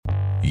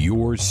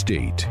Your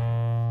state,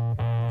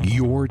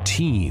 your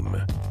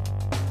team,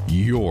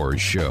 your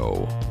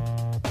show.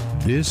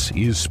 This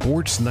is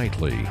Sports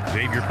Nightly.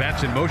 Xavier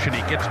Betts in motion. He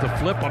gets the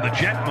flip on the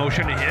jet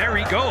motion. And there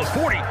he goes.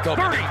 40,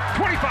 30,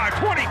 25,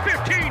 20,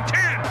 15, 10,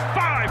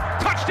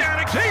 5.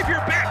 Touchdown.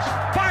 Xavier Betts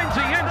finds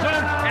the end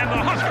zone, and the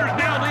Huskers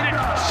now lead it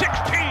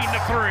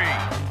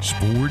 16-3.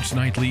 Sports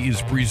Nightly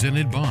is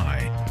presented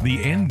by the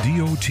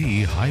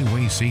NDOT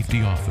Highway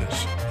Safety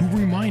Office, who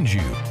reminds you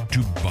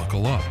to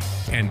buckle up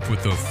and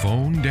put the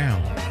phone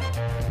down.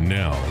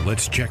 Now,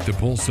 let's check the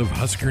pulse of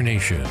Husker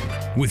Nation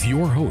with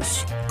your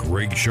hosts,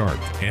 Greg Sharp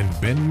and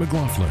Ben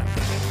McLaughlin.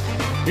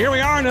 Here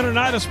we are, another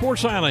night of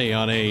Sports Nightly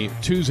on a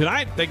Tuesday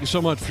night. Thank you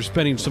so much for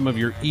spending some of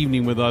your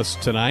evening with us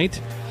tonight.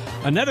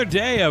 Another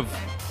day of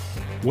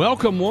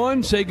welcome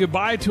one, say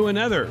goodbye to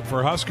another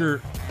for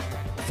Husker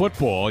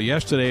football.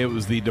 Yesterday it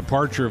was the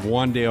departure of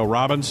Wandale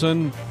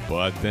Robinson,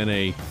 but then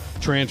a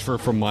transfer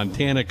from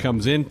Montana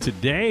comes in.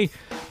 Today,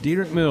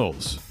 Dedrick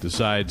Mills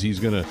decides he's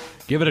going to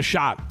give it a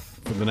shot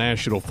for the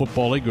National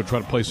Football League. Go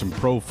try to play some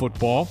pro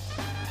football.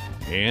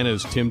 And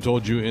as Tim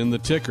told you in the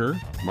ticker,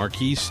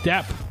 Marquise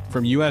Stepp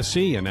from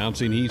USC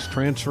announcing he's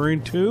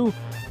transferring to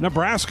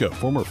Nebraska.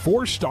 Former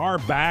four-star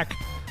back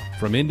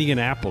from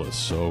Indianapolis.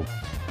 So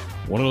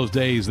one of those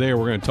days there.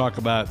 We're going to talk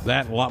about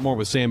that and a lot more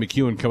with Sam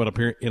McKewon coming up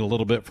here in a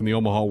little bit from the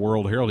Omaha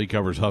World Herald. He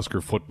covers Husker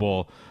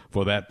football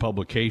for that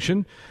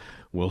publication.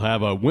 We'll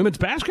have a women's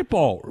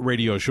basketball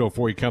radio show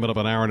for you coming up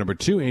on hour number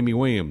 2. Amy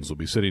Williams will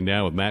be sitting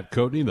down with Matt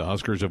Coatney. The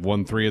Huskers have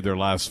won 3 of their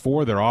last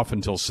 4. They're off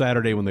until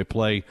Saturday when they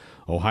play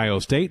Ohio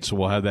State, so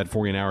we'll have that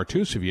for you in hour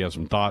 2. So if you have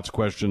some thoughts,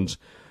 questions,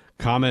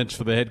 comments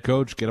for the head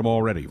coach, get them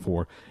all ready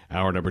for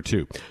hour number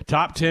 2.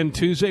 Top 10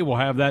 Tuesday, we'll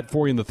have that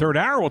for you in the third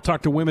hour. We'll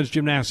talk to women's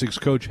gymnastics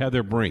coach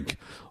Heather Brink,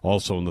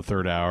 also in the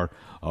third hour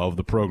of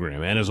the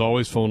program. And as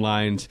always, phone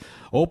lines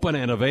open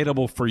and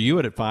available for you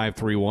at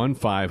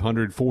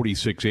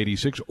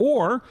 531-500-4686,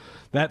 or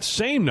that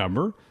same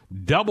number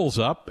doubles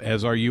up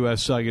as our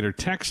U.S. Cellular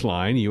text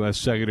line. U.S.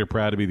 Cellular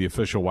proud to be the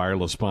official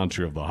wireless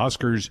sponsor of the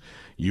Huskers.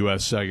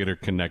 U.S. Cellular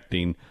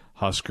connecting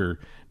Husker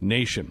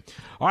Nation.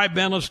 All right,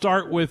 Ben, let's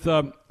start with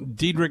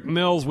Dedrick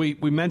Mills. We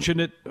mentioned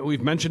it.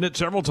 We've mentioned it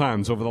several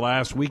times over the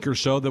last week or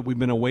so that we've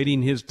been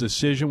awaiting his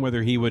decision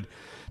whether he would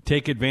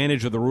take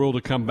advantage of the rule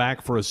to come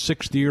back for a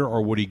 6th year,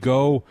 or would he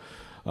go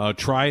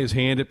try his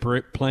hand at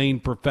playing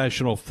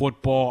professional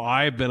football.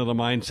 I've been of the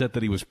mindset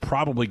that he was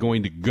probably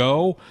going to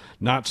go.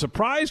 Not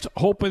surprised,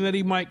 hoping that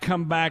he might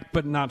come back,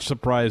 but not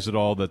surprised at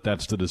all that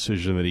that's the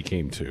decision that he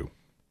came to.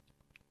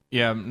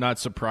 Yeah, I'm not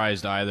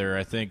surprised either.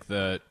 I think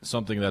that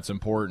something that's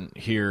important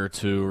here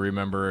to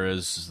remember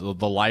is the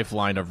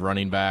lifeline of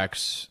running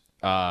backs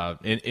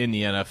in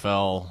the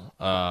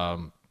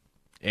NFL,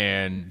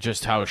 and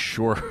just how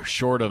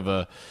short of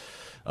a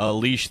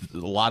leash a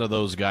lot of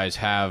those guys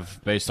have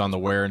based on the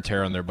wear and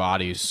tear on their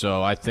bodies.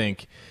 So I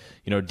think,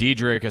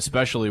 Dedrick,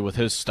 especially with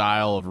his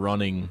style of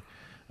running,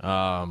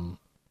 and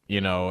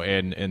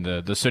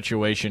the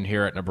situation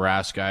here at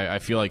Nebraska, I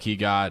feel like he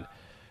got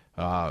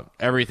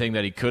everything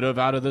that he could have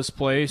out of this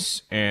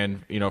place,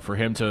 and for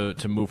him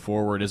to move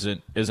forward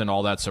isn't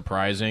all that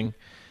surprising.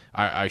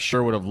 I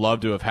sure would have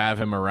loved to have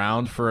him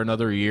around for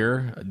another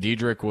year.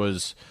 Dedrick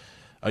was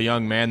a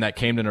young man that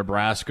came to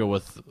Nebraska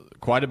with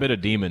quite a bit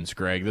of demons,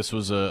 Greg. This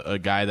was a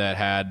guy that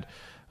had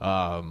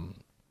a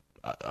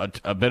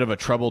bit of a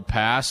troubled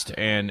past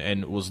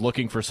and was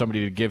looking for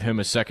somebody to give him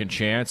a second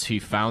chance. He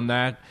found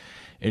that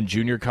in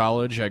junior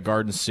college at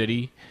Garden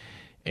City,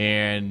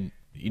 and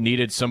he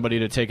needed somebody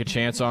to take a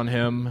chance on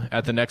him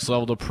at the next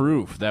level to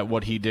prove that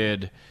what he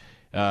did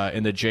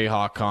in the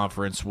Jayhawk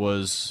Conference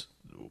was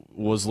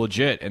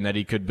legit and that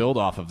he could build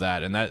off of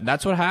that. And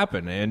that's what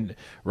happened. And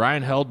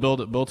Ryan Held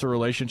built a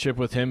relationship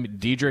with him.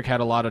 Dedrick had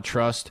a lot of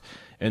trust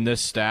in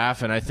this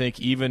staff. And I think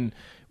even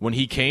when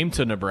he came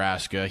to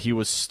Nebraska, he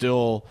was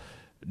still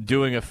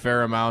doing a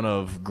fair amount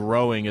of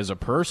growing as a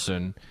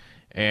person.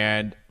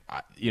 And,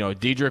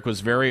 Dedrick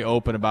was very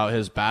open about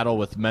his battle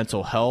with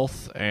mental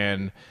health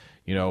and,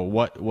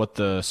 what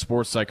the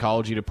sports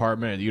psychology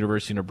department at the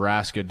University of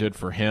Nebraska did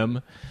for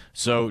him.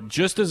 So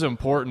just as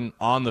important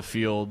on the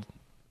field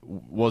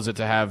was it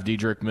to have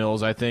Dedrick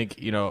Mills. I think,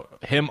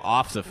 him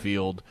off the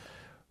field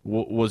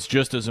was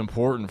just as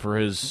important for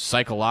his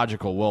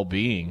psychological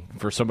well-being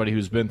for somebody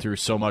who's been through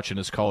so much in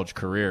his college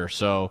career.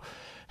 So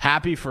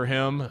happy for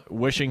him,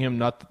 wishing him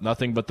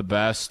nothing but the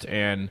best,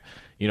 and,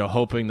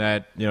 hoping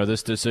that,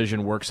 this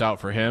decision works out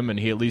for him and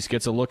he at least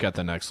gets a look at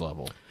the next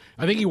level.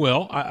 I think he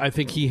will. I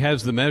think he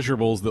has the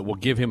measurables that will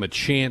give him a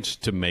chance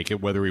to make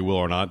it. Whether he will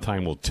or not,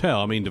 time will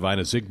tell. I mean,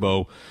 Divina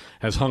Zigbo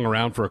has hung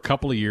around for a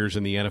couple of years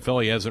in the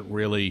NFL. He hasn't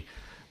really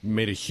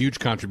made a huge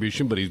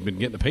contribution, but he's been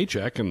getting a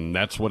paycheck, and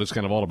that's what it's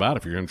kind of all about.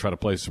 If you're going to try to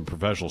play some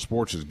professional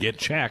sports, is get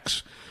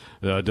checks.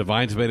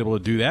 Divine's been able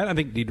to do that. I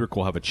think Dedrick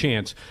will have a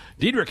chance.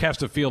 Dedrick has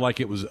to feel like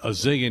it was a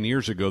zillion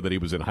years ago that he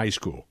was in high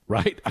school,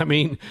 right? I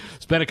mean,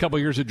 spent a couple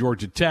of years at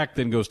Georgia Tech,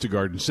 then goes to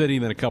Garden City,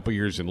 then a couple of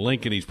years in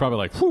Lincoln. He's probably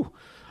like, whew,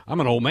 I'm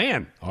an old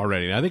man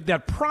already. And I think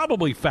that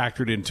probably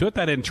factored into it.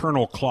 That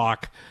internal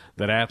clock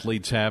that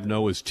athletes have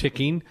is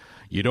ticking.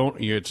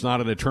 It's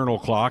not an eternal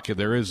clock.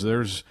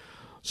 There's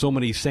so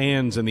many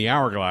sands in the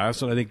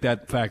hourglass, and I think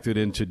that factored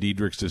into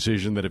Diedrich's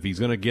decision that if he's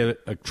going to get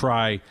a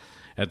try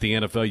at the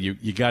NFL,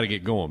 you got to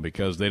get going,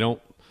 because they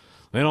don't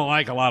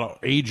like a lot of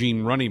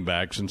aging running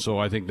backs, and so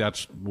I think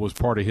that was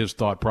part of his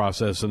thought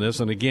process in this.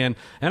 And again,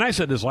 and I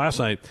said this last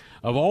night,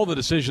 of all the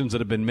decisions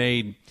that have been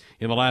made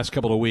in the last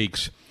couple of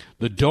weeks,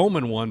 the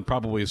Doman one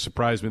probably has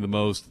surprised me the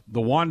most. The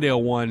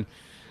Wandale one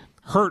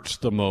hurts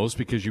the most,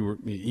 because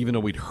even though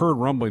we'd heard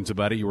rumblings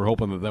about it, you were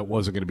hoping that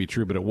wasn't going to be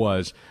true, but it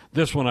was.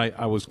 This one,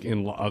 I was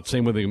in.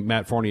 Same with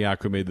Matt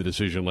Farniak, who made the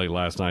decision late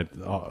last night.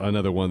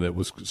 Another one that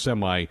was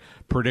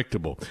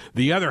semi-predictable.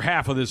 The other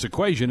half of this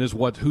equation is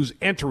who's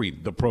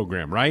entering the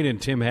program, right?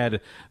 And Tim had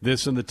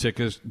this in the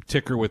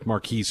ticker with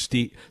Marquise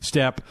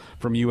Stepp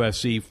from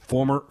USC,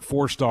 former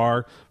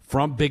 4-star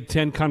from Big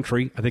Ten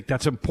country. I think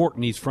that's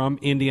important. He's from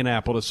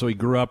Indianapolis, so he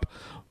grew up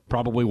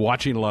probably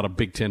watching a lot of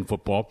Big Ten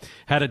football.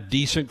 Had a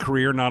decent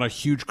career, not a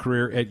huge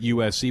career at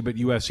USC, but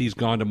USC's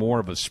gone to more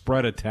of a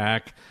spread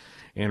attack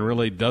and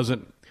really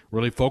doesn't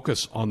really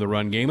focus on the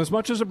run game as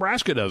much as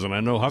Nebraska does. And I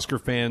know Husker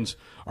fans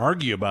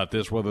argue about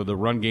this, whether the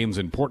run game's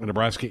important in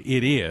Nebraska.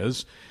 It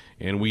is.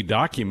 And we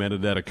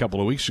documented that a couple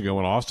of weeks ago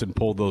when Austin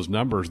pulled those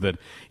numbers, that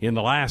in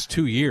the last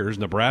 2 years,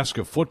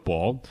 Nebraska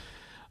football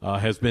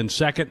has been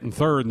second and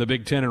third in the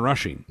Big Ten in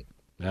rushing.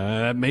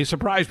 That may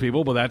surprise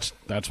people, but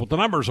that's what the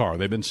numbers are.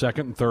 They've been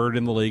second and third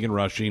in the league in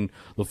rushing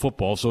the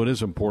football, so it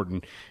is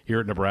important here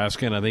at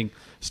Nebraska. And I think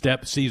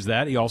Stepp sees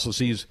that. He also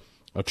sees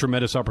a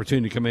tremendous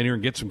opportunity to come in here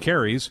and get some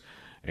carries.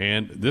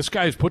 And this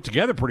guy's put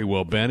together pretty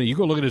well, Ben. And you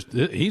go look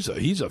at he's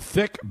a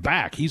thick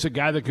back. He's a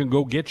guy that can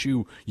go get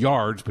you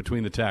yards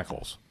between the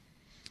tackles.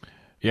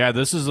 Yeah,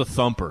 this is a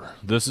thumper.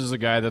 This is a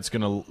guy that's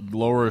going to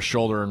lower his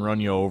shoulder and run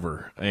you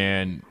over.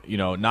 And,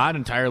 not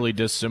entirely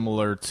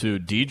dissimilar to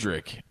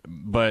Diedrich,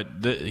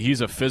 but he's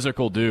a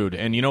physical dude.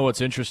 And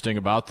what's interesting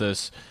about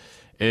this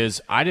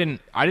is I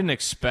didn't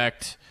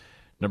expect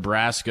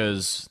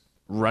Nebraska's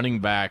running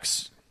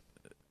backs,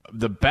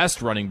 the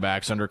best running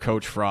backs under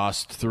Coach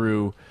Frost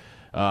through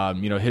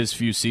his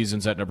few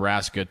seasons at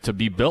Nebraska, to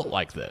be built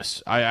like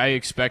this. I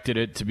expected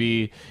it to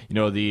be,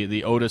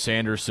 the Otis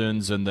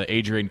Andersons and the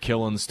Adrian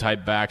Killens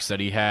type backs that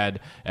he had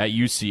at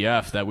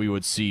UCF that we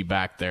would see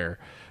back there.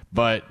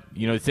 But,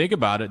 think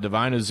about it,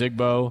 Divine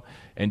Ozigbo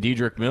and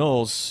Diedrich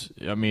Mills,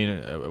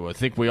 I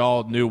think we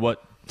all knew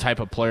what type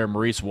of player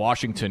Maurice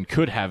Washington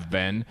could have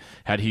been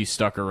had he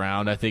stuck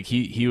around. I think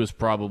he was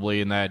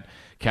probably in that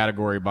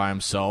category by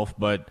himself,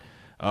 but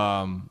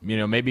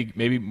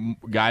maybe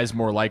guys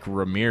more like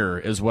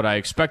Ramir is what I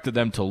expected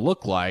them to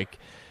look like.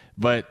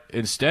 But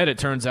instead, it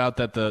turns out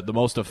that the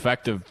most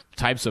effective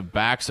types of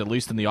backs, at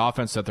least in the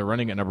offense that they're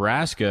running at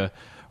Nebraska,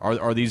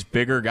 are these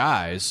bigger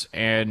guys,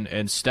 and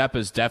Stepp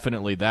is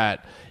definitely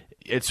that.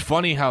 It's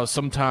funny how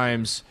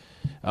sometimes,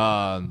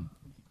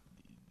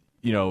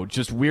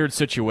 just weird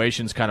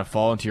situations kind of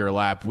fall into your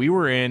lap. We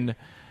were in,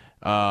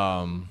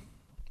 I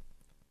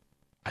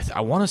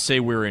want to say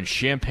we were in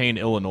Champaign,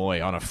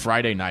 Illinois on a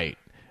Friday night.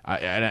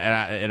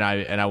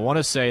 I want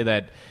to say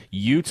that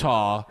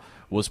Utah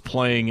was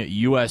playing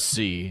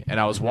USC, and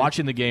I was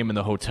watching the game in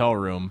the hotel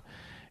room,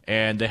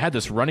 and they had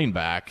this running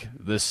back,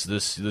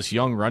 this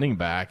young running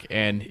back,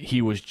 and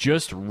he was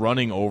just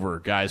running over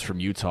guys from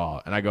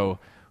Utah. And I go,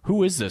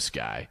 who is this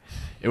guy?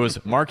 It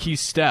was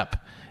Marquise Stepp.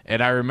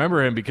 And I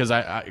remember him because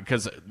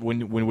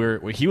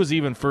when he was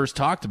even first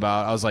talked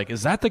about, I was like,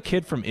 is that the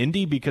kid from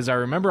Indy? Because I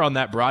remember on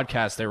that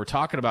broadcast they were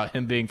talking about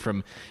him being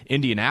from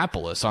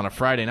Indianapolis on a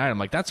Friday night. I'm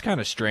like, that's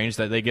kind of strange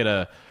that they get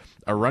a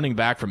running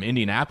back from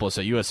Indianapolis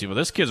at USC. Well,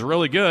 this kid's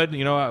really good,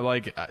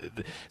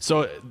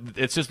 so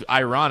it's just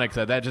ironic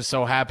that just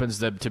so happens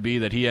to be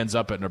that he ends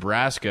up at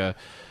Nebraska.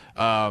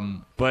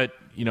 But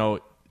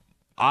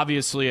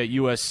obviously at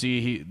USC,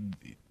 he.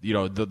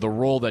 The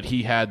role that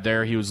he had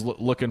there, he was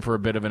looking for a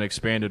bit of an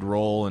expanded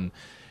role. And,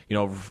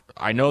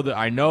 I know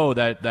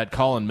that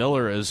Colin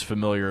Miller is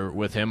familiar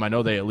with him. I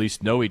know they at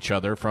least know each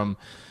other from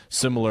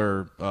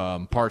similar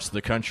parts of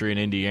the country in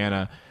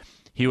Indiana.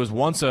 He was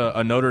once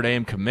a Notre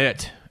Dame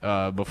commit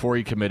before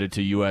he committed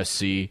to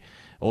USC,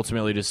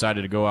 ultimately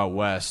decided to go out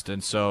west.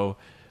 And so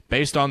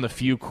based on the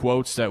few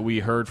quotes that we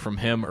heard from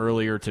him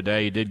earlier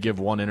today, he did give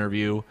one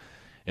interview.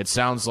 It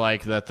sounds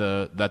like that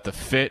the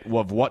fit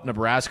of what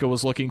Nebraska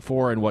was looking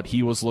for and what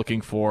he was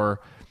looking for,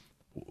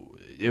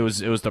 it was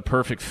the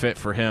perfect fit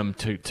for him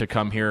to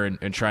come here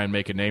and try and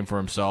make a name for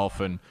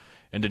himself and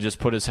to just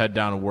put his head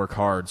down and work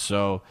hard.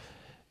 So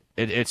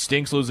it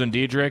stinks losing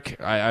Diedrich.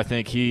 I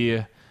think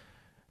he,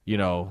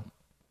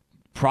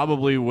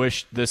 probably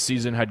wished this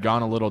season had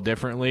gone a little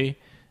differently.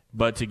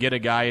 But to get a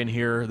guy in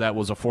here that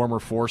was a former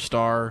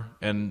 4-star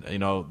and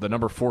the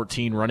number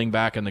 14 running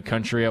back in the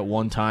country at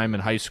one time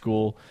in high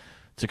school,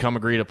 to come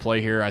agree to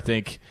play here, I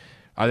think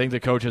the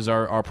coaches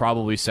are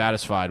probably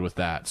satisfied with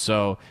that.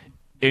 So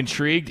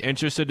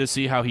interested to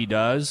see how he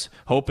does,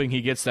 hoping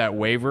he gets that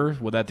waiver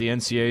that the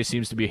NCAA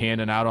seems to be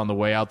handing out on the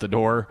way out the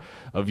door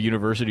of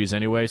universities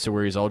anyway, so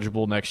where he's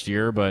eligible next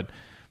year. But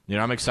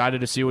I'm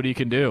excited to see what he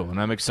can do,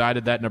 and I'm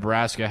excited that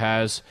Nebraska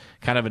has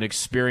kind of an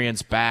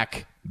experience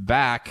back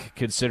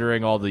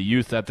considering all the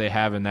youth that they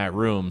have in that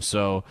room.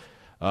 So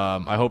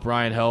I hope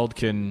Ryan Held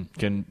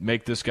can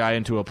make this guy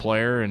into a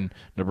player, and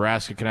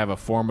Nebraska can have a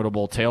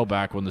formidable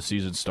tailback when the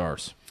season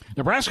starts.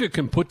 Nebraska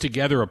can put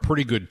together a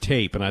pretty good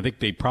tape, and I think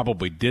they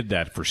probably did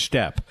that for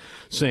Stepp,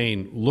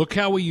 saying, look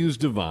how we used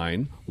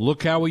Devine,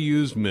 look how we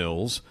used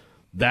Mills.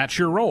 That's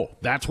your role.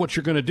 That's what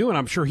you're going to do. And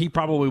I'm sure he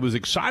probably was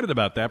excited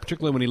about that,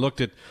 particularly when he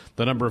looked at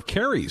the number of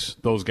carries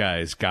those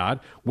guys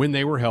got when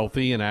they were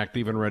healthy and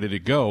active and ready to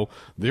go.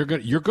 You're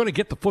going to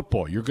get the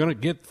football. You're going to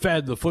get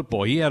fed the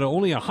football. He had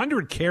only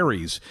 100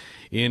 carries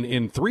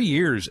in 3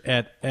 years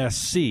at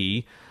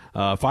SC.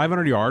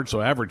 500 yards,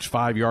 so average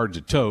 5 yards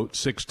a tote,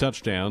 6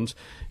 touchdowns.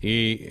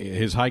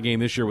 His high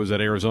game this year was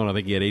at Arizona. I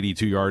think he had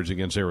 82 yards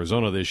against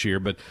Arizona this year.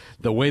 But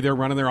the way they're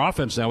running their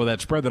offense now with that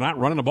spread, they're not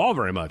running the ball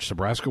very much.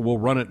 Nebraska will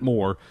run it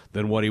more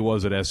than what he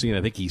was at SC, and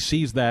I think he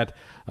sees that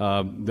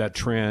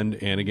trend.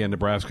 And, again,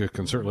 Nebraska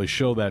can certainly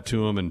show that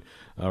to him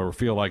and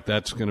feel like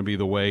that's going to be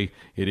the way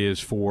it is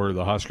for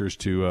the Huskers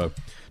to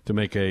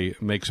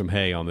make some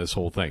hay on this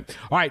whole thing.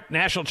 All right,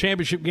 national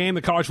championship game.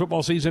 The college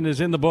football season is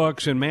in the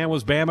books, and man,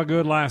 was Bama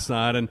good last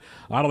night. And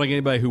I don't think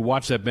anybody who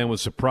watched that, Ben, was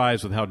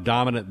surprised with how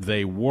dominant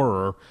they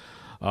were.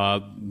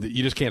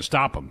 You just can't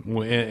stop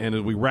them.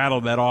 And we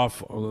rattled that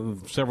off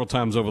several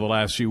times over the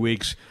last few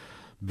weeks.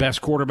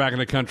 Best quarterback in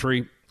the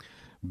country,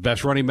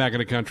 best running back in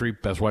the country,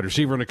 best wide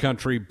receiver in the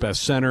country,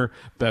 best center,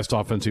 best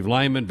offensive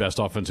lineman, best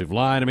offensive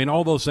line. I mean,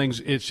 all those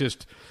things,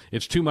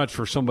 it's too much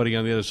for somebody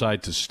on the other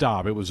side to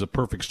stop. It was a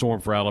perfect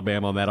storm for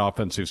Alabama on that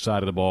offensive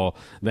side of the ball.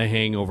 They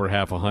hang over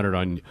half 100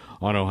 on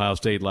Ohio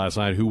State last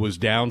night, who was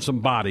down some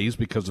bodies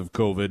because of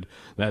COVID.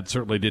 That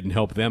certainly didn't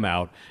help them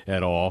out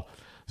at all.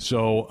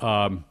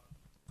 So,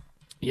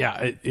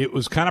 it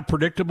was kind of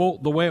predictable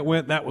the way it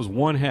went. That was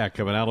one heck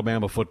of an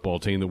Alabama football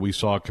team that we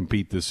saw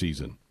compete this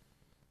season.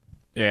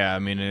 Yeah, I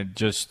mean, it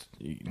just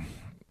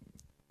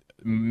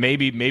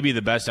maybe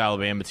the best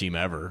Alabama team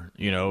ever,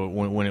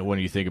 when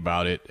you think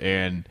about it.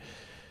 And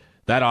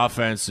that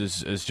offense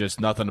is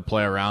just nothing to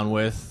play around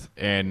with.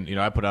 And,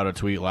 I put out a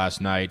tweet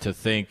last night to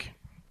think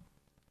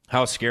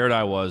how scared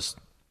I was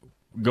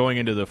going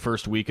into the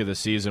first week of the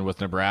season with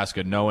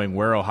Nebraska, knowing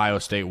where Ohio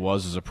State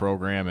was as a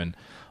program and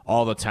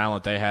all the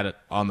talent they had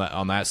on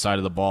that side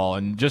of the ball,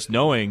 and just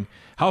knowing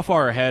how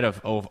far ahead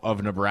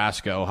of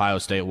Nebraska Ohio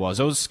State was.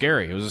 It was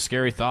scary. It was a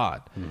scary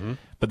thought. Mm-hmm.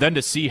 But then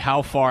to see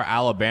how far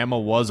Alabama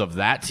was of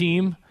that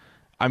team,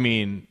 I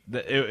mean,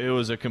 it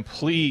was a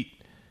complete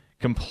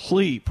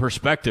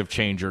perspective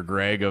changer,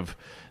 Greg, of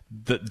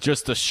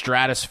just the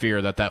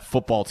stratosphere that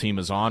football team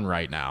is on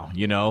right now.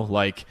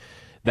 Like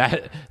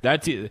that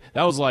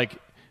was like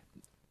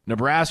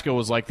Nebraska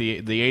was like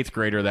the eighth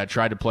grader that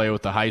tried to play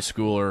with the high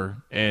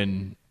schooler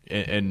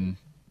in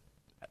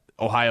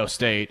Ohio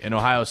State, and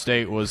Ohio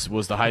State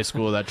was the high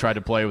school that tried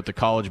to play with the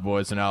college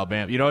boys in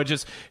Alabama. It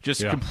just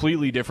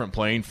completely different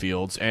playing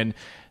fields. And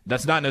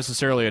that's not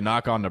necessarily a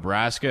knock on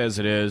Nebraska, as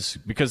it is,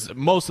 because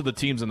most of the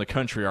teams in the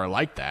country are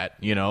like that,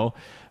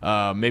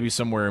 maybe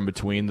somewhere in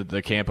between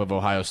the camp of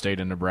Ohio State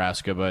and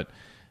Nebraska. But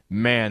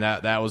man,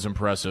 that was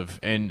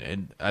impressive.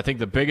 And I think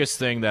the biggest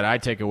thing that I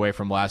take away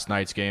from last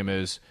night's game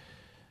is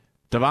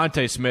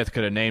Devontae Smith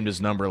could have named his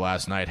number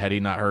last night had he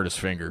not hurt his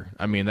finger.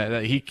 I mean,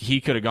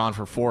 he could have gone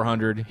for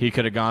 400. He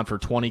could have gone for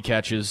 20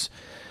 catches,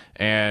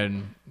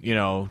 and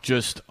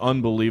just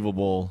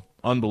unbelievable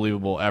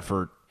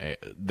effort.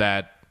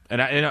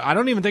 And I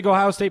don't even think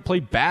Ohio State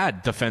played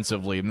bad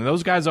defensively. I mean,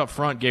 those guys up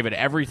front gave it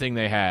everything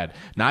they had.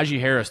 Najee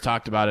Harris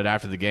talked about it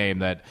after the game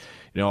that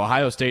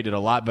Ohio State did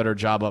a lot better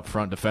job up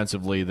front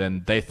defensively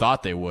than they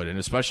thought they would, and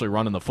especially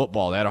running the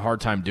football. They had a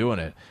hard time doing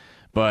it.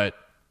 But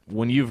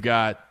when you've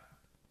got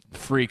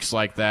freaks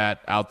like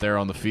that out there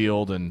on the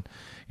field, and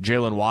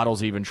Jalen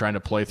Waddle's even trying to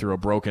play through a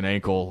broken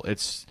ankle,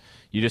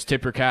 you just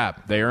tip your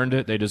cap. They earned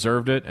it, they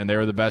deserved it, and they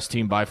were the best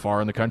team by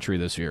far in the country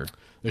this year.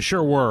 They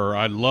sure were.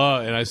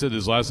 And I said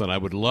this last night, I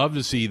would love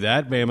to see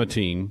that Bama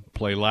team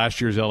play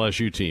last year's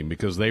LSU team,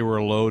 because they were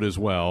a load as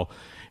well,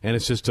 and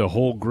it's just a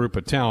whole group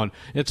of talent.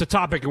 It's a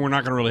topic, and we're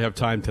not going to really have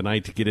time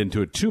tonight to get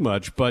into it too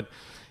much, but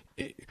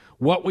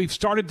what we've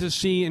started to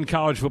see in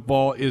college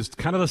football is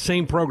kind of the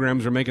same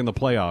programs are making the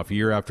playoff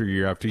year after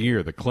year after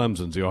year. The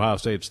Clemsons, the Ohio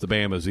States, the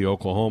Bamas, the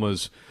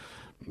Oklahomas.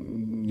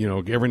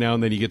 Every now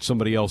and then you get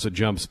somebody else that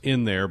jumps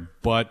in there.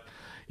 But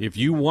if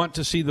you want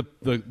to see the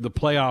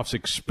playoffs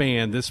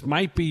expand, this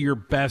might be your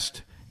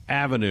best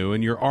avenue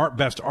and your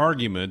best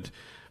argument,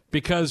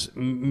 because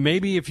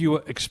maybe if you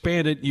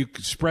expand it, you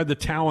could spread the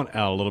talent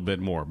out a little bit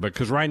more.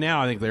 Because right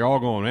now I think they're all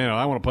going, man,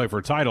 I want to play for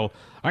a title.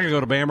 I can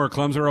go to Bama or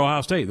Clemson or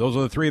Ohio State. Those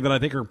are the three that I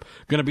think are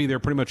going to be there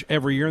pretty much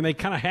every year, and they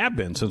kind of have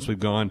been since we've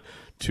gone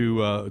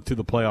to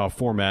the playoff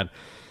format.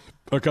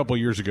 a couple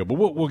years ago. But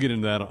we'll get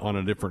into that on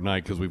a different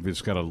night because we've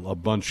just got a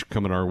bunch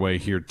coming our way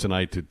here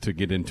tonight to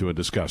get into and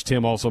discuss.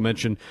 Tim also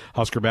mentioned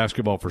Husker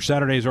basketball for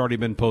Saturday has already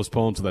been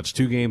postponed, so that's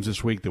 2 games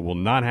this week that will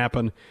not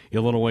happen.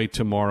 Illinois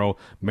tomorrow,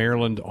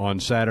 Maryland on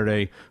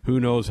Saturday. Who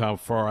knows how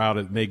far out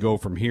it may go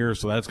from here,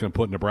 so that's going to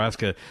put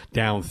Nebraska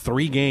down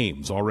 3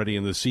 games already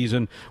in the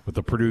season with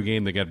the Purdue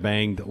game that got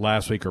banged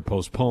last week or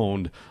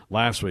postponed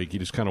last week. You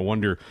just kind of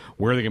wonder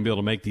where they're going to be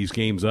able to make these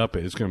games up.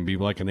 It's going to be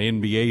like an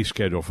NBA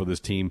schedule for this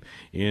team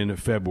in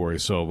February.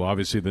 So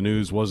obviously the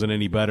news wasn't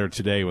any better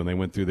today when they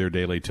went through their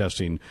daily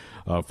testing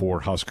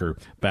for Husker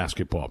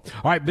basketball.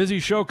 All right, busy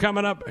show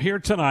coming up here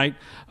tonight.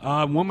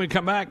 When we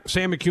come back,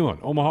 Sam McKewon,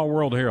 Omaha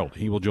World Herald.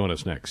 He will join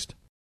us next.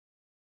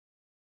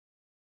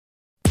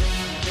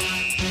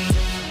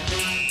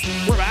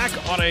 We're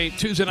back on a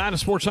Tuesday night of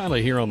Sports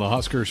Nightly here on the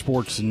Husker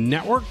Sports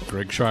Network.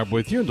 Greg Sharp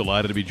with you, and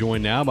delighted to be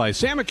joined now by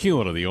Sam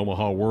McKewon of the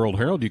Omaha World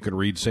Herald. You can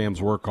read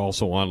Sam's work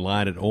also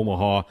online at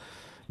omaha.com.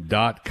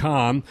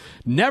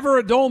 Never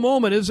a dull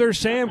moment, is there,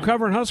 Sam,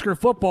 covering Husker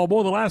football?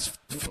 Boy, the last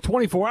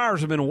 24 hours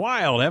have been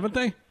wild, haven't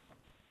they?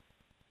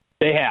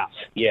 They have,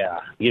 yeah.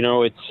 You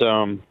know, it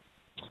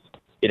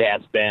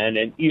has been,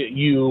 and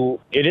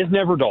it is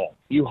never dull.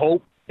 You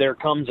hope there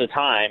comes a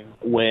time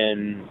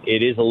when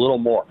it is a little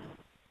more.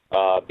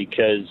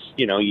 Because,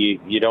 you know,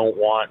 you don't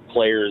want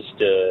players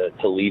to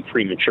leave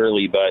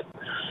prematurely, but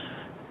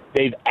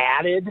they've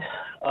added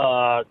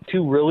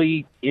 2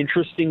 really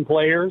interesting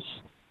players.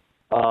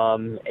 You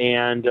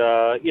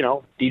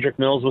know, Dedrick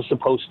Mills was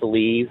supposed to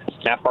leave.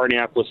 Matt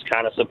Barniak was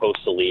kind of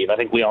supposed to leave. I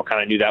think we all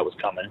kind of knew that was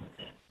coming.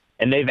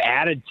 And they've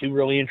added 2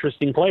 really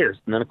interesting players.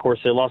 And then, of course,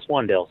 they lost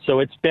Wandale. So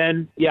it's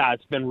been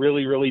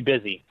really, really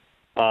busy,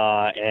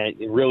 and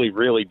really,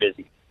 really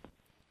busy.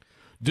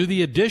 Do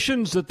the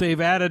additions that they've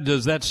added,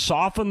 does that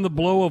soften the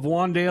blow of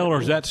Wandale,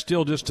 or is that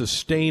still just a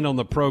stain on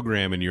the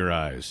program in your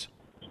eyes?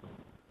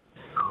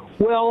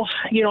 Well,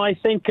 you know, I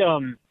think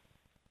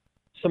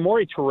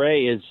Samori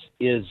Toure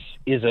is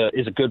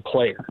a good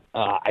player.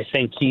 I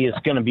think he is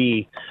going to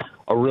be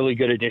a really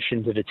good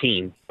addition to the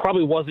team.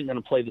 Probably wasn't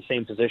going to play the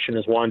same position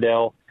as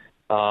Wandale,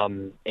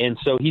 and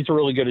so he's a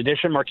really good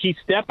addition. Marquise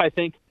Stepp, I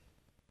think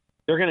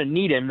they're going to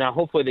need him. Now,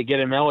 hopefully they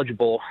get him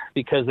eligible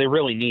because they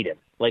really need him.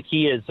 Like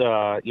he is,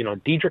 you know,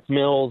 Dedrick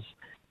Mills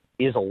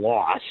is a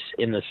loss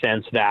in the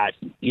sense that,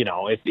 you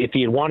know, if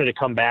he had wanted to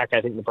come back,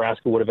 I think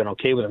Nebraska would have been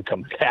okay with him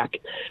coming back.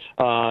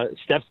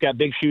 Steph's got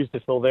big shoes to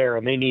fill there,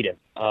 and they need him.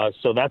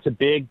 So that's a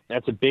big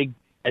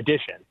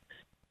addition.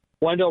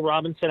 Wandale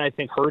Robinson, I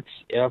think, hurts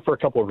for a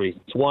couple of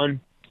reasons.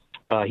 One,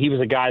 he was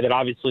a guy that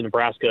obviously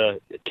Nebraska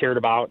cared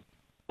about.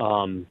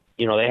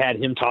 You know, they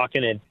had him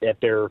talking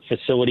at their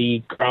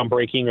facility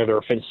groundbreaking or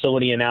their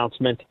facility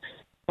announcement.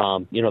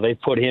 You know, they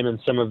put him in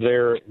some of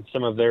their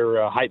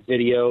hype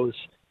videos.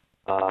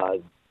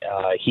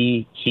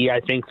 He, I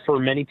think, for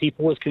many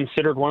people, is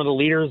considered one of the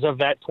leaders of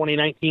that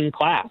 2019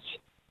 class,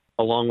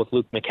 along with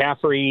Luke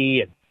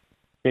McCaffrey and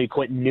maybe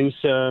Quentin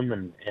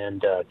Newsom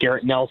and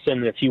Garrett Nelson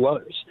and a few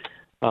others.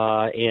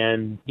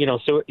 And, you know,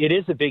 so it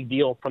is a big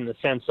deal from the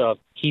sense of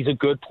he's a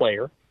good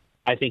player.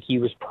 I think he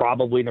was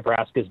probably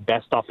Nebraska's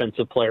best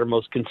offensive player,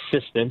 most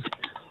consistent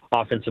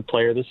offensive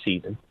player this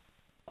season,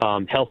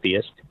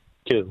 healthiest,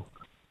 too.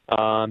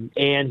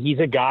 And he's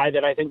a guy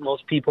that I think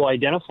most people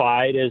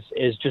identified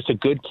as just a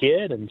good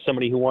kid and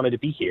somebody who wanted to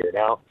be here.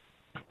 Now,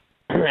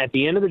 at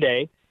the end of the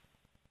day,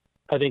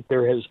 I think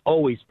there has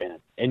always been,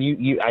 and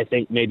I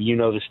think maybe you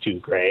know this too,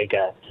 Greg,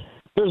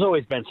 there's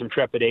always been some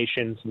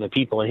trepidation from the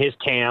people in his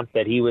camp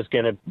that he was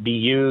going to be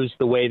used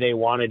the way they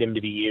wanted him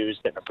to be used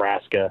at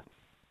Nebraska.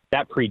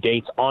 That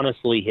predates,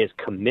 honestly, his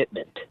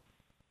commitment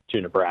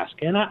to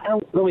Nebraska. And I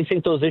don't really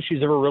think those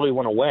issues ever really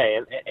went away.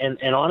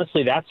 And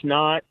honestly, that's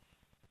not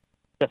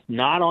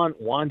on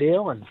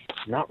Wandale and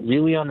not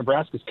really on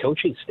Nebraska's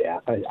coaching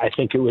staff. I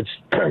think it was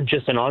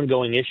just an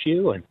ongoing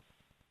issue, and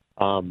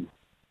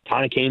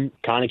kind of came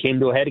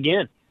to a head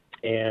again.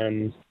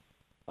 And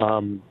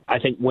I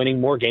think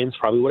winning more games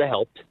probably would have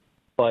helped,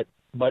 but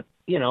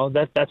you know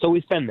that's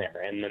always been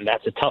there, and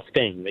that's a tough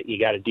thing that you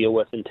got to deal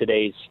with in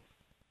today's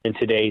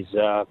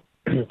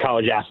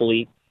college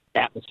athlete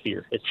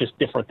atmosphere. It's just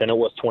different than it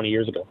was 20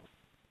 years ago.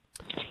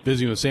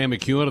 Busy with Sam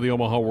McKewon of the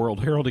Omaha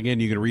World Herald. Again,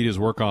 you can read his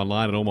work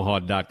online at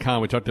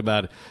omaha.com. We talked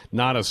about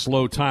not a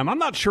slow time. I'm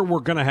not sure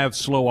we're going to have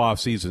slow off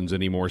seasons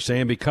anymore,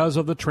 Sam, because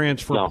of the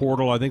transfer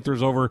portal. I think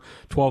there's over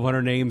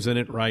 1,200 names in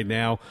it right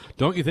now.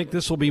 Don't you think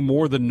this will be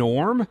more the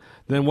norm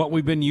than what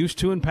we've been used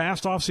to in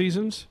past off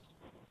seasons?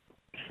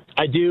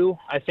 I do.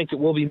 I think it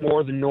will be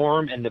more the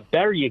norm, and the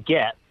better you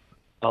get,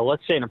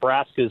 let's say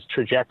Nebraska's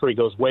trajectory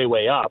goes way,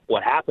 way up,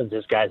 what happens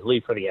is guys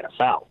leave for the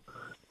NFL.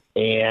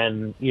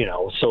 And, you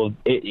know, so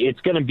it's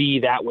going to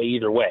be that way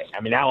either way.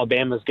 I mean,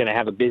 Alabama's going to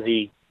have a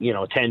busy,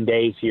 10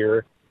 days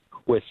here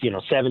with,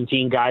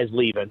 17 guys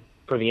leaving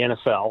for the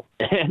NFL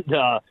and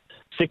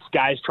 6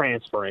 guys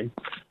transferring,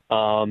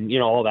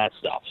 all that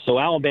stuff. So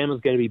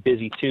Alabama's going to be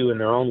busy, too, in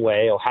their own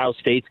way. Ohio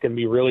State's going to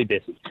be really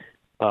busy.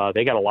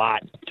 They got a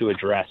lot to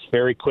address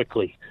very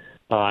quickly.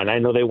 and I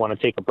know they want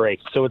to take a break.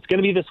 So it's going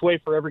to be this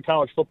way for every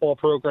college football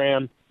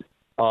program.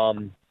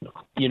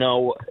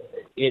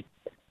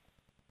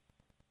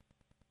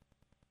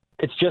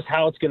 It's just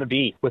how it's going to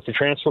be with the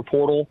transfer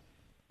portal.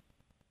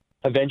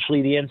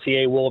 Eventually, the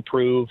NCAA will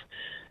approve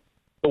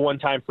the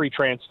one-time free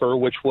transfer,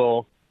 which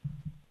will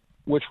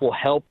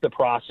help the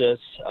process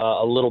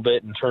a little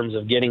bit in terms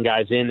of getting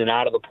guys in and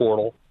out of the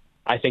portal.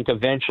 I think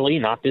eventually,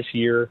 not this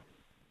year,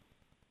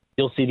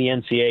 you'll see the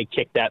NCAA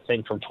kick that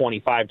thing from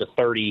 25 to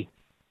 30,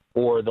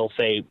 or they'll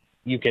say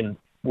you can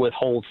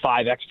withhold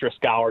 5 extra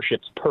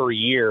scholarships per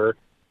year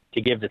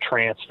to give the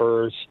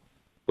transfers,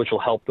 which will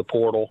help the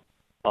portal.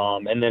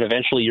 And then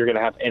eventually you're going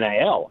to have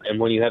NIL. And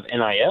when you have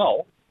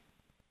NIL,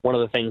 one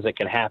of the things that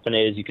can happen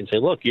is you can say,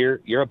 look,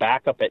 you're a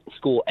backup at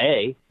school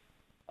A.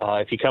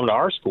 If you come to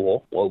our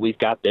school, well, we've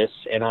got this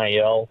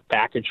NIL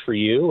package for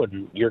you,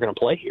 and you're going to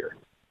play here.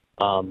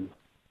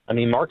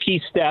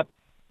 Marquis Stepp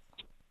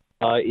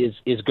is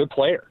a good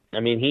player. I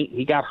mean,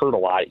 he got hurt a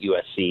lot at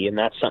USC, and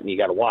that's something you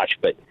got to watch.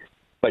 But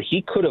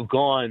he could have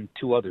gone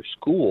to other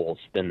schools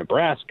than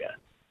Nebraska.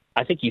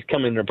 I think he's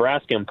coming to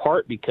Nebraska in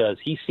part because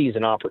he sees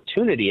an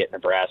opportunity at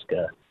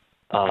Nebraska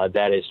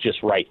that is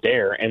just right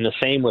there. And the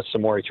same with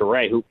Samori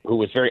Toure, who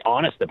was very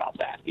honest about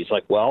that. He's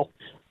like, well,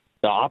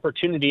 the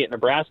opportunity at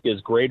Nebraska is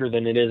greater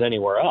than it is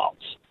anywhere else.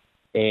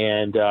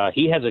 And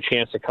he has a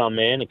chance to come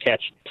in and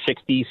catch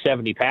 60,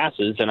 70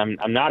 passes, and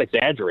I'm not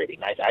exaggerating.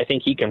 I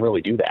think he can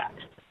really do that.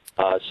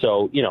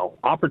 So,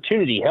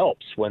 opportunity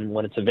helps when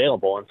it's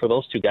available, and for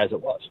those two guys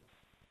it was.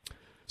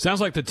 Sounds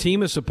like the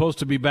team is supposed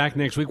to be back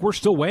next week. We're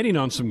still waiting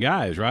on some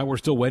guys, right? We're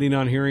still waiting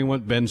on hearing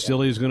what Ben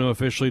Stille is going to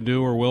officially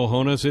do, or Will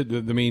Honus.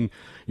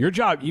 Your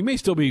job, you may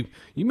still be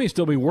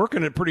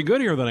working it pretty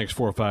good here the next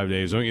 4 or 5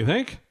 days, don't you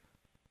think?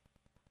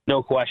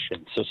 No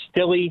question. So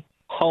Stille,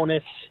 Honus,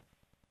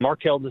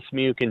 Markel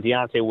Dismuke, and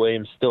Deontay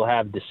Williams still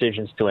have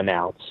decisions to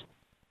announce.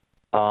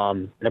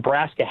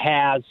 Nebraska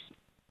has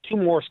 2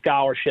 more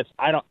scholarships.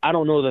 I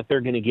don't know that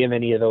they're going to give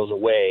any of those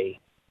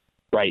away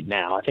right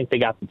now. I think they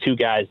got the 2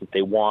 guys that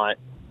they want.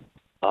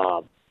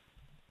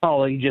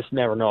 You just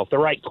never know. If the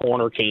right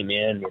corner came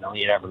in,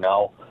 you never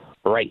know.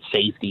 The right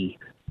safety,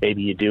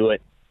 maybe you do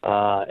it.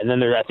 And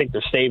then I think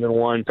they're saving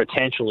one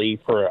potentially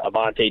for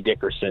Avante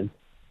Dickerson,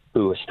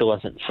 who still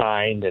hasn't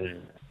signed,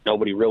 and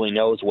nobody really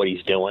knows what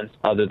he's doing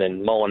other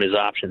than mulling his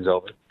options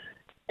over.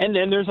 And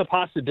then there's a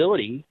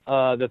possibility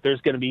that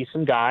there's going to be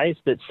some guys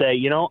that say,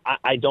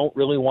 I don't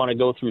really want to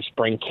go through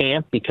spring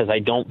camp because I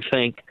don't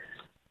think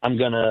I'm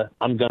gonna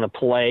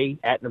play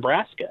at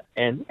Nebraska.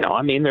 And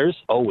there's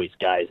always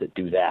guys that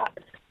do that.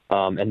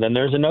 And then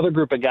there's another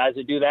group of guys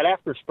that do that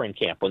after spring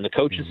camp when the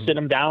coaches sit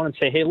them down and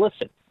say, hey,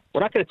 listen,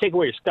 we're not going to take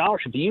away your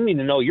scholarship, but you need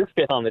to know you're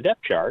 5th on the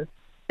depth chart.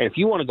 And if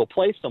you want to go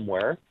play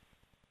somewhere,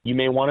 you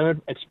may want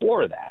to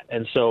explore that.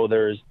 And so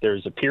there's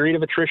a period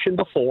of attrition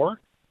before,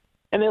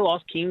 and they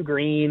lost Keem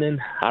Green, and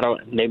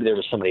maybe there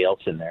was somebody else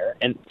in there.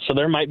 And so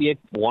there might be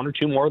 1 or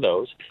 2 more of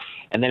those.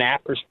 And then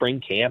after spring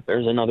camp,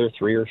 there's another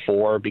 3 or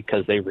 4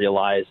 because they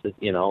realize that,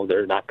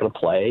 they're not going to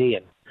play.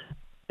 And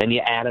then you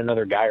add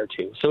another guy or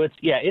 2. So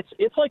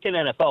it's like an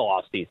NFL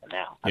offseason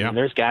now. I mean,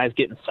 there's guys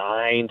getting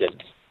signed.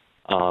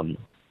 And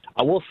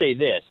I will say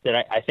this,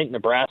 that I think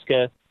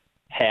Nebraska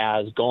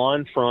has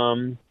gone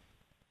from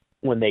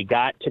when they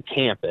got to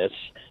campus,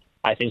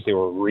 I think they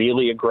were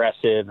really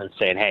aggressive and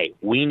saying, hey,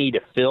 we need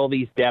to fill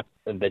the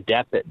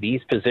depth at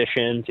these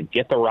positions and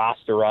get the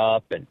roster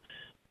up. And,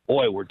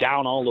 boy, we're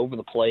down all over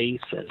the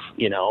place. And,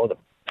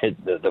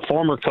 the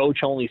former coach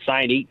only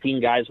signed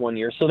 18 guys 1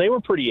 year. So they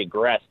were pretty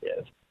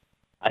aggressive.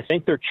 I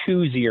think they're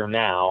choosier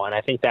now, and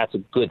I think that's a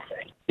good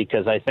thing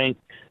because I think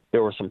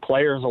there were some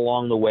players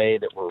along the way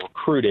that were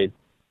recruited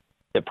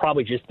that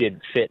probably just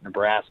didn't fit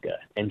Nebraska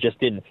and just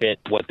didn't fit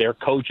what their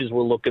coaches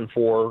were looking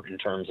for in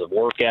terms of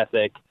work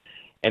ethic,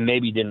 and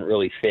maybe didn't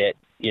really fit,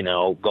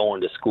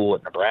 going to school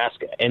at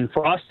Nebraska. And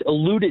for us,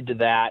 alluded to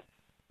that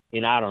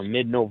in,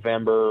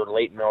 mid-November,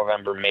 late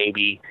November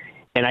maybe.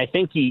 And I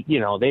think,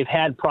 they've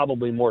had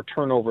probably more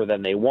turnover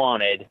than they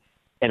wanted.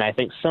 And I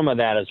think some of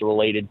that is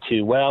related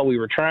to, we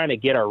were trying to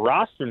get our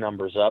roster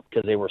numbers up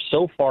because they were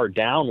so far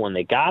down when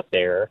they got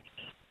there,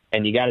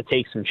 and you got to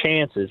take some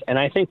chances. And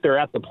I think they're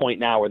at the point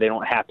now where they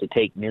don't have to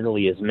take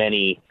nearly as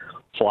many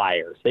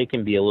flyers. They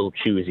can be a little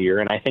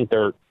choosier. And I think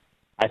that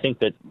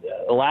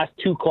the last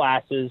 2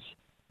 classes,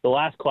 the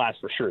last class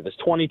for sure, this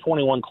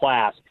 2021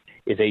 class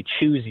is a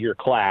choosier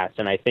class.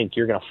 And I think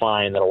you're going to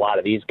find that a lot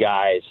of these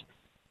guys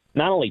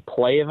not only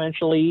play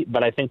eventually,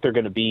 but I think they're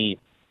going to be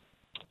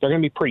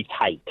pretty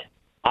tight.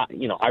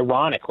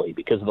 Ironically,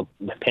 because of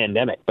the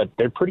pandemic, but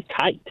they're pretty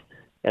tight.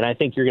 And I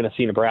think you're going to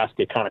see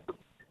Nebraska kind of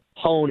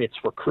hone its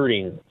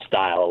recruiting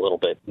style a little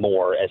bit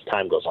more as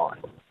time goes on.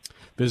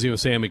 Visiting with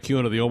Sam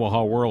McKewon of the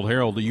Omaha World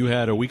Herald. You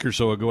had a week or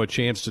so ago a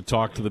chance to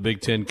talk to the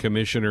Big Ten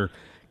Commissioner,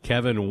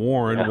 Kevin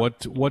Warren. Yeah.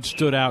 What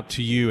stood out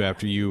to you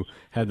after you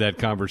had that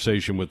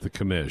conversation with the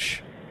commish?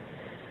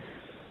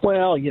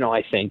 Well,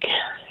 I think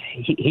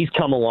he's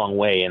come a long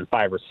way in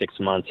 5 or 6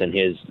 months in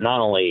his not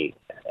only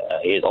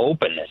his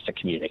openness to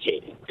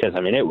communicating, because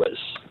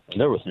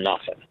there was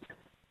nothing.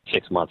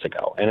 6 months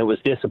ago, and it was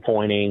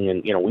disappointing.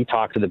 And, we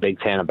talked to the Big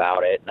Ten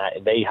about it,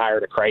 and they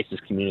hired a crisis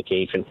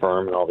communication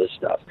firm and all this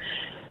stuff.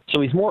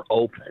 So he's more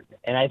open.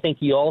 And I think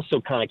he also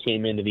kind of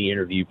came into the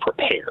interview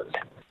prepared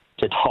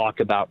to talk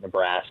about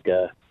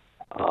Nebraska.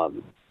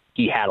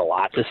 He had a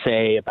lot to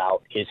say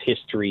about his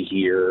history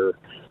here,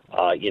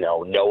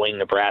 knowing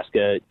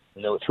Nebraska,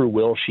 through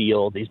Will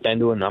Shield. He's been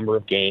to a number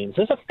of games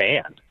as a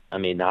fan. I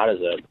mean, not as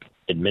an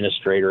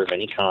administrator of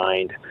any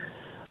kind.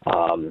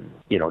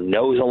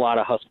 Knows a lot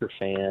of Husker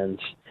fans.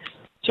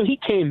 So he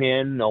came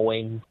in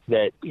knowing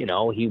that,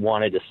 he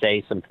wanted to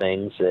say some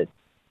things that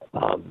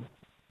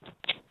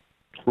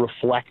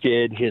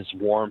reflected his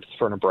warmth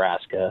for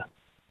Nebraska.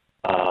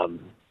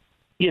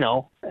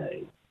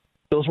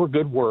 Those were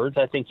good words.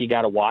 I think you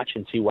got to watch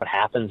and see what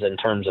happens in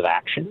terms of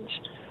actions.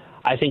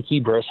 I think he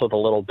bristled a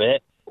little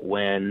bit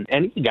and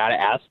you got to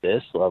ask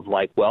this of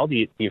like, well,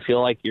 do you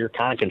feel like you're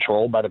kind of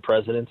controlled by the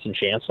presidents and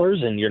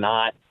chancellors, and you're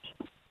not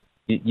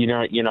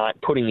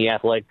putting the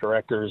athletic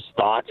director's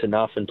thoughts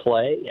enough in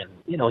play? And,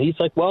 he's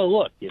like, well,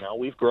 look,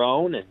 we've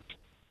grown, and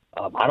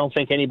I don't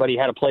think anybody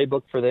had a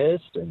playbook for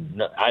this.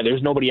 And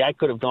there's nobody I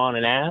could have gone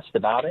and asked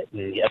about it.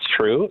 And that's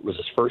true. It was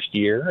his first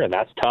year, and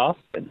that's tough.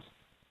 And,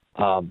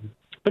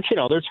 but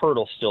there's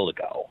hurdles still to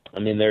go. I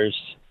mean, there's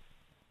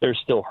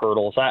still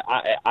hurdles.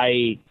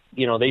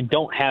 They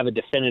don't have a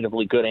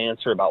definitively good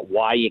answer about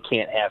why you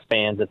can't have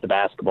fans at the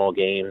basketball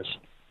games.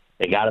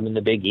 They got them in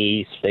the Big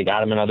East. They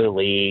got them in other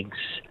leagues.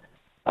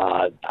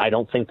 I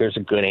don't think there's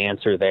a good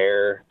answer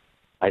there.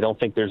 I don't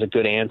think there's a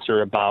good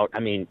answer about. I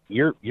mean,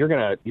 you're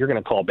gonna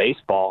call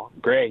baseball,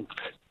 Greg.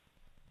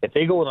 If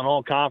they go with an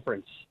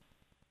all-conference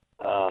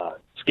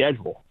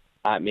schedule,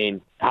 I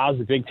mean, how's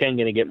the Big Ten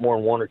going to get more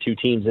than one or two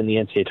teams in the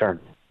NCAA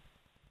tournament?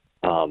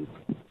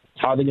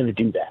 How are they going to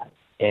do that?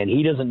 And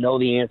he doesn't know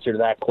the answer to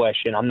that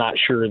question. I'm not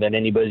sure that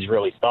anybody's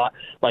really thought.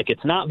 Like,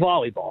 it's not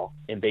volleyball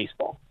in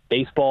baseball.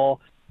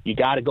 Baseball, you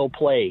got to go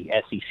play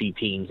SEC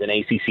teams and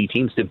ACC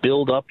teams to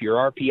build up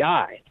your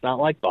RPI. It's not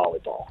like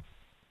volleyball.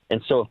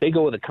 And so if they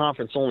go with a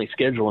conference-only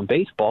schedule in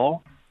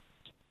baseball,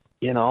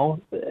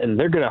 and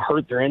they're going to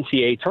hurt their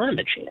NCAA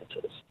tournament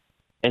chances.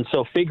 And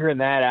so figuring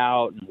that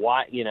out, and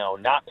why,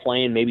 not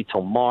playing maybe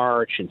till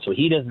March, and so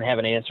he doesn't have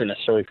an answer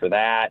necessarily for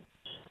that.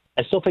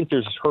 I still think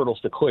there's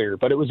hurdles to clear,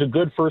 but it was a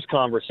good first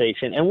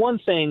conversation. And one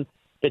thing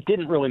that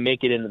didn't really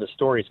make it into the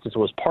stories because it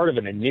was part of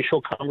an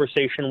initial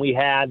conversation we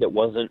had that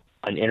wasn't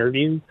an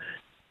interview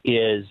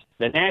is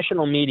the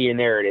national media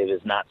narrative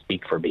is not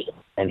speak for me.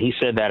 And he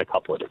said that a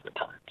couple of different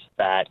times,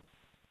 that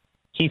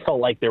he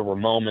felt like there were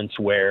moments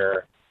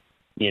where,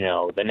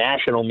 the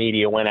national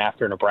media went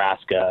after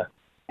Nebraska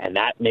and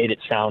that made it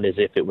sound as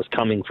if it was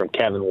coming from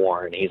Kevin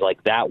Warren. He's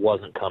like, that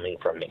wasn't coming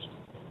from me.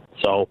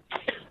 So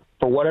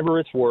for whatever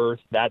it's worth,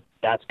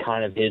 that's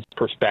kind of his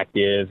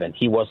perspective, and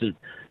he wasn't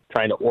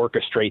trying to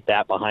orchestrate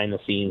that behind the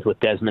scenes with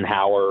Desmond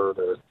Howard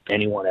or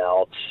anyone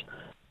else.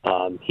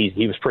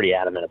 He was pretty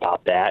adamant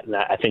about that, and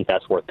I think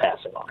that's worth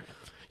passing on.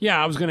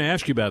 Yeah, I was going to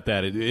ask you about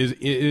that.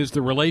 Is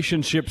the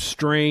relationship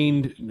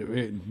strained?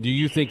 Do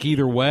you think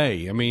either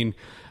way? I mean,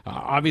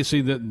 obviously,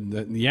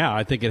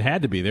 I think it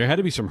had to be. There had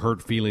to be some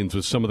hurt feelings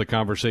with some of the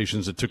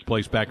conversations that took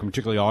place back in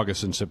particularly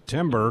August and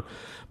September.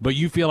 But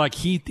you feel like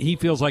he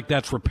feels like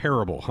that's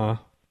repairable, huh?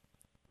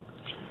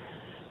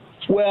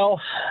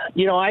 Well,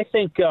 I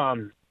think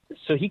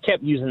so. He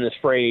kept using this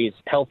phrase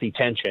 "healthy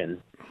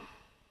tension"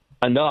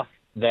 enough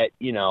that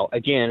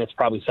again, it's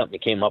probably something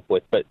he came up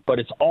with. But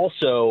it's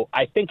also,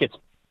 I think it's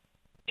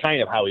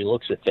kind of how he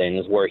looks at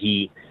things, where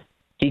he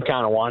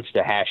kind of wants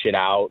to hash it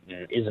out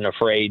and isn't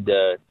afraid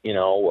to,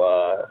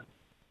 kind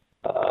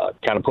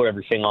of put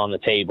everything on the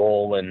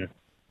table. And,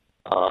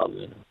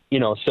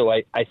 so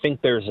I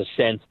think there's a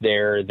sense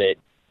there that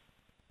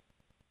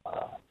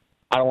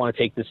I don't want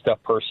to take this stuff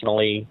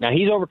personally. Now,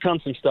 he's overcome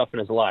some stuff in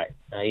his life.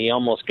 He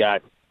almost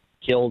got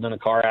killed in a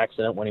car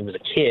accident when he was a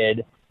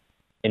kid,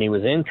 and he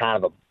was in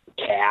kind of a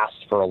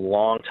cast for a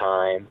long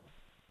time.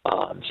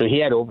 So he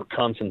had to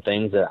overcome some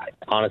things that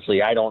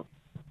honestly I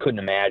couldn't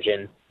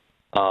imagine.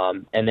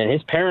 And then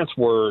his parents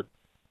were,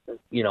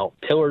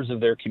 pillars of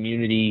their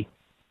community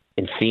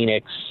in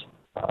Phoenix.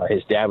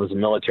 His dad was a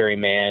military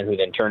man who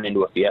then turned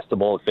into a Fiesta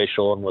Bowl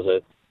official and was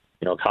a,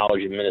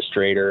 college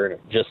administrator,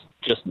 and just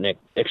an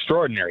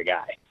extraordinary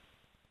guy.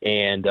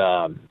 And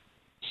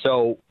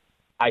so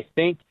I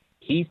think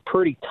he's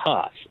pretty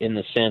tough in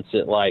the sense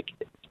that, like,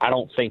 I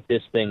don't think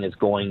this thing is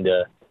going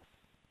to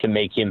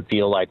make him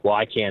feel like, well,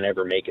 I can't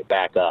ever make it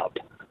back up.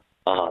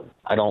 I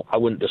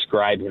wouldn't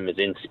describe him as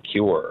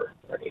insecure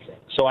or anything.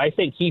 So I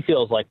think he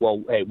feels like,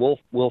 well, hey,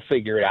 we'll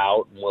figure it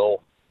out, and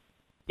we'll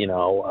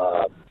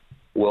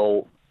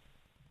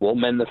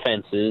mend the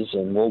fences,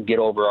 and we'll get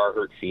over our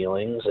hurt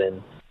feelings.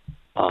 And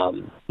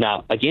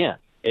now again,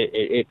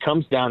 it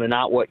comes down to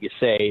not what you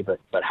say, but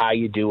how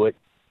you do it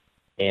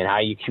and how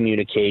you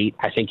communicate.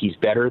 I think he's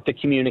better at the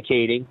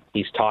communicating.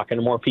 He's talking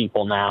to more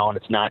people now, and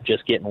it's not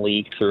just getting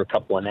leaked through a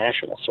couple of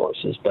national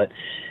sources. But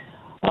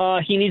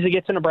he needs to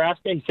get to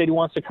Nebraska. He said he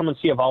wants to come and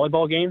see a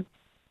volleyball game.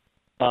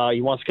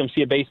 He wants to come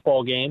see a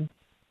baseball game.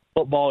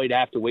 Football, he'd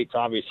have to wait to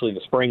obviously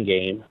the spring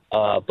game,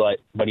 but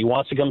he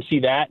wants to come see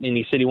that, and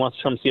he said he wants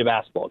to come see a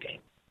basketball game.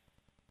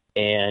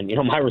 And,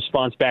 my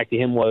response back to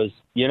him was,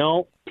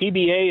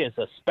 PBA is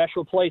a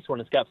special place when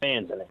it's got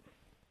fans in it.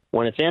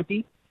 When it's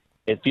empty,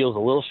 it feels a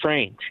little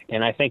strange.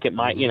 And I think it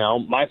might,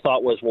 my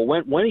thought was, well,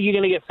 when are you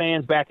going to get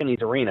fans back in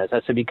these arenas?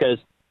 I said,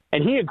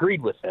 and he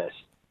agreed with this.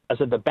 I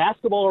said, the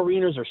basketball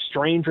arenas are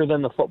stranger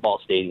than the football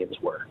stadiums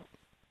were.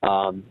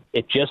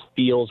 It just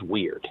feels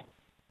weird.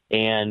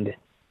 And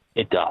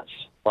it does.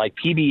 Like,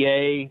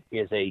 PBA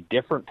is a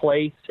different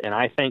place, and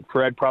I think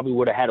Fred probably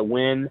would have had a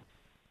win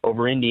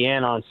over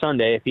Indiana on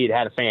Sunday if he had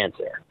had fans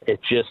there.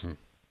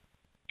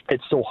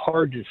 It's so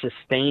hard to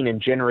sustain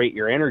and generate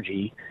your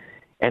energy.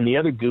 And the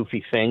other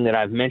goofy thing that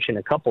I've mentioned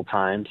a couple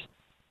times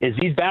is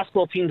these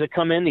basketball teams that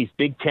come in, these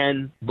Big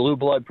Ten blue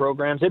blood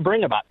programs, they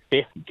bring about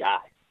 50 guys.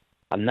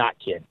 I'm not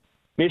kidding.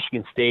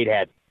 Michigan State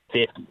had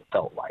 50, it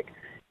felt like.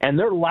 And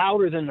they're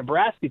louder than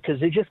Nebraska because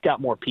they just got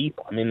more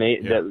people. I mean,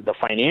 the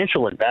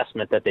financial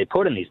investment that they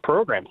put in these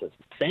programs is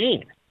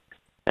insane.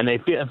 And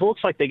it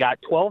looks like they got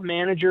 12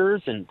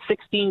 managers and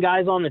 16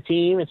 guys on the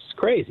team. It's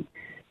crazy.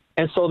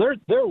 And so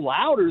they're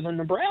louder than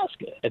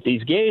Nebraska at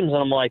these games. And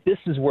I'm like, this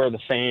is where the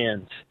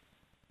fans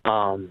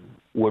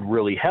would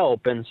really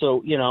help. And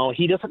so,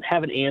 he doesn't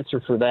have an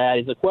answer for that.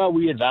 He's like, well,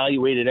 we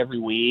evaluate it every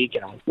week.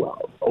 And I'm like,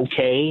 well,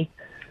 okay.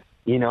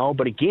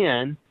 But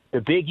again,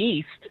 the Big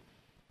East,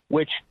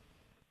 which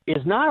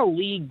is not a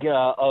league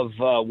of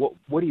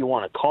what do you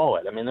want to call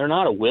it? I mean, they're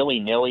not a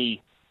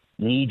willy-nilly,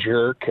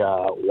 knee-jerk,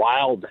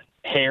 wild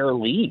hair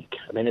league.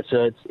 I mean,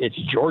 it's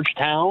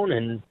Georgetown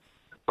and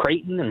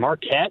Creighton and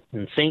Marquette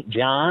and St.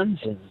 John's,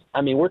 and I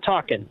mean, we're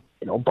talking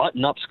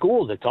button-up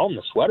schools. They call them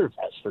the Sweater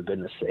Fest, for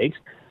goodness sakes.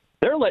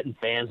 They're letting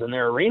fans in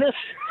their arenas.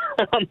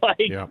 I'm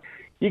like,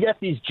 You got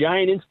these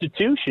giant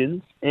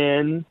institutions,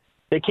 and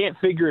they can't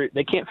figure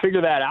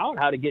that out,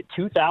 how to get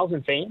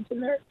 2,000 fans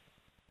in there.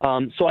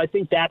 So I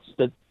think that's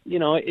it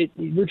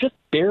just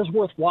bears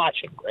worth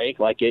watching, Greg.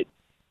 Like, he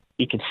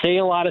can say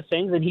a lot of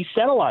things, and he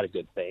said a lot of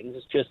good things.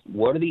 It's just,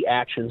 what are the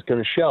actions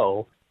going to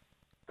show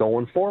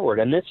going forward?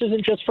 And this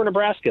isn't just for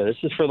Nebraska. This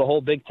is for the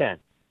whole Big Ten,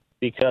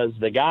 because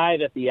the guy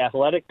that the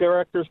athletic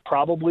directors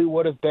probably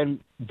would have been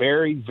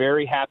very,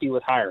 very happy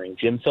with hiring,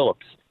 Jim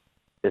Phillips,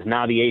 is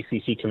now the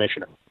ACC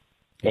commissioner.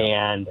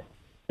 And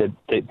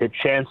the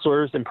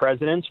chancellors and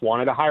presidents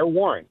wanted to hire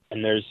Warren,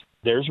 and there's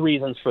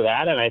reasons for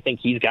that, and I think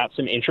he's got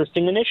some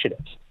interesting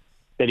initiatives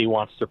that he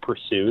wants to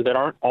pursue that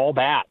aren't all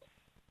bad.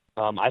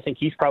 I think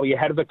he's probably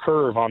ahead of the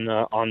curve on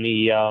the what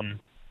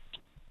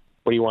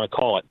do you want to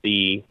call it,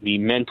 the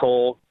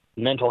mental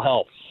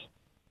health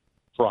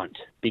front,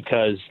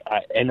 because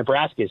and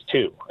Nebraska is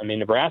too. I mean,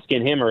 Nebraska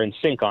and him are in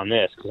sync on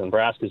this because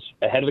Nebraska's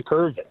ahead of the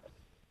curve there.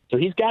 So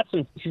he's got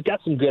some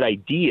good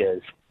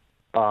ideas,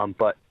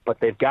 but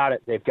they've got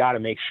to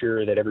make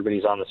sure that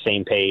everybody's on the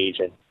same page,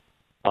 and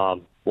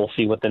we'll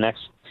see what the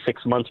next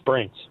 6 months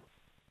brings.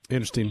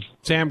 Interesting.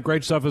 Sam,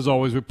 great stuff as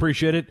always. We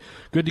appreciate it.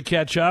 Good to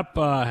catch up.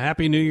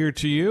 Happy New Year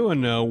to you,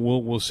 and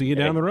we'll see you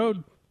down the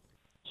road.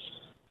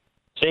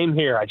 Same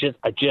here. I just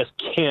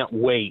can't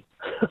wait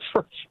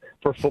for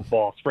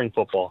football, spring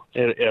football.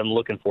 And I'm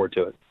looking forward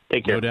to it.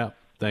 Take care. No doubt.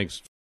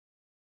 Thanks.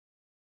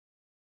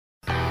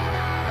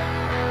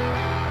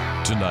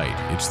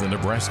 Tonight, it's the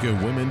Nebraska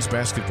Women's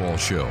Basketball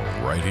Show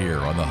right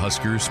here on the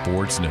Husker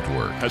Sports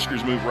Network.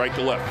 Huskers move right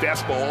to left.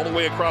 Fastball all the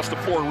way across the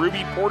floor.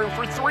 Ruby Porter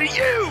for three.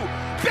 You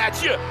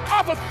betcha!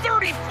 Off a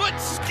 30-foot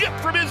skip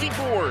from Izzy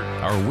Bourne.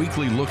 Our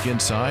weekly look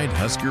inside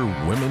Husker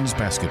women's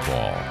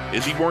basketball.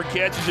 Izzy Bourne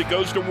catches it,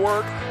 goes to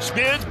work,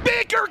 spins.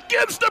 Baker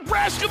gives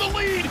Nebraska the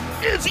lead.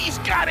 Izzy's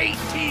got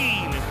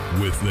 18.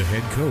 With the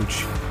head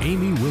coach,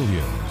 Amy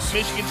Williams.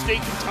 Michigan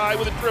State can tie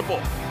with a triple.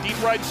 Deep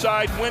right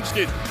side,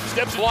 Winston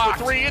steps into the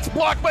three. It's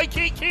blocked by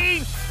Kate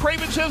King.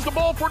 Cravens has the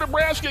ball for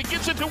Nebraska.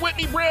 Gets it to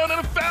Whitney Brown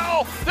and a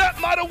foul. That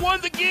might have won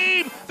the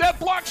game. That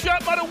block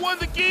shot might have won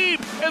the game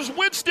as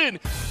Winston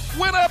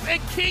went up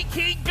and Kate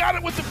King got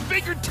it with the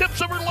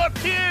fingertips of her left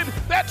hand.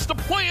 That's the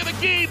play of the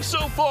game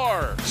so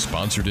far.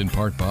 Sponsored in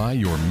part by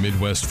your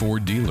Midwest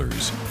Ford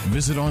dealers.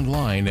 Visit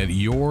online at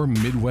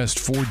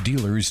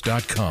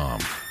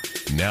yourmidwestforddealers.com.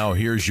 Now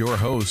here's your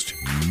host,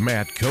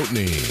 Matt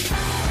Coatney.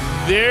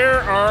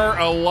 There are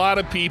a lot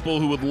of people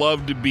who would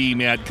love to be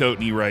Matt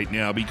Coatney right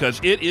now because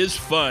it is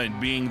fun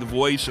being the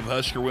voice of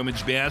Husker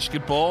women's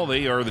basketball.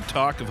 They are the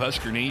talk of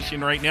Husker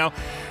Nation right now.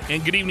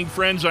 And good evening,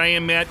 friends. I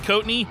am Matt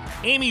Coatney.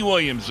 Amy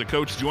Williams, the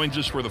coach, joins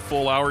us for the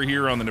full hour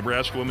here on the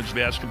Nebraska Women's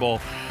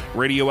Basketball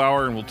Radio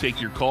Hour, and we'll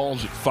take your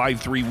calls at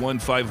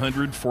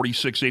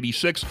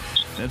 531-500-4686.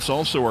 That's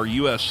also our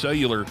U.S.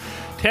 Cellular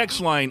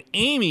text line.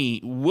 Amy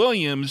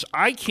Williams,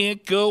 I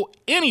can't go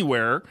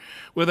anywhere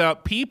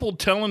without people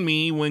telling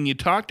me when you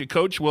talk to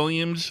Coach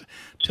Williams,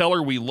 tell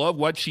her we love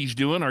what she's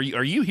doing. Are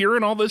you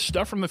hearing all this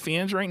stuff from the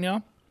fans right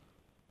now?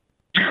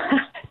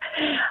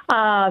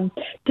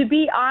 To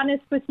be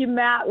honest with you,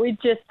 Matt, we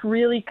just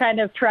really kind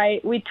of try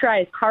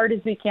as hard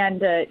as we can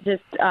to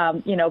just,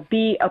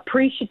 be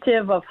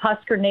appreciative of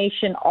Husker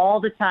Nation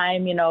all the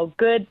time,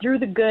 good, through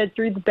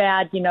the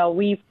bad.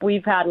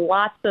 We've had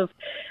lots of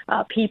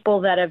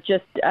people that have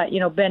just,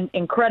 been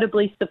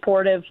incredibly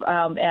supportive.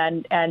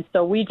 And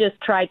so we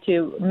just try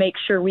to make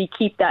sure we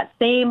keep that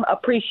same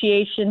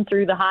appreciation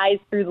through the highs,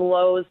 through the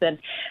lows. And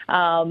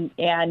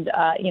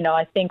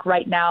I think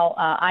right now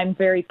I'm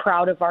very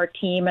proud of our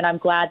team, and I'm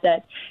glad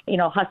that,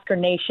 Husker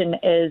Nation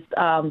is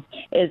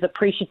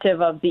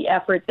appreciative of the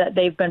effort that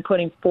they've been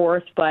putting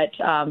forth, but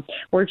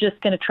we're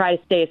just going to try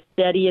to stay as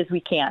steady as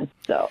we can.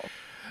 So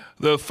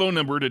the phone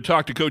number to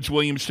talk to Coach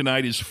Williams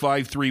tonight is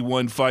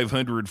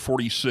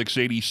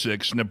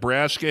 531-500-4686.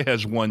 Nebraska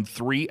has won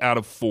 3 out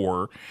of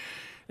 4.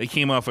 They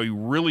came off a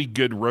really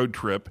good road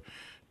trip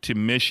to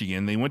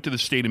Michigan. They went to the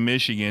state of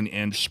Michigan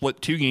and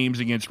split 2 games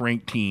against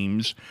ranked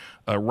teams,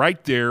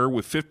 right there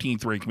with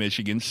 15th ranked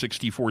Michigan,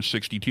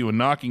 64-62, and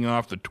knocking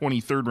off the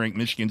 23rd ranked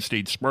Michigan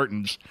State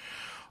Spartans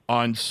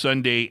on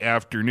Sunday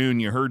afternoon.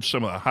 You heard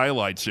some of the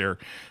highlights there.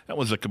 That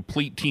was a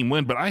complete team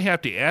win. But I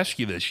have to ask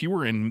you this. You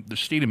were in the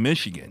state of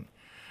Michigan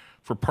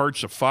for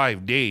parts of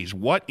 5 days.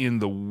 What in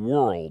the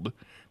world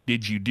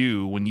did you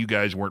do when you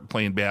guys weren't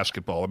playing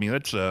basketball? I mean,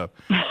 that's a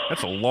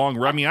long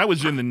run. I mean, I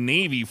was in the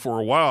Navy for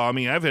a while. I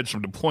mean, I've had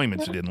some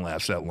deployments that didn't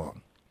last that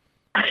long.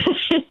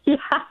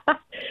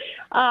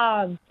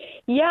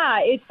 Yeah,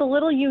 it's a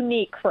little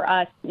unique for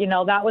us.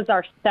 That was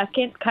our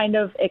second kind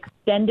of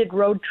extended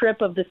road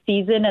trip of the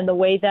season, and the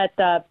way that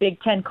the Big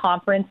Ten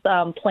Conference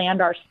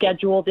planned our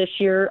schedule this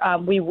year,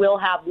 we will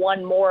have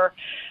one more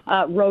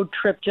road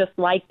trip just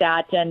like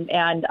that.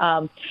 And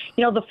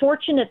the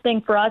fortunate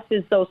thing for us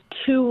is those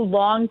 2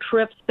 long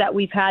trips that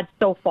we've had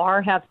so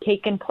far have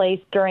taken place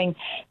during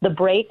the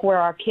break, where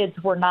our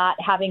kids were not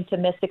having to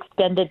miss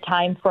extended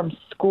time from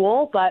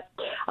school. But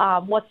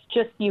what's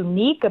just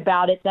unique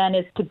about it then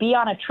is to be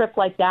on a trip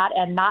like that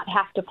and not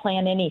have to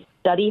plan any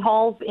study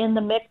halls in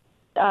the mix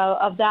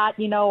of that,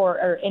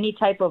 or any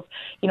type of,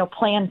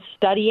 planned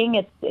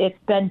studying. It's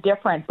been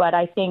different, but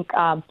I think,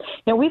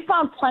 we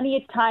found plenty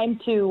of time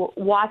to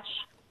watch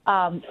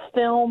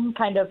film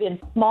kind of in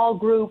small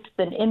groups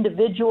and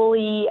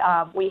individually.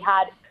 We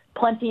had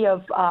plenty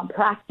of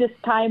practice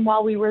time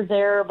while we were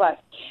there,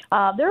 but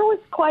there was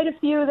quite a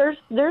few.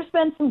 There's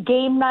been some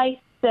game nights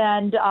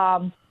and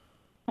the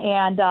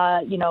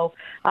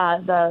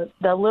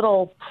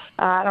little,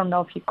 I don't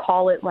know if you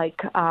call it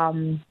like,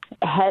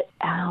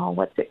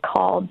 what's it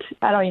called?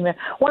 I don't even,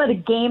 one of the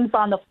games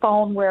on the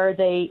phone where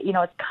they,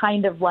 it's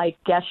kind of like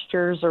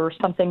gestures or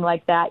something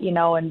like that,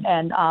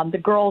 and the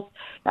girls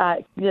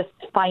just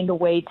find a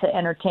way to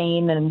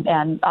entertain,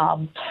 and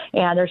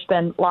there's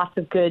been lots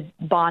of good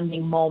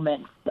bonding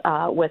moments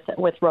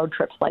with road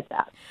trips like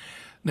that.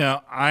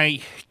 Now,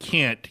 I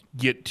can't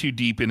get too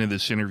deep into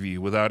this interview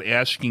without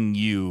asking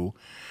you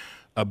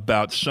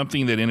about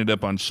something that ended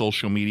up on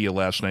social media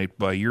last night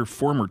by your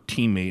former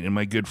teammate and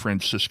my good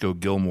friend Cisco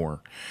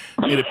Gilmore.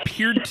 It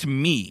appeared to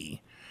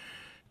me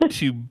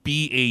to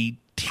be a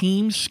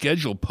team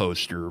schedule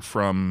poster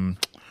from,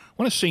 I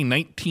want to say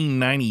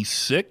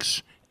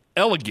 1996,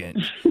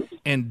 elegant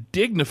and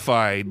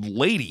dignified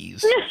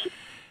ladies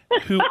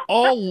who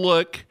all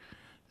look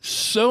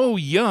so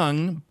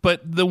young,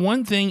 but the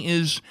one thing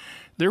is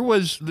there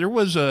was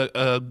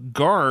a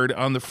guard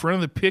on the front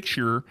of the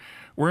picture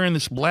wearing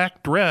this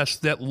black dress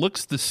that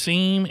looks the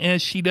same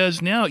as she does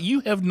now.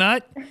 You have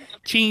not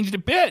changed a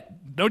bit,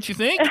 don't you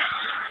think?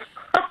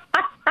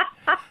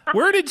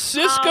 Where did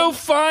Cisco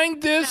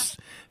find this?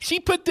 She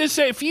put this.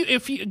 If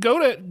you go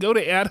to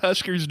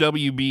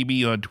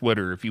 @HuskersWBB on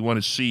Twitter, if you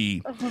want to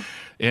see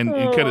and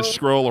kind of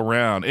scroll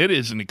around, it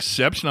is an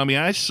exception. I mean,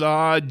 I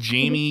saw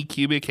Jamie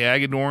Kubik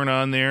Hagedorn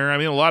on there. I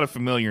mean, a lot of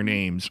familiar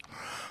names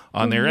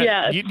on there.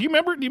 Yes. Do you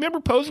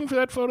remember posing for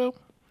that photo?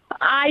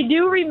 I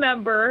do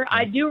remember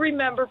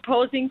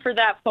posing for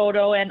that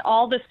photo and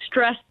all the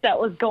stress that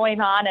was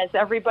going on as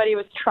everybody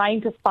was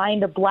trying to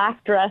find a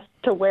black dress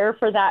to wear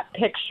for that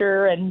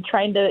picture and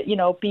trying to,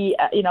 be,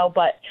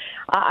 but,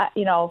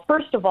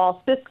 first of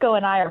all, Cisco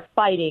and I are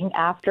fighting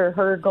after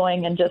her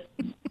going and just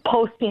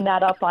posting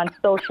that up on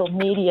social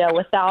media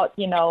without,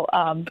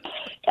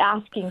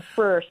 asking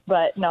first.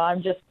 But no,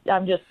 I'm just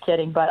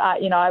kidding. But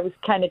I was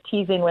kind of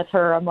teasing with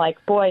her. I'm like,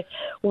 boy,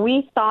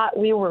 we thought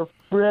we were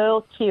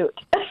real cute.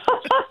 And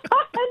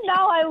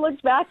now I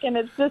look back and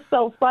it's just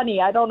so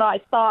funny. I don't know. I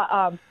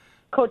saw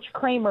Coach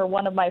Kramer,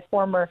 one of my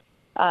former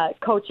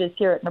coaches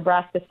here at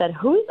Nebraska, said,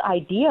 whose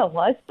idea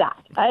was that?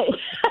 I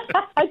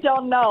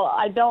don't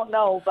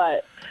know,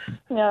 but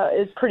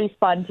it's pretty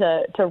fun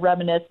to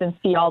reminisce and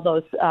see all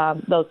those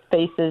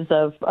faces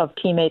of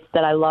teammates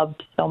that I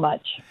loved so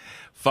much.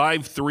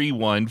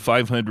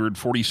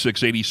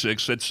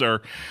 531-500-4686. That's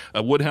our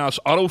Woodhouse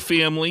Auto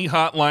Family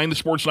hotline. The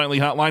Sports Nightly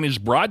hotline is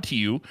brought to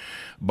you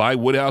by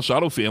Woodhouse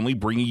Auto Family,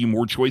 bringing you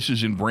more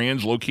choices in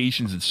brands,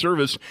 locations, and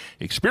service.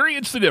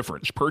 Experience the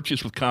difference.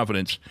 Purchase with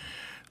confidence.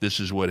 This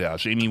is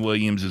Woodhouse. Amy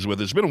Williams is with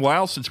us. It's been a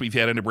while since we've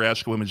had a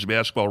Nebraska Women's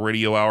Basketball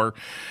Radio Hour.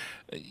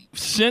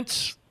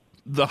 Since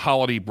the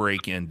holiday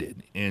break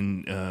ended,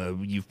 and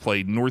you've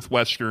played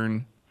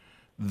Northwestern,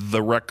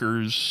 the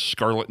Rutgers,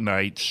 Scarlet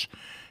Knights,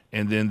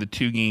 and then the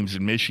 2 games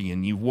in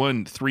Michigan. You've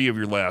won 3 of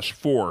your last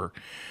 4,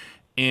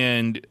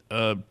 and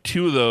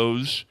 2 of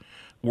those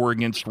were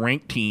against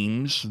ranked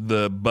teams.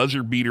 The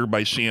buzzer beater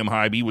by Sam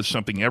Hybe was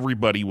something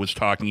everybody was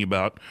talking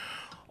about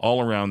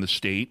all around the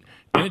state.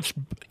 And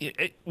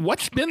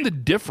what's been the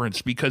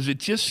difference? Because it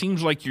just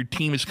seems like your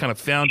team has kind of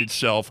found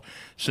itself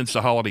since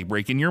the holiday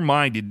break. In your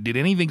mind, did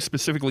anything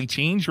specifically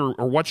change, or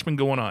what's been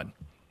going on?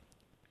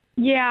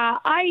 Yeah,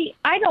 I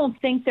don't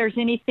think there's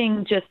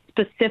anything just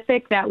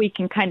specific that we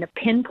can kind of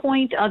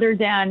pinpoint other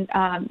than,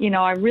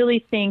 I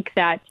really think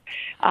that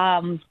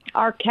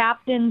our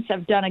captains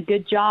have done a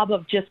good job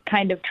of just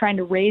kind of trying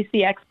to raise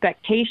the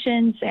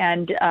expectations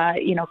and,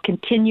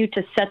 continue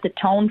to set the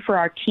tone for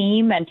our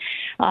team and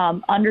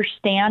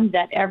understand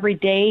that every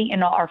day,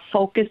 our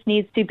focus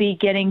needs to be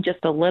getting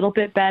just a little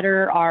bit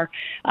better. Our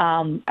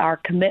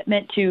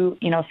commitment to,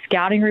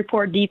 scouting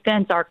report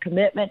defense, our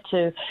commitment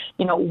to,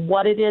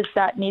 what it is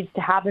that needs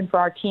to happen for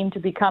our team to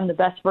become the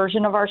best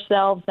version of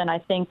ourselves. And I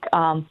think,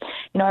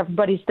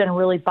 everybody's been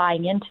really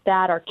buying into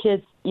that. Our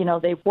kids,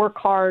 they work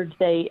hard.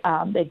 They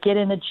get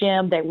in the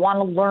gym. They want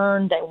to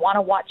learn. They want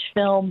to watch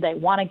film. They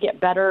want to get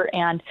better.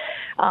 And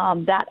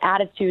that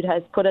attitude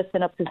has put us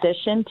in a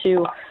position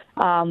to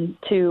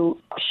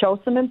show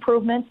some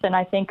improvements. And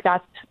I think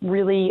that's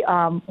really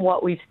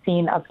what we've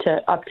seen up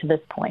to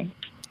this point.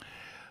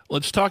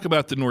 Let's talk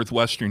about the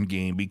Northwestern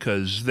game,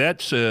 because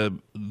that's the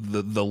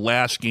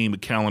last game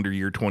of calendar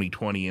year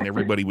 2020, and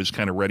everybody was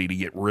kind of ready to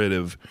get rid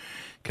of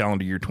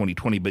calendar year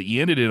 2020. But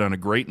you ended it on a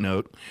great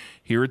note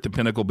here at the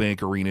Pinnacle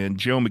Bank Arena. And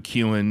Joe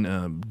McKewon,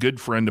 a good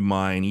friend of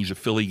mine, he's a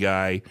Philly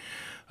guy.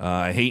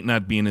 I hate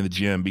not being in the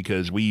gym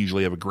because we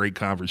usually have a great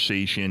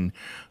conversation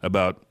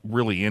about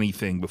really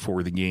anything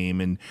before the game.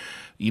 And,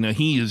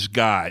 he has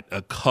got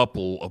a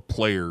couple of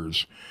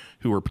players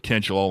who are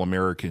potential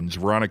All-Americans.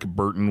 Veronica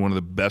Burton, one of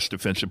the best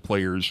defensive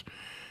players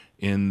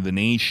in the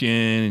nation,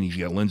 and he's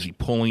got Lindsey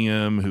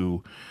Pulliam,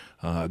 who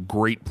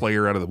great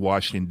player out of the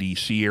Washington,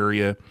 D.C.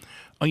 area.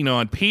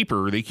 On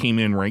paper, they came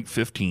in ranked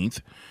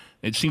 15th.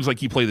 It seems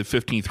like you play the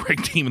 15th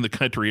ranked team in the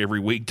country every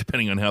week,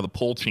 depending on how the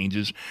poll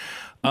changes.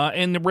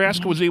 And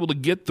Nebraska was able to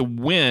get the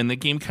win. The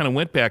game kind of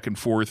went back and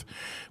forth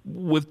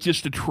with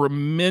just a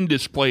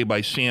tremendous play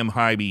by Sam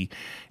Hybe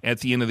at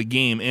the end of the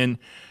game. And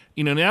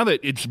now that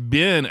it's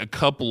been a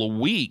couple of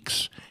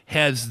weeks,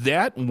 has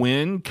that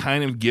win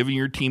kind of given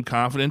your team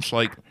confidence,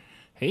 like,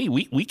 hey,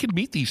 we can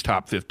beat these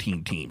top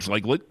 15 teams.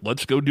 Like,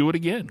 let's go do it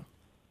again?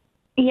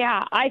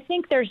 Yeah, I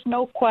think there's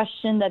no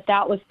question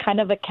that was kind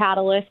of a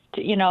catalyst,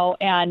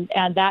 and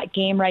that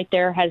game right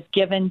there has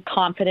given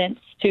confidence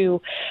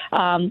to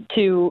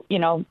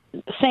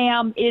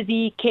Sam,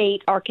 Izzy,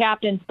 Kate, our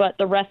captains, but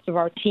the rest of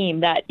our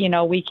team that,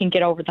 we can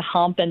get over the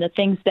hump, and the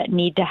things that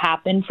need to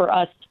happen for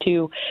us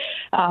to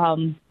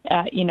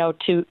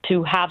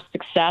have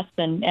success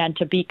and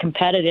to be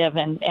competitive.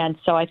 And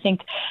so I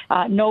think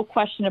no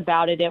question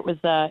about it, it was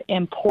an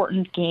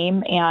important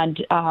game. And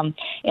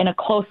in a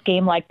close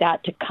game like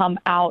that, to come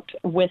out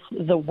with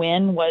the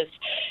win was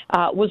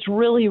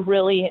really,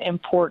 really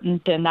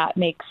important. And that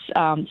makes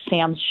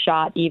Sam's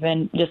shot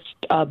even just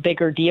a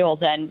bigger deal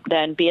than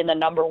being the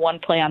number one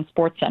play on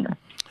SportsCenter.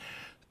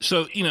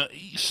 So,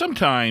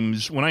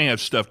 sometimes when I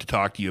have stuff to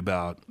talk to you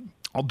about,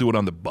 I'll do it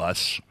on the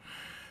bus,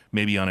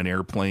 maybe on an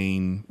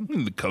airplane,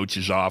 in the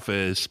coach's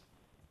office,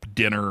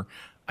 dinner.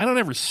 I don't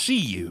ever see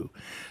you.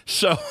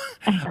 So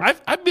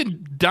I've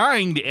been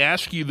dying to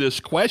ask you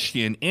this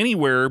question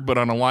anywhere but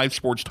on a live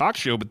sports talk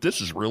show, but this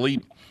is really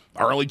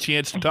our only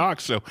chance to talk.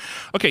 So,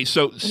 okay,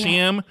 so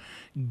Sam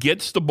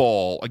gets the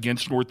ball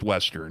against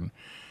Northwestern,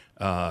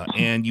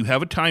 and you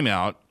have a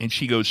timeout, and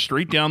she goes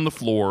straight down the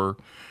floor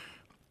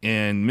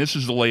and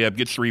misses the layup,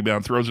 gets the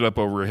rebound, throws it up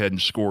over her head,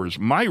 and scores.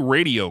 My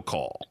radio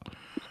call,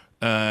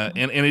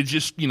 and it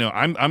just,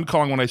 I'm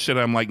calling when I said,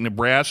 I'm like,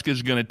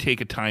 Nebraska's going to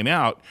take a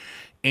timeout,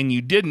 and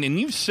you didn't. And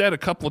you've said a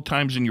couple of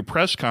times in your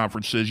press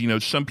conferences,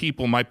 some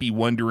people might be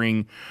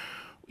wondering,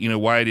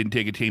 why I didn't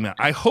take a timeout.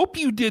 I hope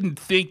you didn't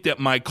think that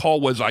my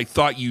call was I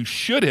thought you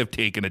should have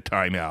taken a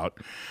timeout,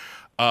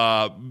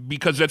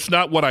 because that's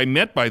not what I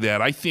meant by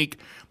that. I think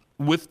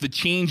with the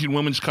change in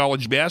women's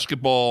college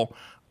basketball,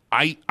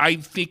 I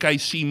think I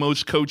see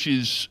most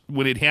coaches,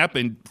 when it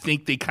happened,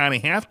 think they kind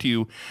of have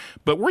to,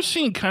 but we're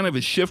seeing kind of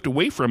a shift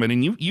away from it,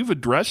 and you've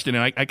addressed it,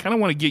 and I kind of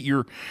want to get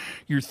your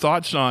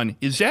thoughts on,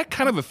 is that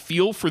kind of a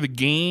feel for the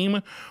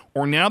game,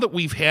 or now that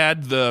we've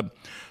had the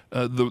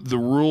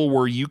rule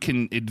where you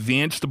can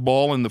advance the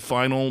ball in the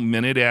final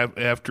minute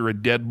after a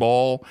dead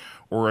ball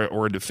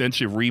or a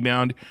defensive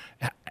rebound,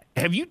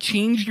 have you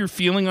changed your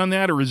feeling on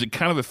that, or is it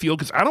kind of a feel?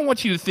 Because I don't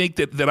want you to think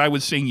that I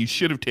was saying you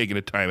should have taken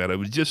a timeout. It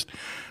was just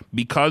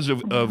because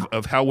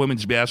of how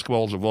women's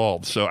basketball has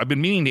evolved. So I've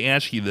been meaning to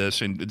ask you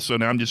this, and so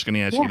now I'm just going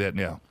to ask you that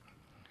now.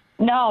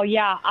 No,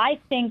 yeah. I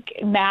think,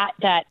 Matt,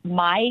 that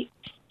my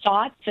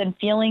thoughts and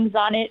feelings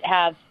on it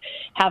have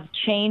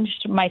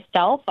changed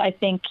myself. I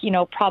think,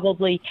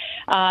 probably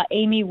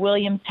Amy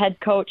Williams, head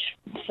coach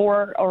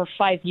 4 or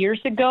 5 years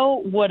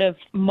ago, would have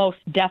most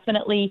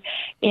definitely,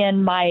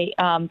 in my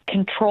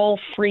control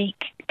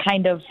freak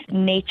kind of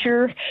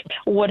nature,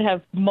 would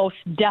have most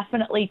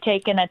definitely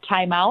taken a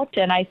timeout.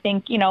 And I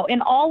think,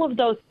 in all of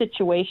those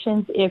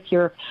situations, if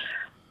you're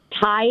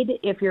tied,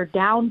 if you're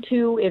down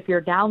 2, if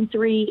you're down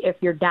 3, if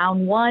you're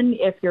down 1,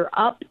 if you're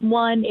up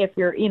 1, if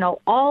you're,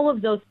 all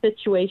of those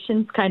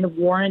situations kind of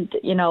warrant,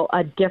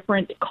 a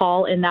different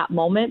call in that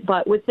moment.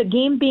 But with the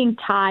game being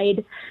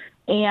tied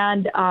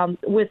and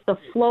with the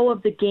flow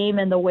of the game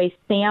and the way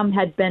Sam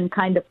had been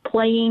kind of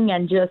playing,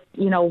 and just,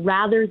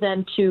 rather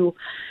than to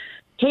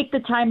take the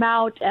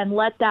timeout and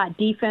let that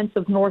defense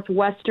of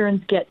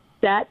Northwestern's get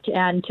set,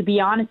 and to be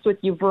honest with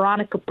you,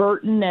 Veronica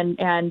Burton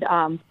and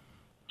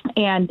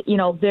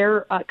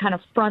their kind of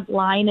front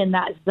line in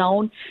that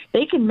zone,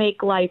 they can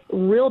make life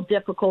real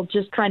difficult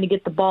just trying to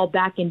get the ball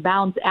back in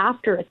bounds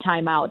after a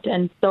timeout.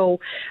 And so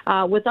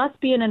with us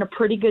being in a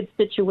pretty good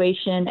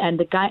situation and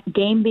the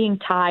game being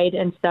tied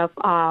and stuff,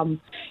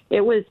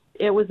 it was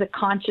a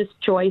conscious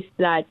choice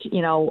that,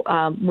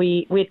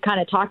 we had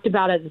kind of talked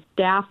about as a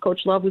staff.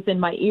 Coach Love was in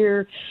my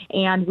ear,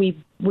 and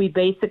we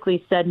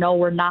basically said, no,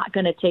 we're not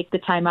going to take the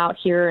timeout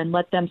here and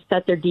let them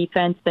set their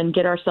defense and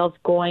get ourselves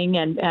going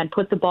and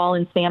put the ball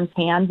in Sam's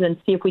hands and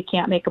see if we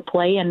can't make a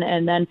play.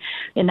 And then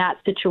in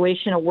that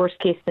situation, a worst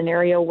case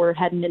scenario, we're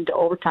heading into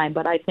overtime.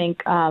 But I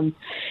think, I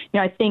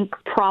think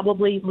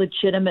probably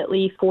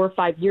legitimately 4 or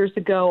 5 years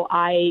ago,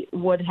 I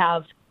would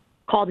have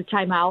called a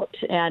timeout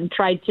and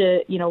tried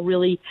to,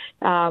 really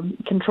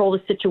control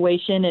the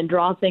situation and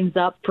draw things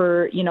up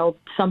for,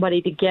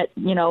 somebody to get,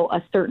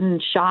 a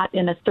certain shot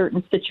in a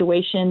certain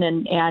situation.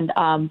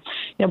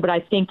 But I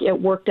think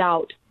it worked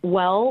out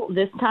well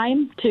this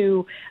time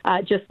to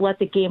just let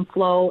the game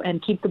flow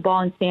and keep the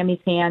ball in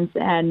Sammy's hands.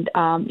 And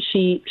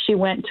she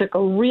went and took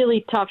a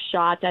really tough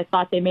shot. I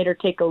thought they made her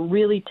take a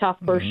really tough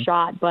first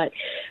shot, but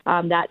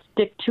that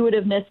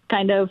stick-to-itiveness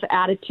kind of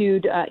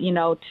attitude,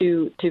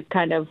 to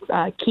kind of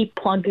keep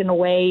plunking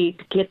away,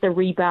 get the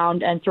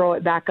rebound and throw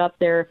it back up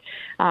there.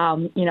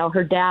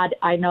 Her dad,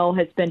 I know,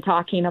 has been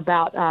talking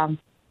about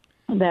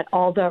that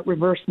all the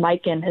reverse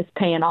micing is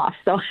paying off.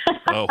 So,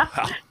 oh,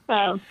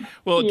 wow.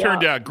 Well, it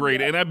turned out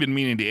great, and I've been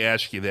meaning to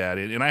ask you that,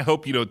 and I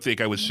hope you don't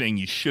think I was saying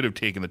you should have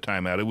taken the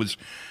timeout. It was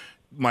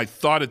my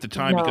thought at the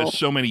time because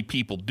so many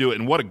people do it,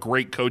 and what a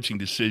great coaching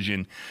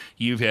decision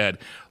you've had.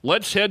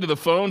 Let's head to the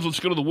phones. Let's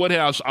go to the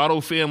Woodhouse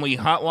Auto Family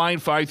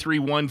Hotline,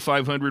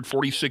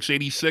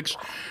 531-500-4686.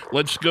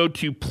 Let's go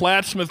to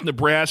Plattsmouth,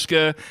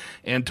 Nebraska,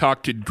 and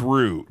talk to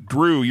Drew.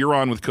 Drew, you're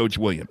on with Coach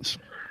Williams.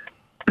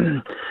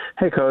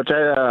 Hey, Coach.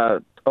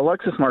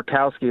 Alexis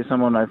Markowski is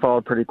someone I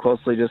followed pretty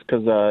closely just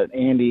because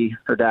Andy,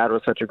 her dad,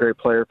 was such a great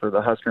player for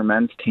the Husker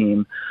men's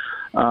team.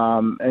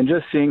 And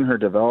just seeing her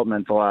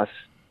development the last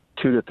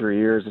 2 to 3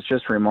 years, it's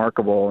just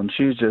remarkable. And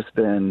she's just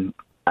been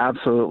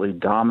absolutely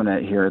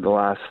dominant here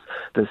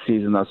this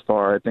season thus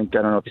far. I don't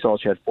know if you saw,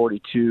 she had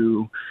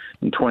 42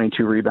 and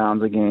 22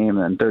 rebounds a game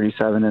and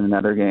 37 in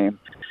another game.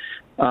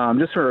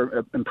 Just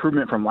her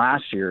improvement from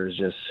last year is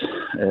just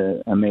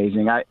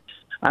amazing.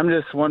 I'm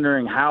just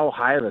wondering, how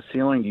high of a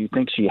ceiling do you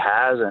think she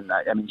has? And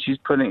I mean, she's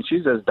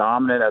as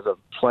dominant as a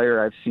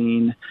player I've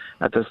seen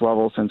at this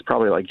level since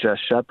probably like Jess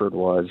Shepard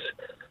was.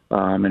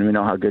 And we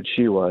know how good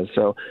she was.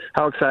 So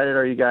how excited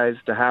are you guys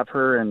to have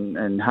her,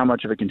 and how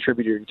much of a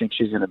contributor do you think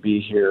she's going to be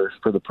here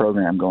for the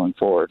program going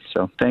forward?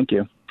 So thank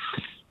you.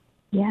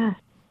 Yeah.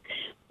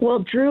 Well,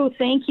 Drew,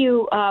 thank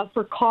you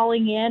for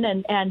calling in,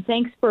 and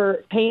thanks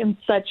for paying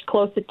such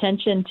close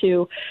attention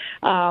to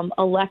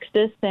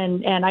Alexis.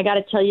 And I got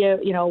to tell you,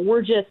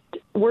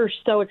 we're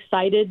so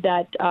excited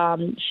that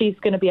she's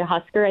going to be a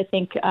Husker. I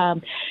think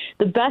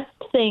the best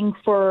thing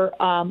for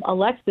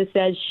Alexis,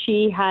 as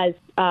she has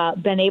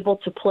been able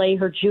to play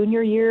her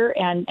junior year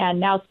and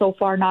now so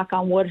far, knock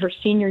on wood, her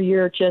senior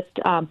year just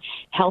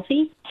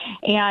healthy.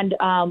 And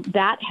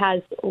that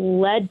has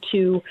led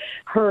to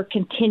her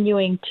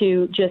continuing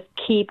to just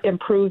keep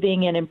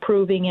improving and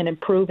improving and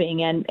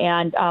improving.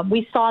 And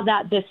we saw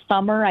that this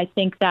summer. I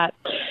think that,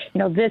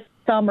 this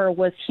summer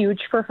was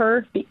huge for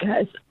her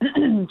because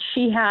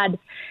she had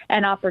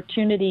an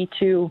opportunity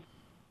to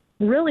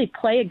really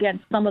play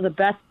against some of the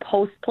best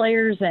post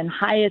players and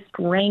highest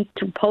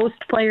ranked post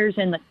players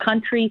in the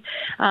country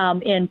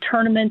in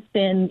tournaments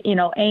in,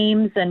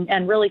 Ames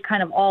and really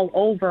kind of all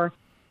over.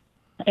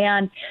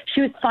 And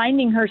she was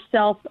finding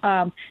herself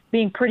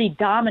being pretty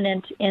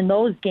dominant in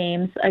those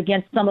games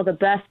against some of the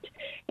best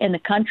in the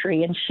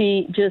country. And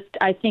she just,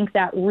 I think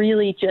that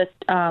really just,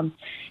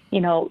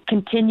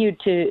 continued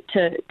to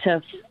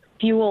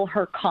fuel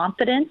her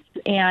confidence,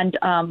 and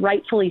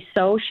rightfully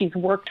so. She's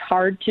worked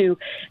hard to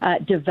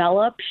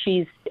develop.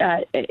 She's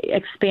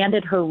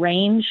expanded her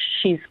range.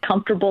 She's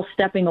comfortable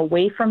stepping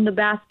away from the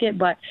basket,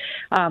 but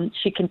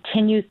she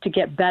continues to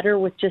get better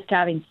with just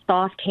having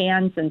soft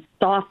hands and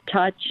soft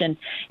touch,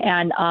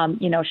 and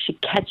she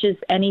catches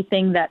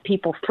anything that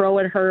people throw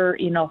at her.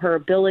 Her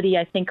ability,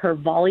 I think her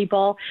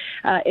volleyball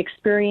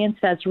experience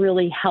has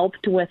really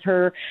helped with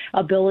her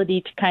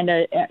ability to kind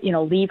of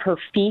leave her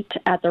feet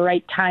at the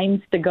right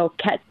times to go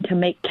to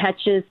make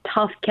catches,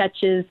 tough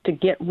catches, to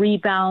get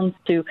rebounds,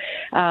 to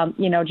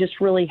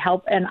just really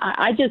help. And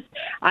I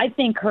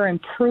think her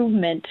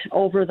improvement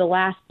over the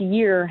last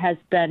year has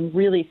been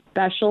really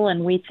special,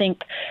 and we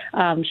think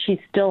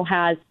she still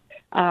has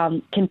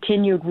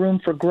continued room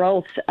for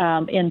growth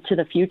into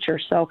the future.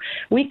 So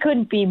we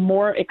couldn't be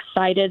more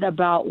excited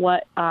about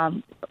what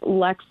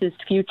Lex's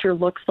future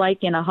looks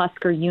like in a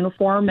Husker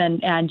uniform.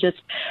 And just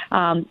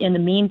in the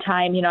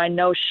meantime, I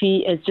know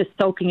she is just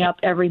soaking up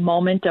every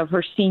moment of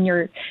her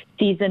senior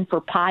season for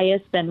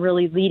Pius and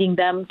really leading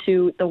them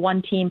to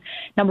the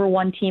number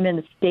one team in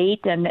the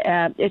state. And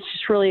it's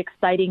just really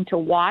exciting to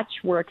watch.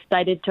 We're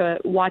excited to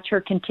watch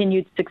her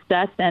continued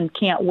success and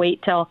can't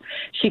wait till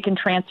she can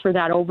transfer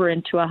that over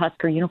into a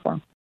Husker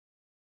uniform.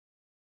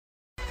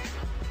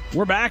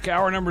 We're back,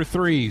 hour number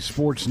 3,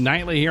 Sports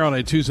Nightly here on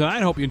a Tuesday night.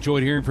 I hope you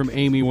enjoyed hearing from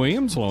Amy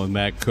Williams along with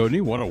Matt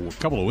Coatney. What a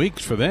couple of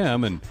weeks for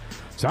them, and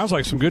sounds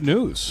like some good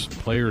news.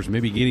 Players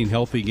maybe getting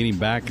healthy, getting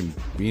back, and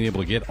being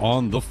able to get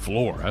on the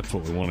floor. That's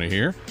what we want to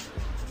hear.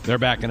 They're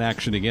back in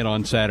action again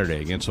on Saturday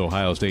against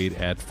Ohio State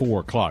at 4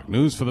 o'clock.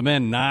 News for the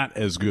men, not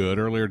as good.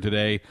 Earlier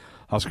today,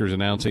 Huskers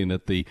announcing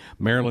that the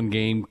Maryland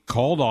game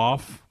called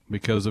off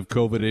because of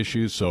COVID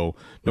issues. So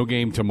no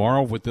game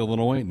tomorrow with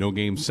Illinois, no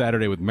game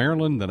Saturday with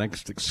Maryland. The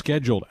next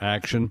scheduled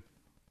action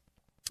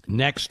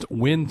next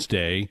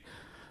Wednesday,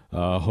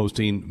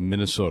 hosting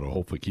Minnesota.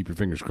 Hopefully keep your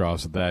fingers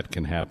crossed that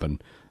can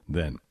happen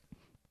then.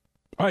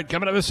 All right,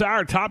 coming up this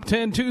hour, Top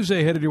 10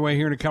 Tuesday, headed your way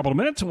here in a couple of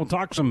minutes, and we'll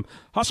talk some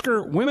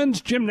Husker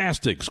women's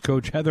gymnastics.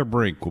 Coach Heather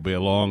Brink will be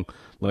along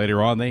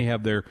later on. They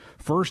have their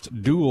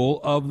first duel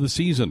of the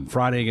season,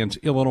 Friday against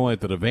Illinois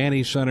at the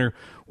Devaney Center.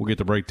 We'll get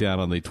the breakdown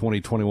on the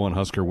 2021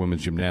 Husker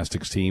women's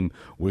gymnastics team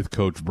with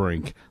Coach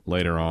Brink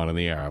later on in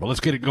the hour. But let's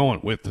get it going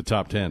with the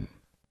Top 10.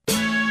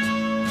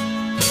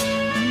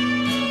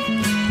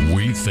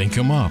 We think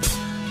them up.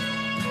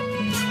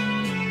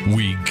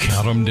 We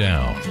count them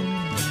down.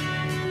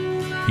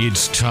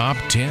 It's Top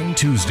 10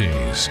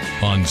 Tuesdays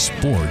on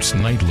Sports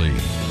Nightly. All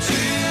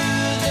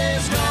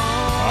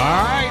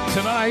right,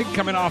 tonight,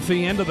 coming off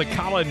the end of the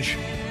college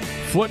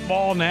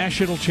football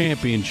national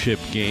championship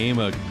game,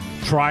 a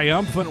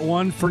triumphant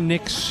one for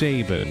Nick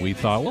Saban. We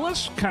thought, well,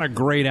 let's kind of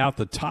grade out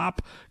the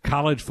top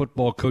college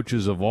football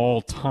coaches of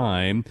all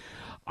time.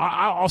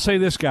 I'll say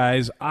this,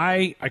 guys.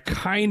 I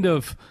kind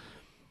of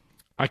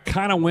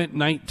went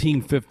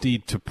 1950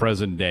 to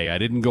present day. I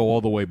didn't go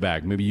all the way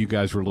back. Maybe you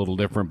guys were a little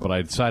different, but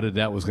I decided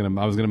I was going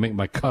to make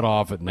my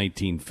cutoff at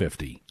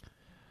 1950.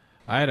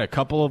 I had a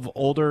couple of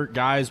older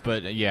guys,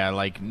 but yeah,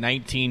 like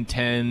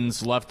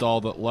 1910s, left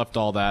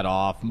all that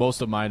off.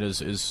 Most of mine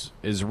is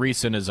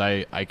recent as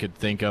I could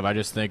think of. I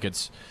just think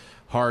it's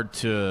hard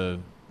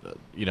to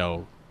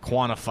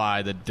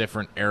quantify the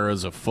different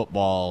eras of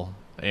football,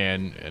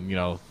 and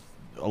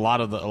a lot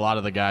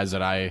of the guys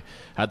that I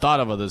had thought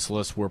of this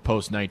list were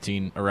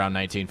around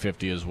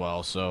 1950 as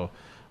well. So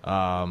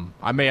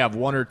I may have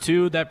one or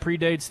two that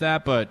predates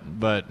that, but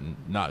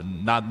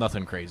not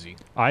nothing crazy.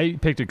 I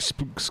picked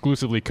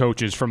exclusively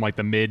coaches from like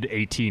the mid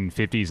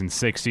 1850s and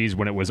 60s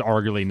when it was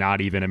arguably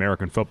not even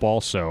American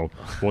football. So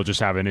we'll just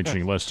have an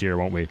interesting list here,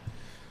 won't we?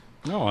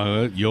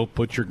 No, you'll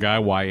put your guy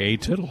Y.A.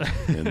 Tittle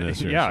in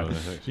this here. Yeah,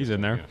 so he's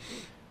in there.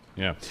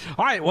 Yeah.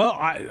 All right, well,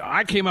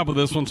 I came up with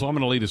this one, so I'm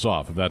going to lead us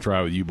off, if that's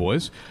right with you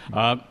boys.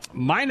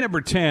 My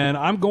number 10,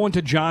 I'm going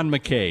to John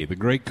McKay, the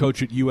great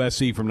coach at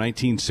USC from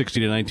 1960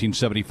 to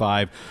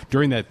 1975.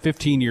 During that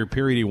 15-year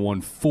period, he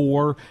won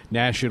 4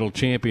 national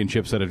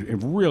championships at a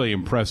really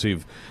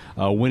impressive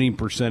winning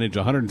percentage,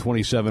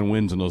 127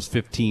 wins in those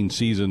 15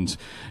 seasons.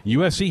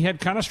 USC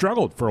had kind of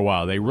struggled for a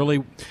while. They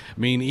really,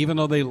 even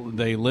though they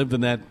lived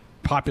in that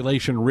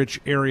population-rich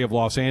area of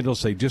Los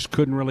Angeles, they just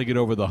couldn't really get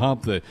over the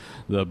hump. The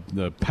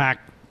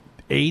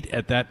Pac-8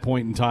 at that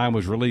point in time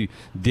was really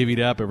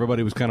divvied up.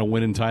 Everybody was kind of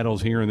winning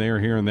titles here and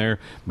there.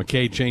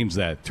 McKay changed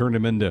that, turned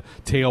him into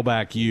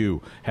tailback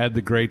U, had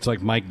the greats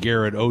like Mike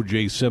Garrett,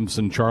 O.J.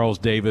 Simpson, Charles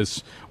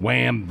Davis,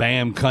 Wham,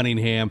 Bam,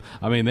 Cunningham.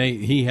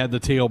 He had the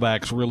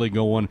tailbacks really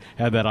going,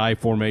 had that I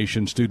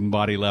formation, student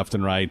body left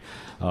and right.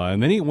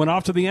 And then he went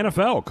off to the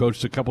NFL,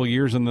 coached a couple of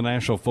years in the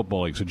National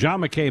Football League. So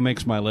John McKay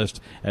makes my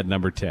list at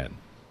number 10.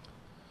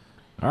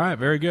 All right,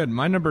 very good.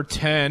 My number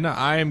 10,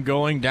 I am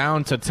going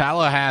down to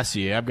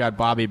Tallahassee. I've got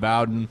Bobby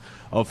Bowden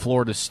of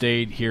Florida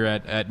State here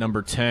at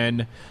number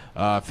 10.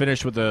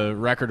 Finished with a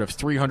record of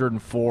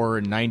 304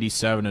 and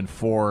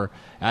 97-4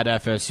 at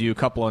FSU. A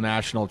couple of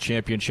national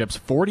championships,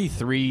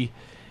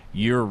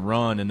 43-year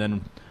run, and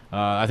then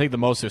I think the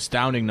most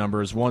astounding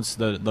number is once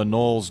the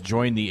Noles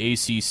joined the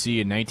ACC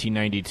in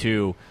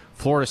 1992,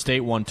 Florida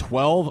State won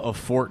 12 of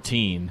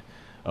 14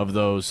 of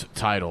those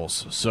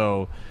titles.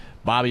 So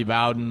Bobby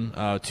Bowden, 2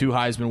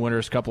 Heisman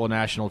winners, a couple of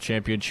national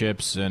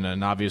championships,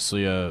 and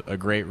obviously a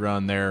great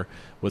run there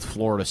with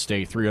Florida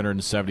State,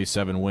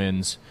 377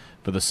 wins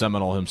for the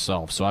Seminole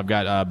himself. So I've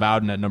got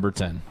Bowden at number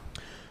 10.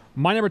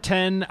 My number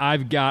 10,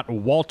 I've got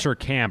Walter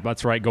Camp.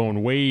 That's right,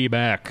 going way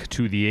back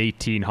to the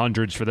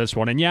 1800s for this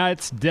one. And yeah,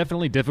 it's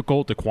definitely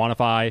difficult to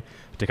quantify,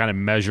 to kind of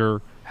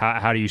measure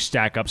how do you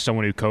stack up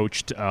someone who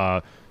coached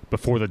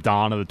before the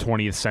dawn of the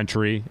 20th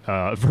century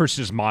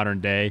versus modern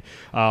day.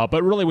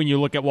 But really, when you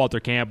look at Walter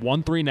Camp,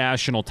 won 3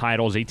 national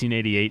titles,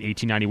 1888,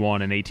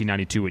 1891, and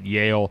 1892 at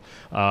Yale.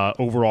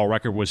 Overall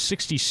record was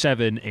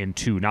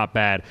 67-2, not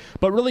bad.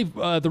 But really,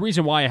 the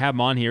reason why I have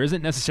him on here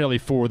isn't necessarily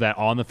for that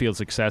on-the-field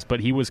success, but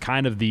he was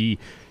kind of the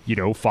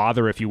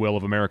father, if you will,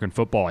 of American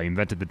football. He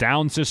invented the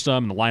down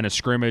system, the line of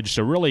scrimmage.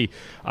 So really,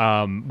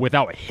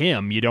 without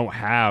him, you don't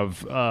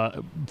have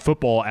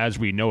football as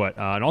we know it.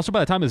 And also, by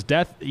the time of his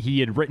death,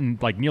 he had written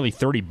like nearly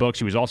 30 books.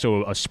 He was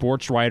also a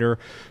sports writer.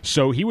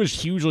 So he was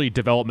hugely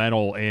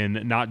developmental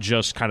in not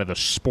just kind of the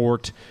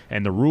sport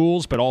and the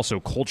rules, but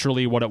also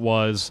culturally what it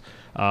was.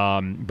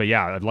 But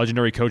yeah, a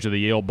legendary coach of the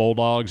Yale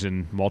Bulldogs,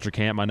 and Walter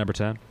Camp, my number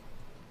 10.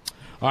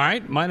 All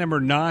right, my number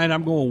 9,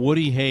 I'm going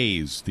Woody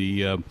Hayes,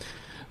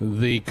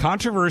 the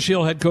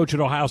controversial head coach at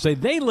Ohio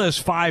State. They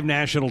list 5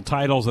 national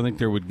titles. I think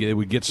they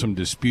would get some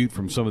dispute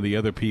from some of the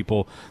other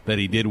people that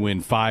he did win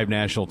 5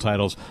 national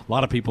titles. A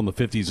lot of people in the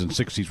 50s and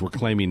 60s were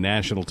claiming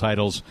national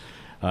titles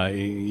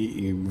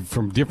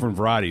from different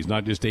varieties,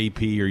 not just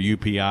AP or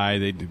UPI.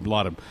 They did a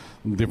lot of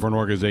different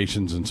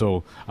organizations, and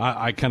so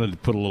I kind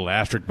of put a little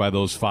asterisk by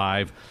those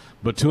 5.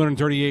 But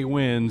 238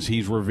 wins,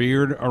 he's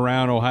revered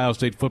around Ohio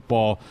State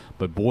football,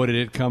 but boy, did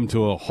it come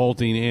to a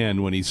halting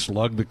end when he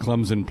slugged the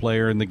Clemson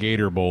player in the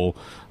Gator Bowl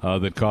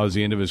that caused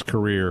the end of his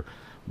career.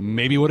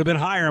 Maybe would have been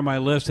higher on my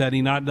list had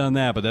he not done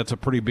that, but that's a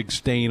pretty big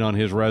stain on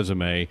his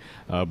resume.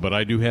 But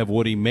I do have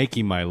Woody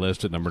making my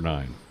list at number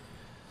 9.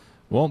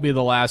 Won't be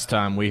the last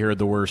time we heard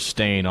the word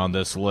stain on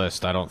this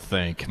list, I don't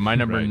think. My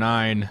number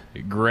 9,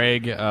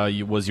 Greg,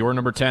 was your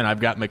number 10. I've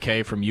got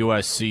McKay from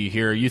USC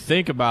here. You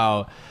think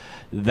about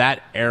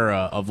that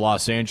era of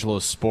Los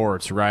Angeles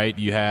sports, right?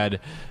 You had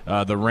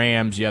the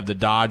Rams, you had the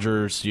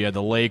Dodgers, you had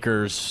the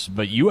Lakers,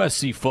 but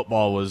USC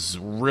football was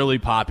really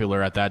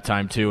popular at that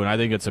time too, and I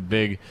think it's a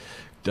big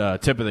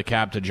tip of the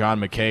cap to John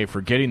McKay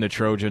for getting the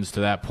Trojans to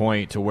that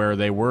point to where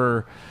they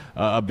were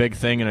a big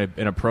thing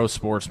in a pro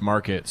sports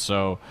market.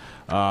 So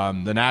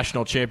the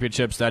national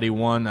championships that he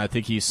won, I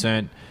think he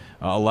sent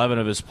 11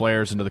 of his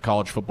players into the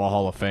College Football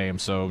Hall of Fame.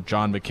 So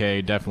John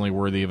McKay, definitely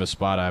worthy of a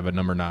spot. I have at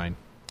number 9.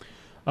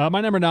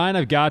 My number 9,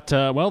 I've got,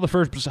 the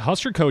first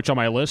Husker coach on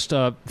my list,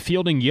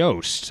 Fielding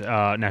Yost.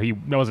 Now, he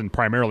wasn't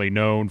primarily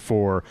known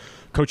for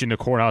coaching the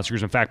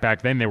Cornhuskers. In fact,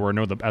 back then they were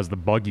known as the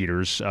Bug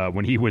Eaters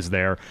when he was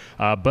there.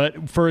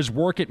 But for his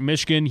work at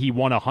Michigan, he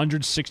won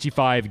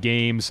 165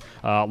 games,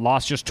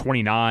 lost just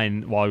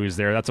 29 while he was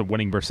there. That's a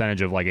winning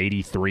percentage of like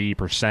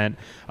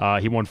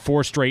 83%. He won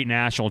 4 straight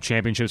national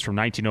championships from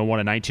 1901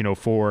 and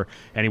 1904,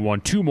 and he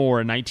won 2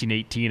 more in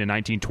 1918 and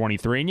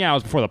 1923. And yeah, it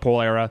was before the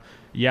Poll era.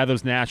 Yeah,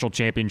 those national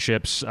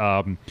championships,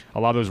 a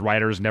lot of those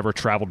writers never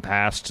traveled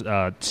past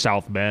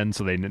South Bend,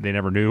 so they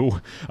never knew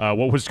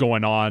what was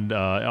going on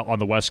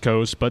the West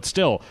Coast. But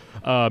still,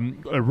 a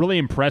really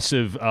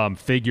impressive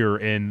figure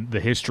in the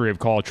history of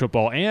college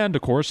football, and,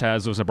 of course,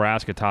 has those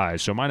Nebraska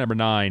ties. So my number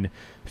 9,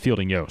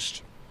 Fielding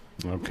Yost.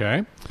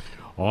 Okay.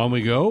 On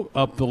we go,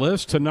 up the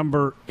list to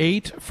number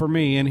 8 for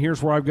me, and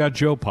here's where I've got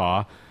Joe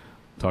Pa.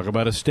 Talk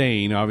about a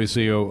stain.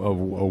 Obviously, a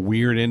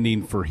weird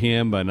ending for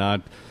him, but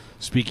not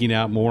speaking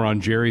out more on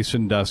Jerry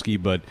Sandusky,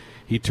 but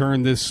he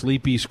turned this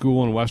sleepy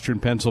school in western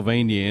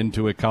Pennsylvania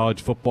into a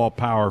college football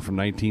power from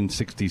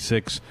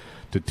 1966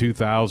 to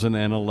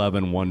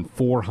 2011, won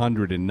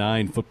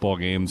 409 football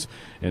games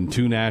and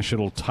 2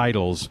 national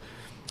titles.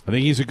 I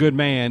think he's a good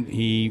man.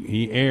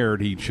 He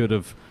erred. He should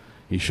have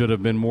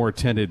been more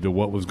attentive to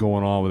what was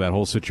going on with that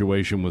whole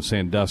situation with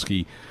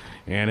Sandusky.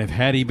 And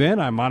had he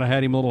been, I might have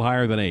had him a little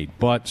higher than 8.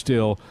 But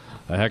still,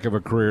 a heck of a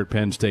career at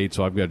Penn State,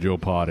 so I've got Joe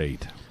Pa at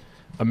 8.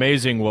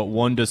 Amazing what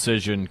one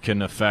decision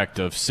can affect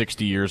of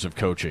 60 years of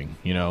coaching,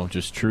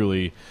 just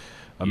truly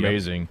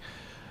amazing.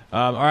 Yep.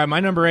 All right, my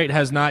number 8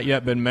 has not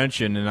yet been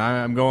mentioned, and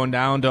I'm going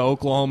down to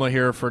Oklahoma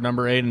here for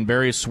number 8, and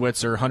Barry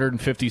Switzer,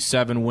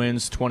 157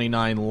 wins,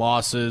 29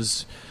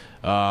 losses.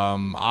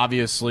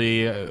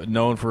 Obviously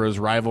known for his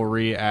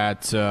rivalry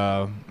at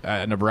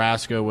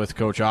Nebraska with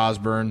Coach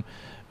Osborne,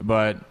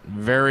 but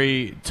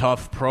very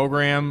tough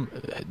program,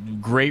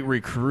 great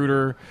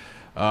recruiter,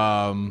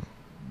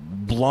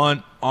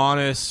 blunt,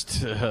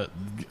 honest,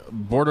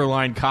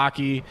 borderline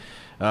cocky,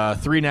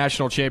 3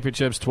 national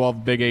championships,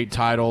 12 Big 8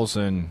 titles,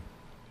 and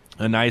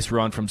a nice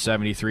run from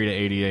 73 to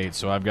 88.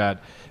 So I've got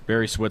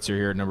Barry Switzer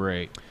here at number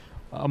 8.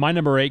 My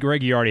number 8,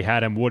 Greg, you already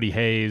had him, Woody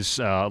Hayes,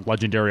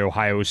 legendary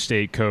Ohio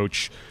State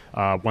coach,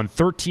 won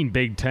 13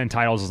 Big 10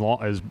 titles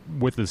as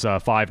with his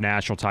 5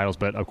 national titles,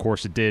 but of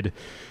course it did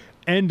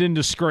end in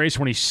disgrace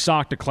when he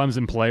socked a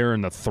Clemson player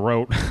in the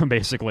throat,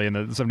 basically, in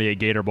the 78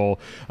 Gator Bowl,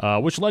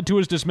 which led to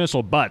his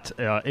dismissal. But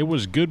it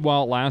was good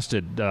while it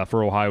lasted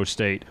for Ohio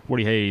State.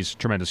 Woody Hayes,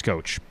 tremendous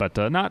coach, but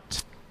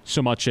not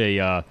so much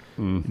a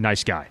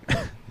nice guy.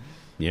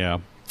 Yeah.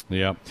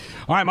 All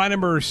right, my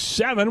number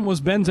 7 was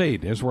Ben's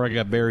 8. That's where I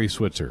got Barry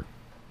Switzer.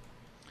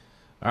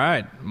 All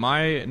right,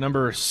 my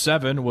number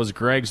 7 was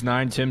Greg's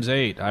 9, Tim's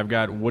 8. I've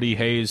got Woody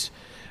Hayes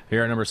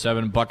here at number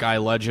 7, Buckeye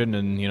legend,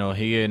 and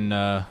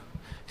he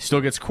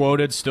still gets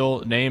quoted,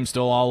 still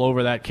all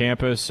over that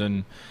campus,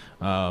 and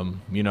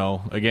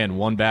again,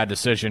 one bad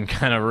decision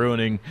kind of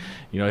ruining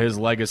his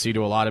legacy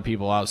to a lot of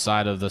people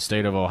outside of the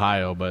state of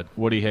Ohio. But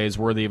Woody Hayes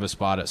worthy of a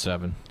spot at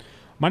 7.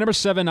 My number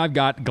 7, I've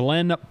got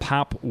Glenn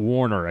Pop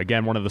Warner.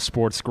 Again, one of the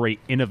sport's great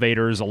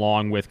innovators,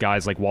 along with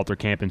guys like Walter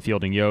Camp and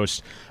Fielding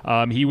Yost.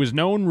 He was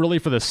known really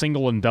for the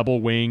single and double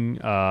wing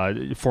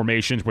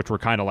formations, which were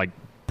kind of like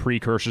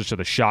precursors to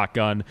the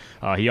shotgun.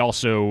 He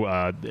also,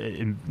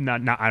 I'm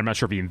not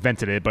sure if he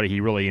invented it, but he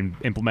really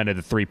implemented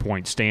the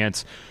three-point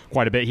stance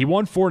quite a bit. He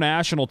won 4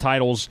 national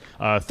titles,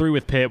 3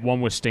 with Pitt,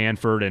 1 with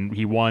Stanford, and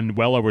he won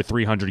well over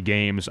 300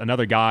 games.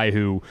 Another guy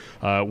who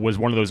was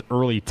one of those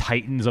early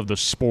titans of the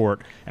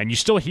sport. And you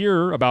still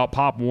hear about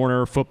Pop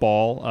Warner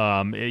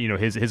football.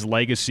 His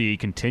legacy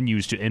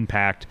continues to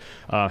impact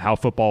how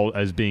football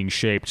is being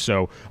shaped.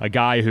 So a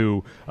guy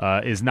who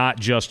is not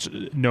just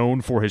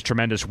known for his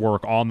tremendous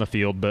work on the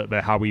field,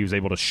 but how he was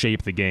able to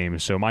shape the game.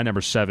 So my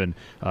number 7,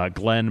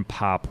 Glenn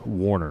Pop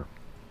Warner.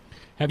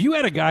 Have you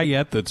had a guy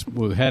yet that's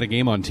had a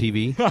game on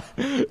TV?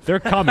 They're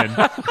coming.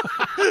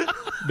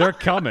 They're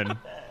coming.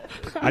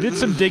 I did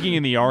some digging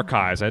in the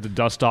archives. I had to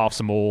dust off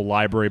some old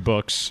library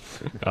books,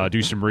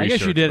 do some research. I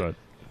guess you did. But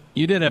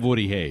you did have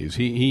Woody Hayes.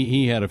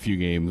 He had a few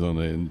games on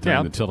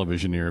the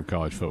television era of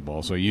college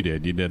football, so you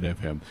did have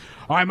him.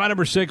 All right, my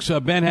number 6,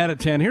 Ben had at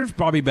 10. Here's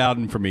Bobby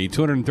Bowden for me,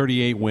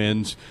 238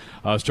 wins.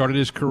 Started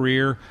his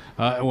career,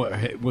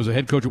 was a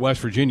head coach at West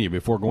Virginia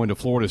before going to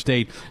Florida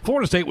State.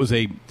 Florida State was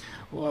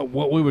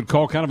what we would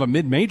call kind of a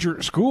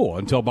mid-major school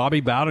until Bobby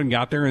Bowden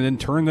got there and then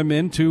turned them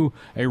into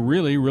a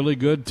really, really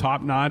good,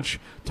 top-notch,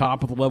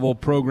 top-of-the-level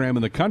program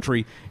in the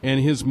country.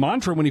 And his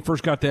mantra when he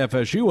first got to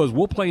FSU was,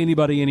 we'll play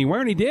anybody anywhere,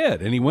 and he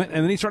did. And he went,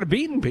 and then he started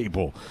beating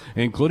people,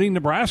 including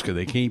Nebraska.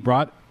 He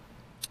brought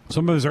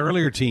some of his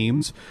earlier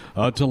teams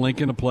to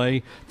Lincoln to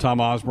play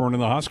Tom Osborne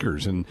and the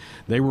Huskers, and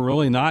they were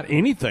really not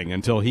anything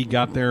until he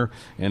got there.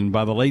 And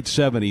by the late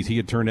 70s, he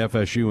had turned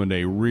FSU into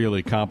a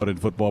really competent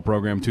football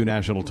program. 2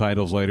 national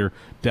titles later,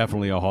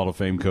 definitely a Hall of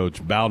Fame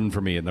coach. Bowden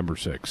for me at number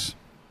 6.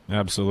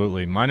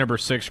 Absolutely. My number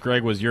 6,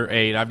 Greg, was your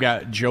 8. I've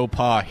got Joe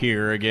Pa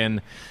here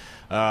again.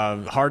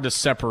 Hard to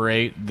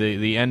separate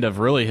the end of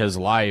really his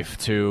life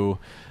to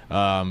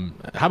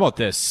how about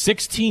this?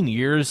 16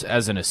 years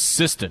as an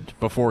assistant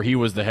before he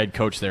was the head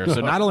coach there.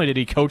 So not only did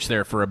he coach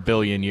there for a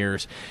billion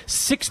years,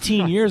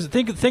 16 years.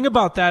 Think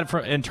about that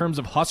in terms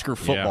of Husker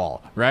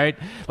football, right?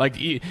 Like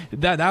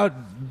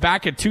that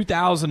back in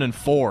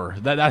 2004,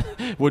 that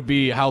would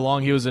be how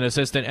long he was an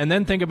assistant. And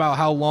then think about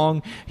how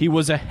long he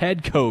was a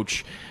head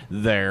coach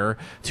there.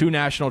 2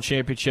 national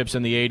championships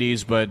in the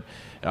 80s, but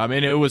I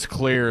mean, it was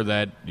clear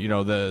that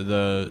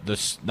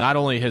the not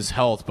only his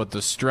health but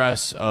the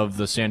stress of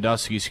the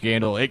Sandusky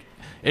scandal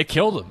it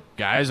killed him,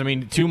 guys. I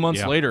mean, 2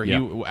 months later,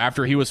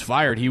 after he was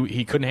fired,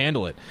 he couldn't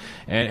handle it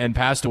and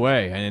passed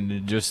away.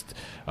 And just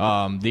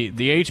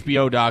the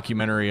HBO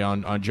documentary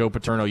on Joe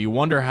Paterno, you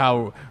wonder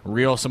how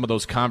real some of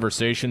those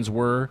conversations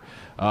were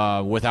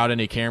without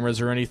any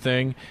cameras or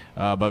anything.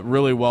 But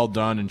really well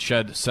done and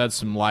shed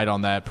some light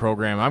on that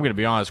program. I'm going to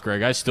be honest,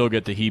 Greg, I still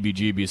get the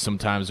heebie-jeebies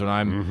sometimes when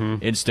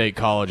I'm in State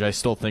College. I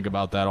still think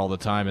about that all the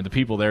time, and the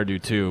people there do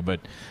too.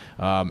 But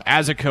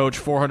as a coach,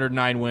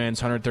 409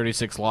 wins,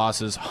 136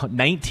 losses,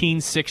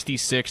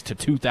 1966 to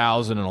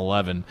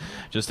 2011.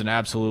 Just an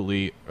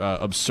absolutely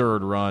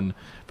absurd run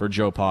for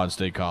Joe Pa in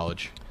State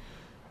College.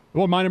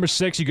 Well, my number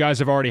 6, you guys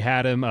have already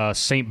had him,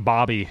 St.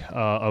 Bobby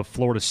of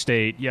Florida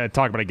State. Yeah,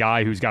 talk about a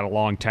guy who's got a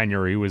long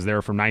tenure. He was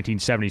there from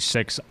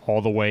 1976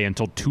 all the way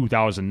until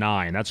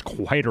 2009. That's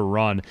quite a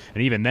run.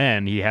 And even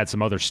then, he had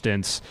some other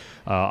stints,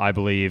 I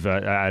believe,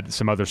 at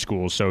some other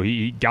schools. So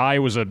Guy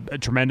was a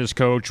tremendous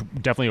coach,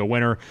 definitely a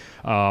winner.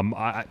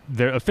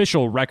 The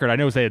official record, I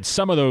know they had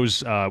some of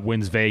those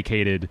wins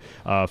vacated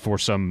for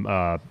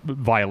some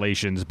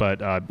violations,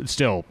 but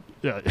still,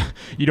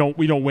 we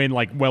don't win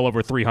like well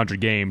over 300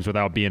 games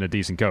without being a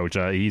decent coach.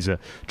 He's a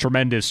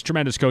tremendous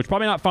coach.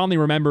 Probably not fondly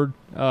remembered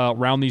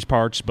around these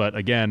parts, but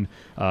again,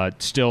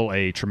 still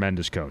a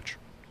tremendous coach.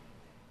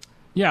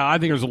 Yeah, I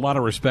think there's a lot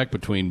of respect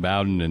between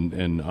Bowden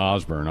and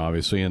Osborne,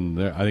 obviously,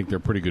 and I think they're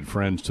pretty good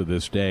friends to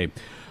this day.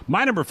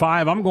 My number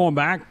 5, I'm going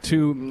back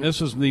to,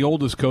 this is the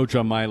oldest coach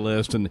on my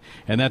list, and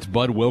that's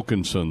Bud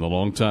Wilkinson,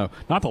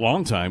 not the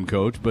long-time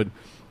coach, but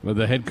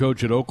the head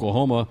coach at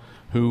Oklahoma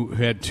who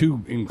had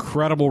two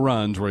incredible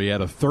runs where he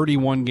had a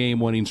 31-game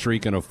winning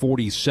streak and a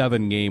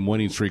 47-game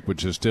winning streak,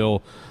 which is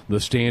still the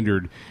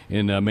standard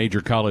in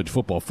major college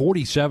football.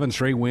 47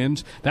 straight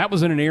wins. That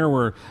was in an era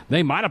where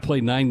they might have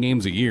played 9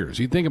 games a year.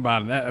 So you think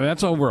about it,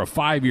 that's over a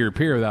 5-year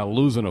period without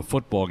losing a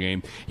football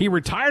game. He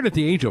retired at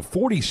the age of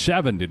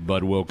 47, did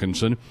Bud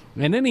Wilkinson,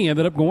 and then he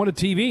ended up going to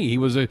TV. He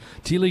was a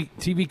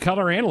TV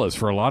color analyst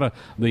for a lot of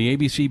the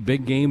ABC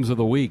big games of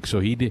the week. So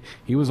he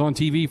was on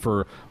TV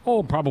for,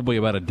 probably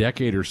about a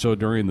decade or so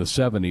during the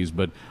 70s.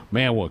 But,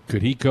 man, what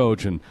could he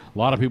coach? And a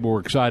lot of people were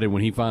excited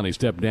when he finally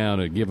stepped down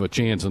to give a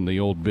chance in the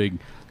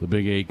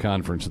Big 8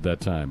 conference at that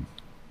time.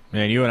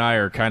 Man, you and I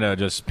are kind of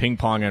just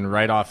ping-ponging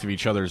right off of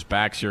each other's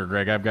backs here,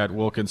 Greg. I've got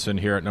Wilkinson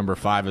here at number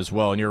 5 as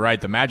well. And you're right,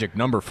 the magic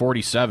number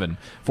 47.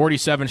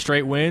 47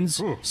 straight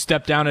wins,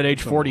 stepped down at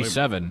age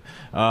 47.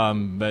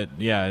 But,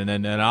 yeah,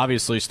 and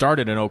obviously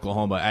started in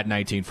Oklahoma at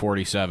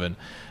 1947,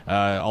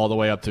 all the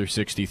way up through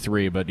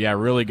 63. But, yeah,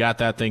 really got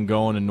that thing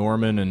going in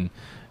Norman. And,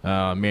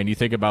 man, you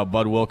think about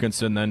Bud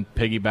Wilkinson, then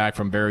piggyback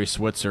from Barry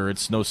Switzer.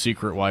 It's no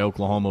secret why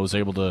Oklahoma was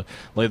able to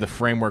lay the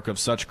framework of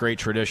such great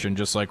tradition,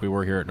 just like we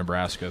were here at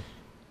Nebraska.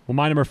 Well,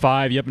 my number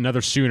 5,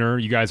 another Sooner.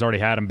 You guys already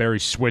had him,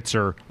 Barry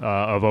Switzer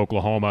of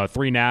Oklahoma.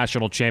 3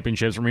 national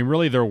championships. I mean,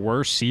 really their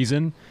worst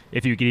season,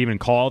 if you could even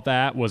call it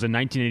that, was in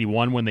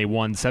 1981 when they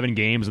won 7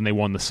 games and they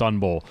won the Sun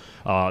Bowl.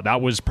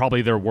 That was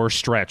probably their worst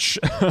stretch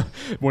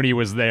when he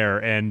was there,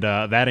 and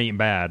that ain't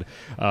bad.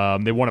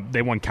 They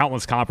won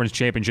countless conference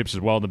championships as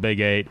well in the Big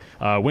 8.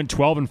 Went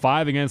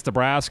 12-5 against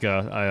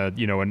Nebraska.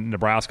 In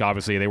Nebraska,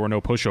 obviously, they were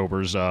no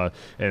pushovers,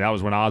 and that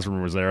was when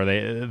Osborne was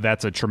there.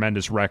 That's a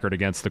tremendous record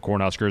against the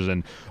Cornhuskers,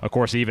 and of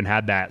course, he even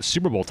had that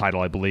Super Bowl title,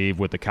 I believe,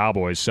 with the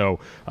Cowboys. So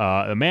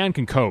the man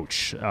can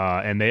coach,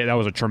 and that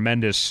was a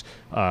tremendous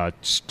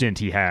stint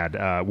he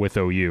had with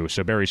OU.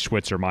 So Barry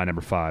Switzer, my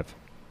number 5.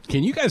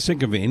 Can you guys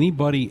think of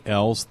anybody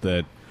else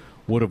that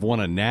would have won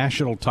a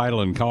national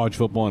title in college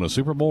football and a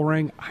Super Bowl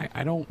ring?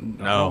 I don't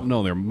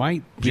know. There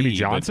might be. Jimmy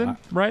Johnson,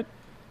 right?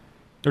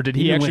 Or did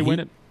he actually win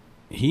it?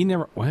 He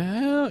never.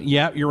 Well,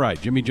 yeah, you're right.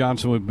 Jimmy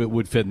Johnson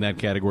would fit in that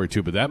category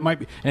too, but that might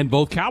be. And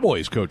both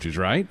Cowboys coaches,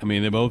 right? I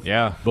mean, they both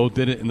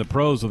did it in the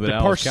pros of the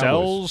Dallas Parcells,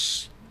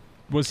 Cowboys.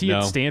 Was he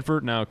at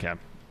Stanford? No, okay.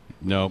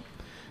 No,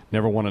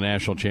 never won a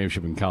national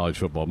championship in college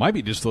football. Might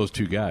be just those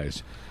two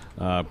guys.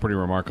 Pretty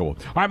remarkable.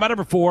 All right, my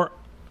number 4.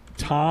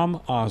 Tom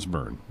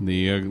Osborne,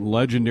 the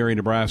legendary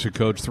Nebraska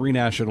coach, 3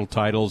 national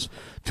titles,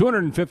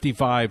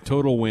 255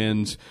 total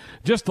wins,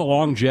 just the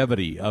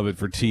longevity of it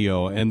for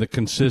T.O. and the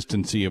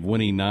consistency of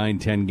winning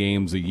 9-10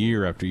 games a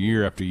year after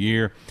year after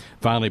year,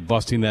 finally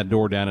busting that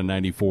door down in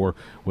 94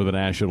 with a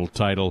national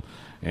title,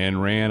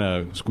 and ran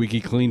a squeaky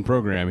clean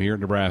program here at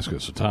Nebraska.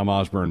 So Tom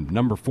Osborne,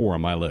 number 4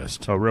 on my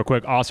list. Oh, real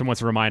quick, Austin wants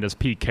to remind us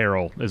Pete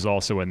Carroll is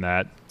also in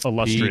that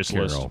illustrious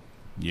list.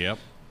 Yep.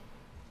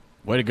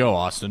 Way to go,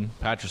 Austin.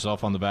 Pat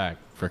yourself on the back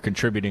for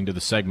contributing to the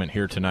segment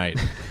here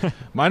tonight.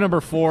 My number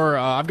 4,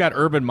 I've got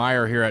Urban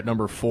Meyer here at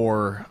number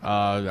 4.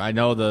 I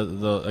know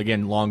the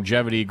again,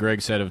 longevity,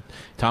 Greg said, of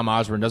Tom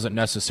Osborne doesn't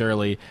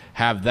necessarily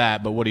have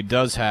that, but what he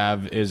does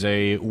have is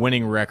a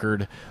winning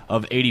record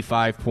of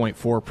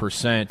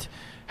 85.4%.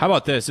 How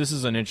about this? This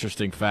is an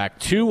interesting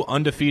fact. 2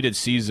 undefeated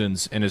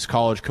seasons in his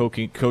college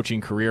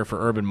coaching career for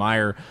Urban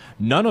Meyer,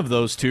 none of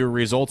those 2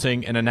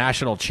 resulting in a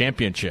national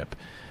championship.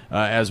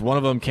 As one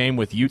of them came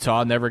with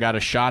Utah, never got a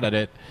shot at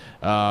it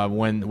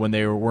when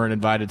they weren't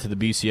invited to the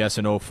BCS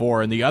in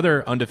 2004. And the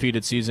other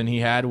undefeated season he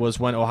had was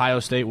when Ohio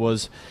State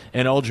was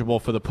ineligible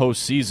for the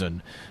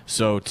postseason.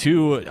 So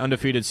 2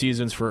 undefeated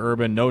seasons for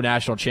Urban, no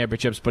national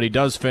championships, but he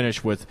does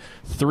finish with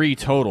 3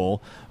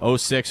 total,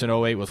 06 and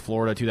 08 with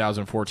Florida,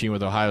 2014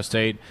 with Ohio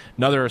State.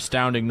 Another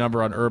astounding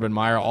number on Urban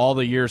Meyer. All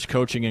the years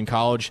coaching in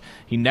college,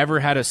 he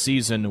never had a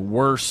season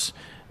worse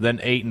than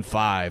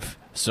 8-5.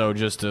 So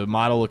just a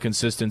model of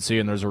consistency,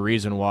 and there's a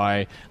reason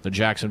why the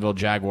Jacksonville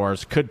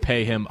Jaguars could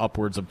pay him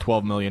upwards of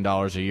 $12 million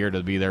a year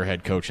to be their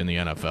head coach in the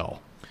NFL.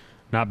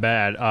 Not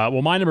bad.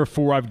 Well, my number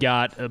 4, I've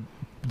got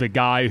the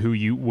guy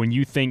who when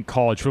you think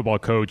college football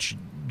coach,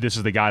 this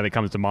is the guy that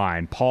comes to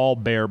mind, Paul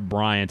Bear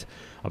Bryant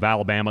of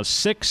Alabama.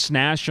 6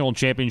 national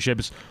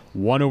championships,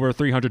 won over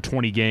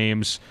 320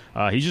 games.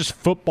 He's just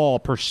football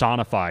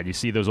personified. You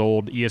see those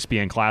old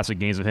ESPN Classic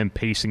games of him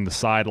pacing the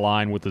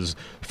sideline with his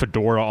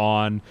fedora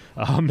on.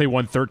 They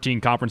won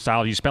 13 conference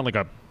titles. He spent like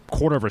a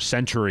quarter of a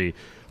century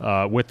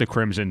with the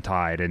Crimson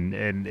Tide,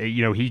 and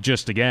he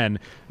just again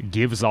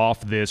gives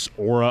off this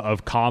aura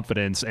of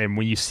confidence. And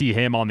when you see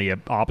him on the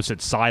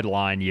opposite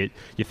sideline, you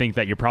think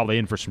that you're probably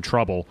in for some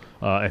trouble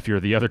if you're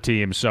the other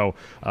team. So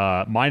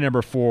my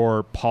number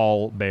 4,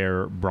 Paul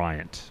Bear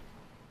Bryant.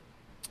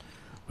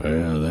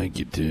 Well, thank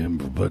you, Tim,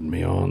 for putting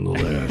me on the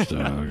list.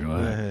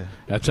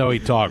 That's how he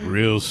talked,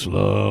 real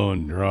slow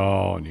and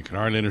draw, and you can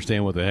hardly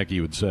understand what the heck he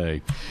would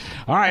say.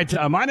 All right,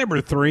 my number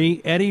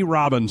 3, Eddie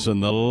Robinson,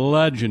 the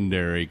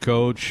legendary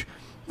coach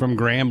from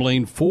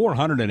Grambling,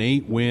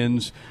 408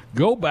 wins.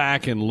 Go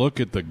back and look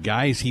at the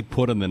guys he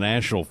put in the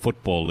National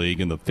Football League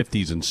in the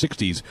 50s and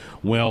 60s.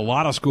 Well, a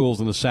lot of schools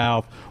in the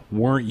South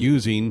weren't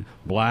using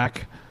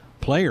black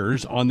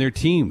players on their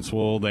teams.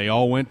 Well, they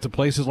all went to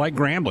places like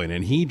Grambling,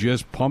 and he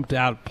just pumped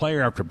out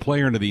player after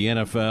player into the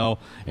NFL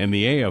and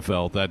the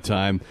AFL at that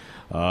time.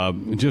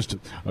 Just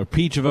a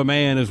peach of a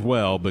man as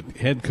well, but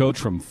head coach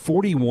from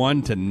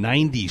 41 to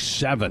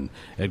 97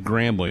 at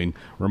Grambling.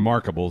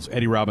 Remarkables.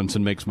 Eddie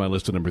Robinson makes my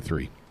list of number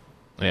 3.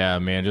 Yeah,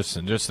 man, just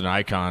an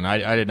icon.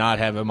 I did not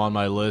have him on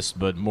my list,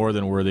 but more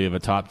than worthy of a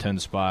top 10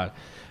 spot, in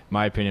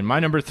my opinion.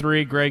 My number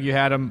 3, Greg, you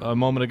had him a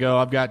moment ago.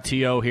 I've got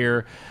T.O.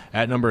 here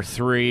at number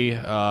 3.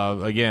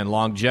 Again,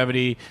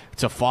 longevity,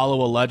 to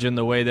follow a legend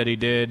the way that he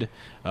did.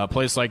 A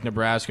place like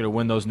Nebraska to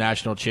win those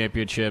national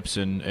championships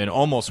and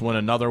almost win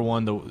another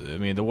one.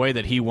 The way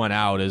that he went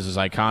out is as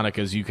iconic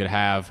as you could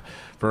have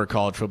for a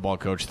college football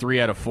coach.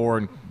 3 out of 4,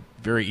 and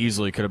very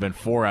easily could have been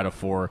 4 out of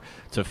 4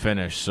 to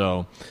finish.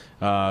 So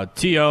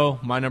T.O.,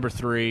 my number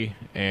 3,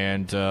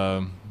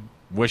 and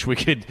wish we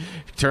could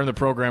turn the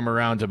program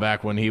around to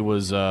back when he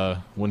was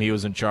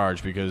in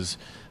charge, because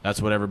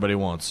that's what everybody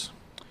wants.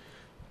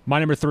 My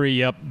number 3,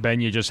 yep,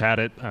 Ben, you just had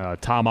it.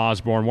 Tom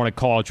Osborne, one of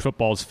college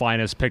football's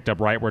finest, picked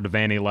up right where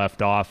Devaney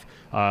left off.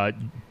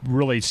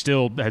 Really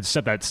still had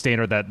set that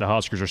standard that the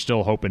Huskers are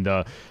still hoping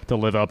to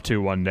live up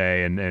to one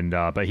day.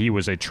 But he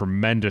was a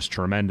tremendous,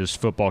 tremendous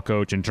football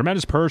coach and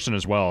tremendous person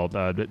as well.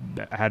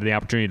 Had the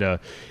opportunity to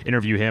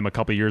interview him a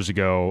couple years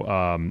ago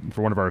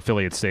for one of our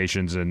affiliate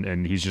stations,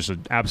 and he's just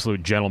an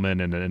absolute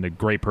gentleman and a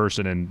great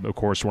person, and, of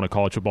course, one of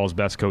college football's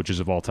best coaches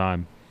of all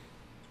time.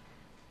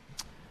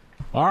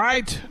 All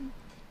right.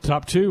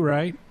 Top 2,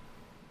 right?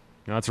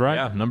 That's right.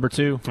 Yeah, number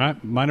 2. All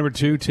right, my number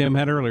 2, Tim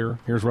had earlier.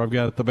 Here's what I've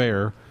got at the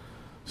Bear.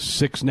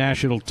 6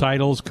 national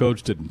titles,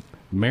 coached at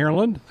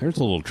Maryland. There's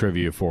a little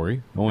trivia for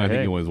you. I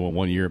think it was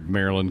 1 year at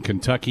Maryland,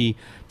 Kentucky,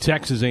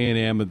 Texas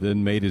A&M, and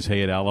then made his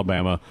hay at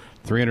Alabama.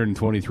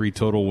 323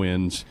 total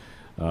wins.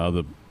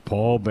 The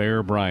Paul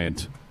Bear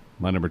Bryant,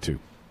 my number 2.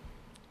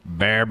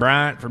 Bear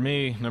Bryant for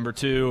me, number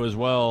 2 as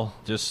well.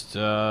 Just,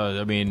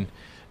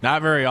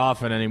 not very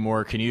often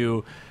anymore can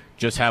you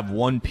just have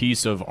one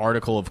piece of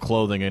article of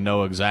clothing and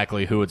know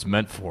exactly who it's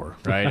meant for,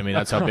 right?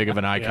 That's how big of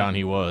an icon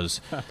he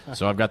was.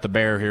 So I've got the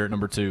Bear here at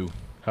number 2.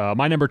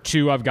 My number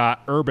 2, I've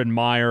got Urban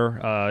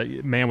Meyer.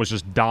 Man was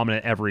just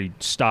dominant every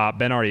stop.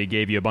 Ben already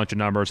gave you a bunch of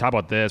numbers. How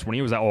about this? When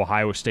he was at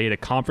Ohio State, a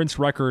conference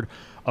record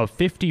of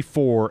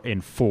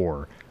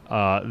 54-4.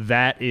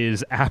 That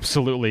is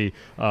absolutely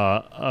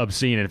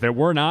obscene. And if it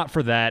were not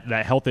for that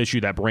health issue,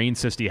 that brain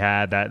cyst he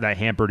had, that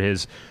hampered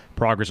his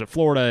progress at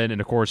Florida and,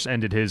 of course,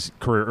 ended his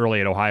career early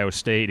at Ohio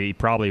State, he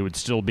probably would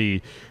still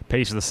be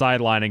pacing the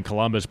sideline in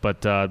Columbus.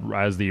 But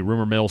as the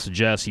rumor mill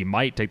suggests, he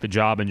might take the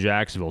job in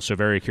Jacksonville. So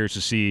very curious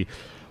to see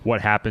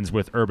what happens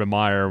with Urban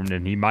Meyer.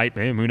 And he might,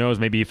 who knows,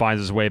 maybe he finds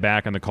his way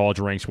back in the college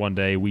ranks one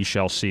day. We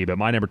shall see. But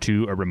my number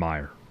 2, Urban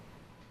Meyer.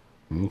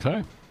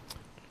 Okay.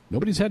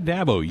 Nobody's had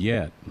Dabo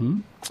yet.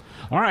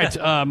 All right,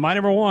 my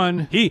number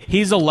 1.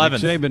 He's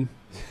 11th. Nick Saban.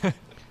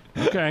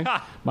 Okay.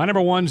 My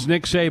number 1's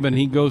Nick Saban.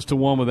 He goes to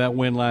 1 with that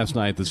win last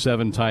night. The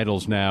 7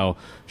 titles now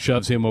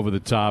shoves him over the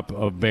top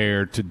of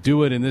Bear. To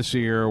do it in this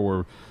era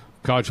where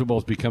college football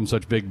has become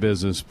such big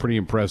business, pretty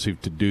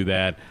impressive to do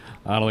that.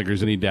 I don't think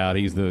there's any doubt.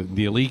 He's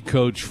the elite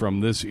coach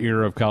from this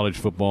era of college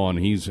football, and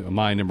he's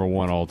my number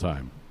 1 all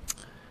time.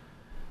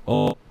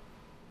 Oh,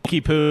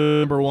 keep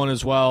number 1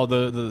 as well.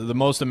 The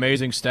most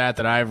amazing stat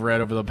that I've read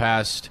over the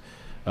past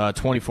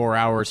 24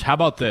 hours. How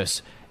about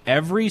this?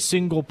 Every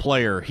single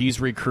player he's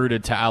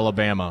recruited to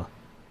Alabama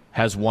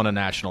has won a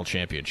national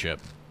championship.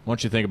 Why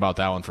don't you think about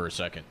that one for a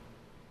second?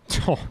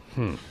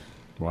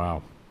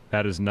 Wow.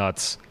 That is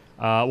nuts.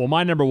 Well,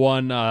 my number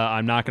 1,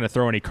 I'm not going to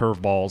throw any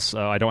curveballs.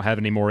 I don't have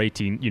any more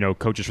 18,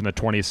 coaches from the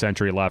 20th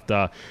century left.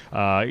 Got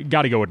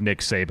to go with Nick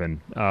Saban.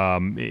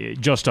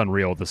 Just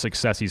unreal, the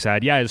success he's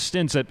had. Yeah, his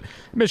stints at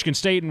Michigan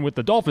State and with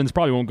the Dolphins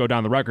probably won't go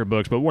down the record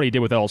books, but what he did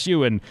with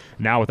LSU and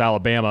now with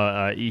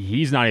Alabama,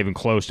 he's not even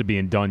close to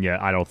being done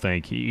yet, I don't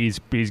think.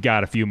 He's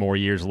got a few more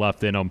years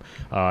left in him.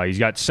 He's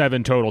got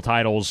 7 total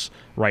titles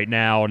right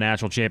now,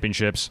 national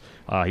championships.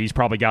 He's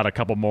probably got a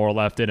couple more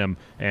left in him,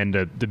 and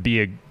to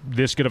be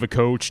this good of a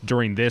coach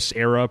during this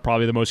era,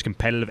 probably the most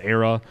competitive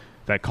era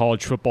that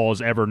college football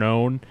has ever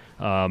known,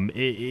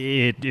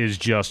 it is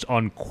just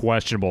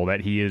unquestionable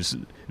that he is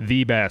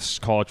the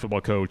best college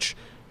football coach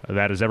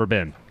that has ever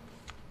been.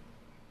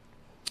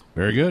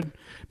 Very good.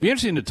 Be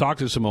interesting to talk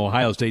to some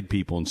Ohio State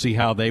people and see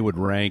how they would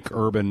rank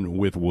Urban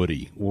with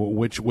Woody.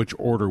 Which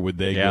order would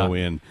they go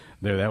in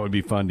there? That would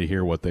be fun to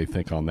hear what they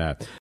think on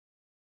that.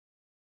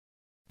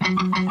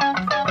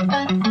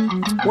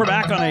 We're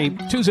back on a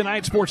Tuesday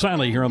night Sports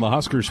Nightly here on the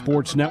Husker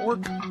Sports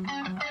Network.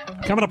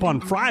 Coming up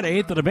on Friday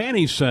at the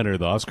Devaney Center,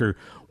 the Husker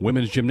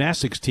women's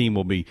gymnastics team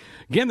will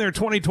begin their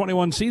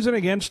 2021 season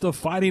against the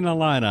Fighting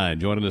Illini.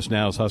 Joining us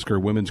now is Husker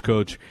women's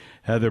coach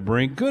Heather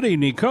Brink. Good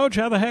evening, Coach.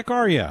 How the heck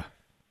are you?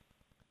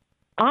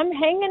 I'm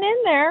hanging in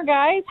there,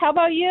 guys. How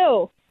about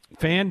you?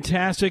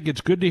 Fantastic.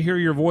 It's good to hear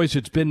your voice.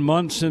 It's been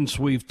months since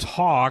we've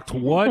talked.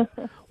 What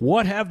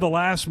have the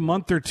last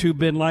month or two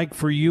been like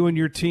for you and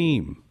your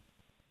team?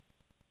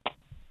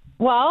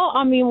 Well,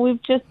 I mean,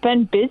 we've just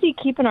been busy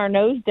keeping our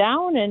nose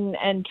down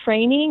and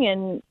training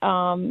and,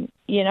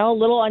 a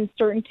little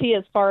uncertainty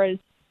as far as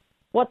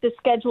what the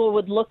schedule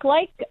would look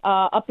like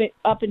up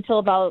until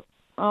about,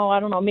 I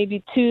don't know,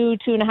 maybe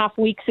 2.5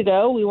 weeks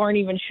ago. We weren't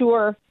even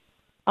sure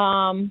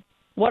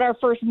what our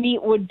first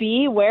meet would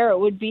be, where it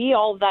would be,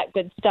 all of that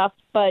good stuff.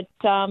 But,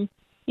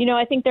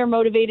 I think they're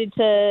motivated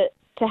to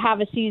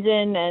have a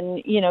season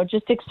and,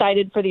 just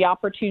excited for the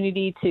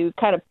opportunity to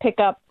kind of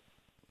pick up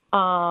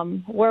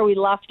where we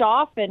left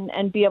off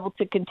and be able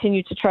to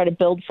continue to try to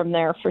build from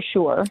there for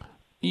sure.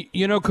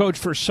 Coach,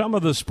 for some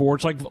of the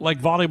sports, like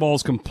volleyball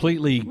is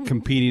completely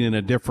competing in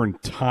a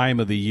different time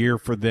of the year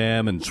for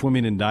them, and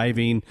swimming and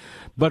diving.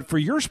 But for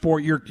your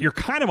sport, you're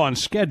kind of on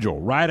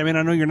schedule, right? I mean,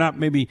 I know you're not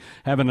maybe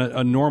having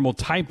a normal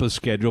type of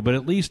schedule, but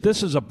at least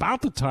this is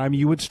about the time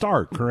you would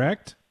start,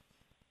 correct?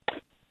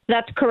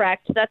 That's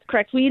correct.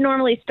 We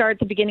normally start at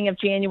the beginning of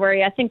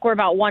January. I think we're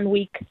about 1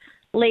 week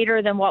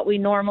later than what we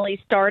normally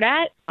start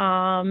at.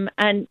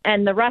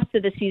 And the rest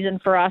of the season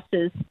for us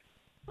is,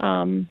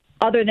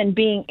 other than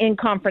being in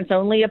conference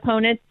only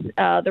opponents,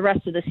 the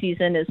rest of the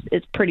season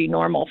is pretty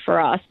normal for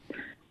us.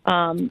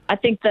 I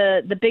think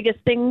the biggest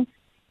thing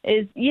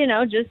is,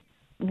 just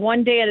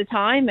one day at a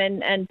time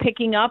and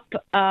picking up,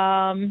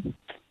 and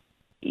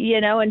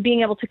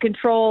being able to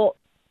control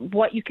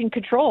what you can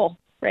control.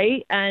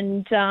 Right.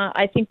 And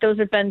I think those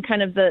have been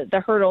kind of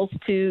the hurdles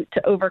to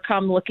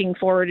overcome looking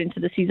forward into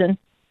the season.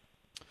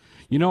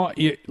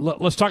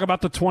 Let's talk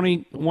about the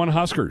 21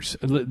 Huskers.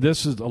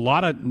 This is a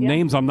lot of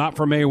names I'm not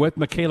familiar with.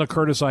 Michaela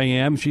Curtis, I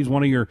am. She's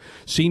one of your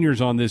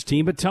seniors on this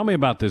team. But tell me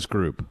about this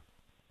group.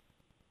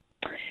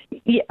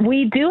 Yeah,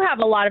 we do have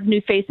a lot of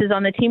new faces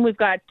on the team. We've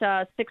got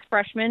 6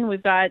 freshmen.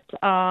 We've got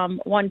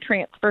 1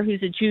 transfer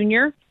who's a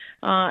junior,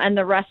 and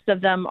the rest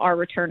of them are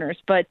returners.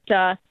 But,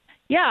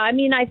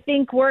 I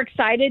think we're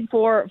excited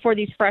for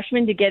these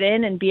freshmen to get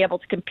in and be able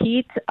to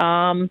compete.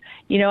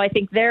 I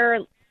think they're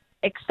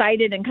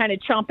excited and kind of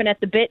chomping at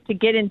the bit to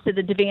get into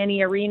the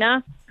Devaney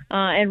Arena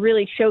and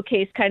really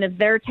showcase kind of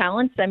their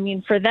talents. I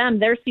mean, for them,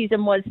 their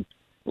season was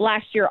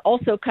last year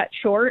also cut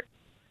short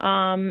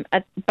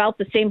at about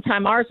the same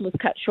time ours was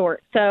cut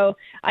short. So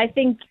I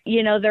think,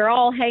 they're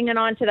all hanging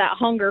on to that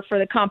hunger for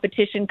the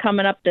competition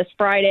coming up this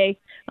Friday.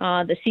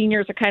 The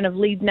seniors are kind of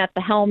leading at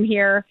the helm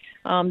here.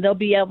 They'll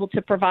be able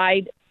to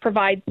provide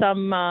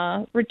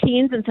some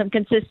routines and some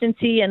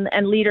consistency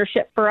and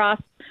leadership for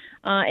us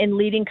in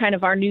leading kind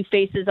of our new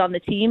faces on the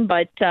team,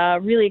 but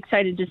really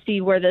excited to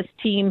see where this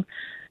team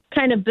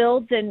kind of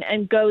builds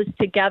and goes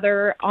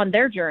together on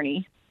their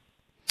journey.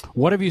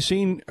 What have you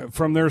seen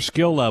from their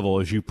skill level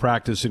as you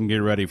practice and get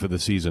ready for the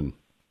season?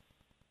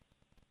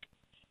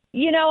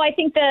 I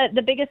think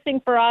the biggest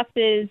thing for us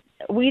is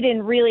we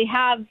didn't really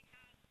have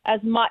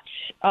as much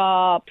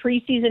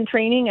preseason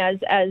training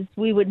as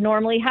we would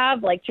normally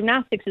have. Like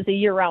gymnastics is a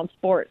year-round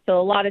sport, so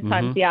a lot of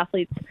times the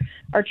athletes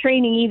are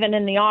training even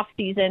in the off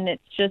season.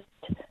 It's just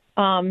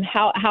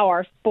how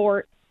our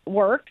sport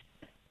works.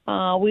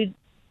 We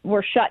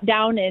were shut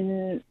down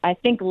in, I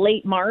think,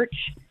 late March,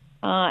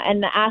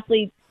 and the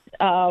athletes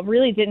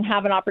really didn't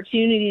have an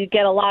opportunity to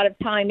get a lot of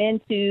time in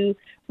to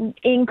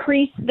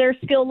increase their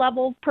skill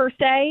level per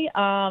se,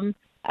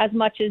 as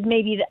much as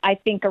maybe I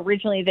think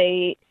originally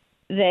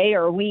they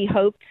or we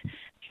hoped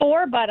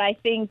for. But I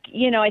think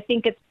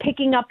it's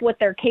picking up what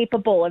they're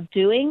capable of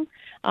doing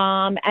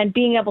and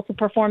being able to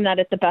perform that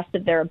at the best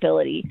of their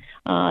ability.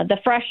 The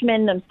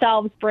freshmen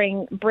themselves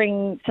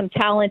bring some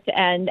talent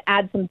and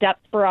add some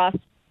depth for us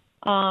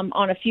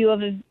on a few of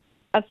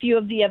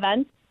the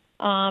events.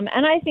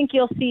 And I think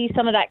you'll see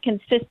some of that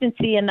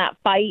consistency and that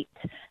fight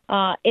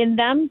in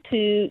them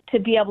to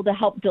be able to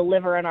help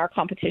deliver in our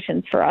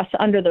competitions for us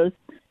under those,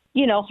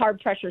 hard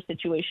pressure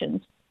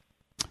situations.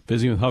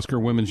 Visiting with Husker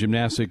women's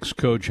gymnastics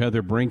coach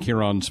Heather Brink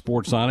here on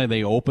Sports On.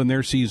 They open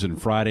their season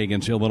Friday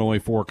against Illinois,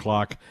 4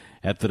 o'clock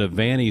at the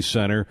Devaney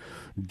Center.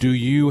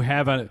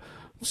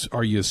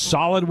 Are you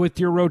solid with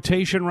your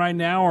rotation right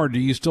now, or do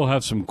you still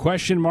have some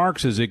question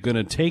marks? Is it going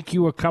to take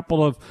you a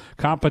couple of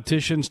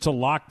competitions to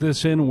lock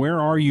this in? Where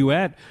are you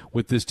at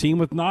with this team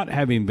with not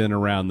having been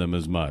around them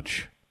as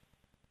much?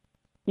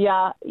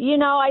 Yeah,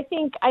 I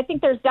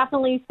think there's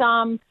definitely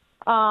some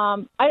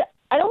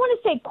I don't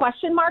want to say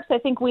question marks. I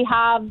think we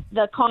have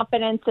the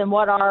confidence in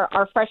what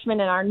our freshmen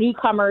and our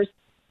newcomers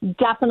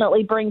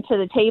definitely bring to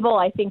the table.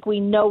 I think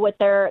we know what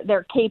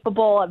they're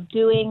capable of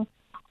doing.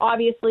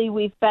 Obviously,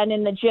 we've been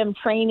in the gym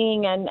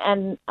training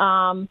and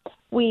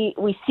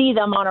we see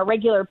them on a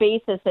regular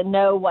basis and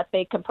know what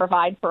they can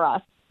provide for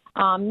us.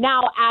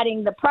 Now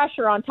adding the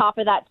pressure on top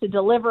of that to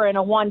deliver in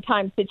a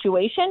one-time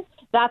situation,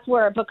 that's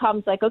where it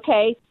becomes like,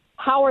 okay,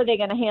 how are they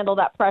going to handle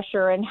that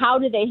pressure and how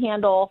do they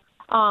handle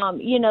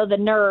the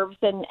nerves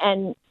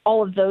and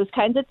all of those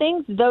kinds of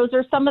things. Those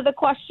are some of the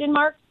question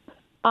marks.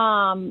 But,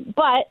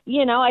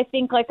 I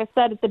think, like I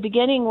said at the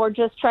beginning, we're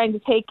just trying to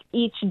take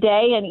each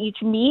day and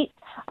each meet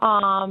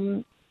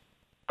kind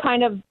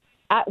of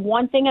at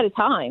one thing at a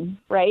time,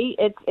 right?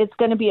 It's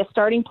going to be a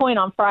starting point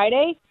on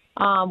Friday.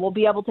 We'll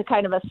be able to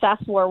kind of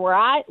assess where we're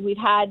at. We've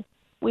had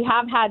we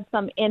have had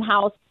some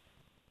in-house,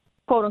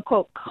 quote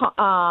unquote,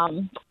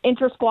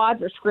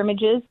 inter-squads or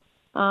scrimmages.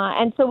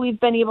 And so we've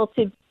been able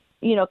to,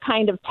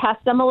 kind of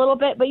test them a little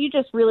bit, but you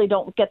just really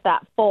don't get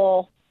that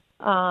full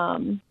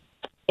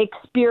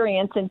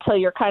experience until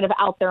you're kind of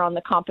out there on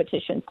the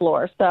competition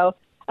floor. So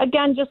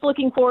again, just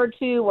looking forward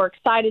we're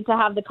excited to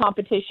have the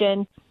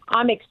competition.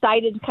 I'm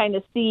excited to kind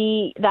of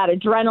see that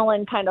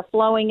adrenaline kind of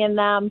flowing in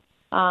them,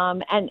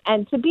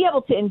 and to be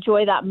able to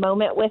enjoy that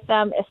moment with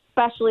them,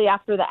 especially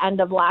after the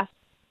end of last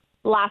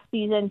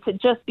season, to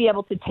just be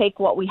able to take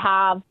what we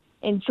have,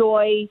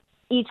 enjoy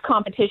each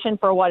competition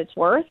for what it's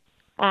worth,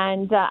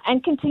 and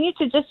continue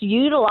to just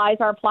utilize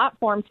our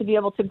platform to be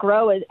able to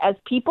grow as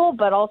people,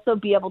 but also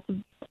be able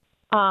to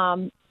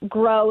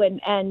grow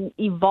and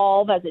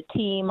evolve as a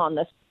team on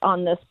the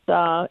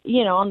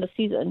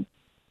season.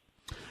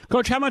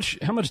 Coach, how much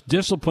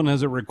discipline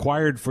has it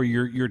required for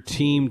your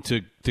team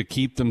to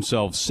keep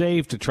themselves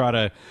safe, to try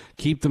to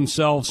keep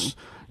themselves,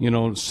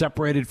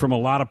 separated from a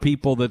lot of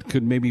people that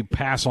could maybe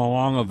pass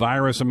along a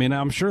virus? I mean,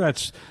 I'm sure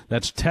that's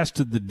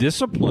tested the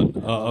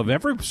discipline of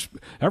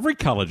every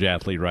college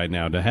athlete right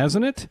now,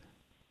 hasn't it?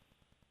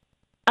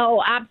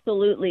 Oh,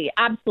 absolutely.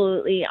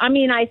 Absolutely. I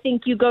mean, I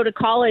think you go to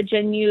college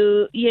and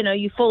you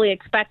fully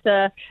expect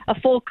a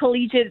full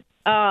collegiate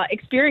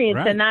experience,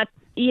 right. And that's,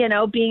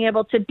 being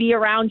able to be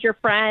around your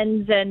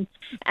friends and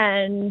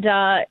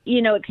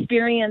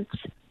experience,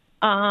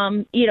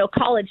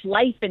 college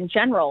life in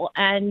general.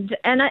 And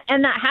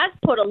that has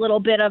put a little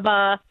bit of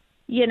a,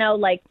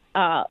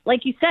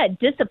 like you said,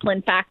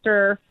 discipline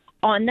factor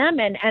on them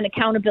and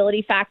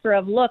accountability factor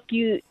of, look,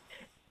 we've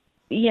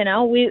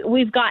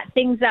got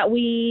things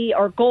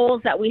or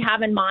goals that we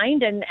have in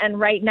mind. And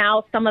right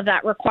now, some of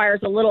that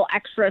requires a little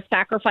extra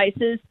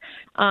sacrifices.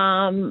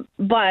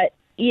 But,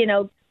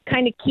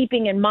 kind of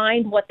keeping in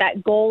mind what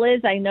that goal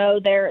is. I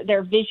know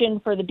their vision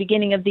for the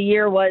beginning of the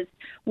year was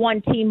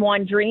one team,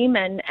 one dream,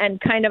 and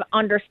kind of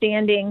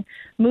understanding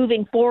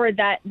moving forward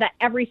that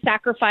every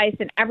sacrifice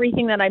and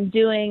everything that I'm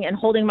doing and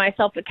holding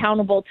myself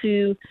accountable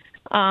to,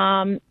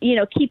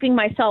 keeping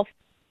myself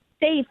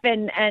safe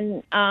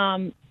and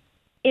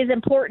is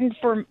important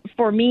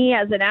for me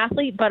as an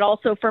athlete, but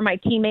also for my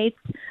teammates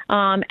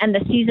and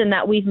the season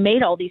that we've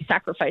made all these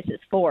sacrifices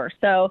for.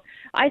 So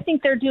I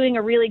think they're doing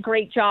a really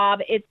great job.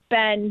 It's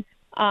been,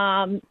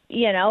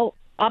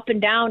 up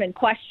and down and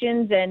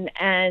questions and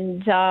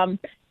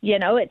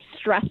it's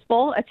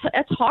stressful.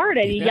 It's hard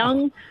at a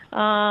young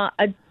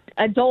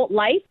adult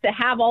life to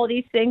have all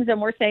these things. And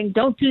we're saying,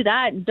 don't do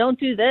that and don't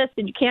do this.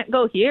 And you can't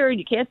go here and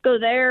you can't go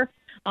there.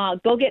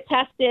 Go get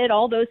tested,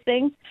 all those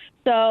things.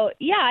 So,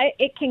 yeah,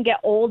 it can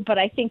get old, but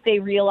I think they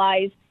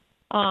realize,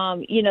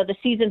 the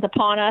season's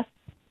upon us,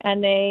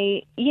 and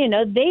they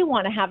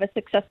want to have a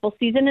successful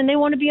season, and they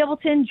want to be able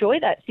to enjoy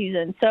that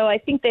season. So I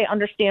think they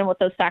understand what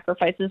those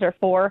sacrifices are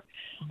for,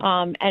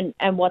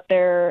 and what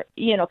they're,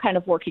 kind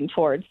of working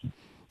towards.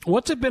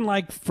 What's it been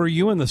like for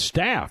you and the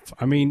staff?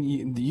 I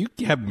mean, you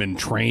haven't been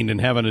trained in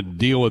having to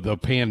deal with a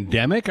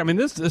pandemic. I mean,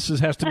 this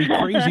has to be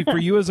crazy for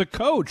you as a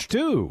coach,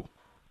 too.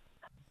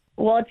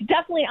 Well, it's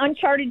definitely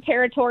uncharted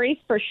territories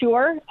for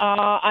sure.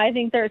 I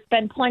think there's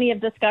been plenty of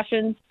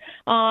discussions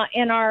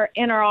in our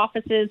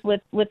offices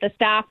with the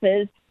staff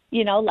is,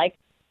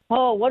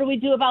 oh, what do we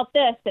do about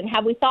this? And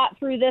have we thought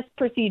through this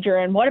procedure?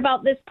 And what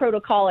about this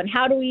protocol? And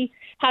how do we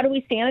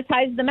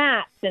sanitize the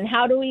mats? And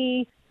how do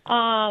we,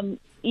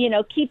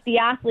 keep the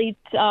athletes,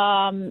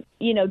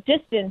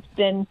 distanced?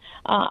 And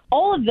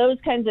all of those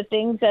kinds of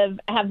things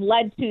have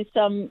led to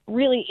some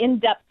really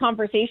in-depth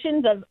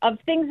conversations of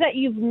things that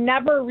you've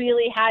never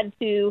really had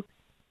to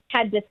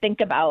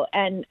think about.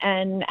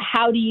 And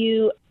how do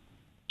you,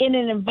 in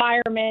an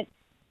environment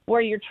where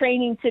you're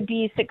training to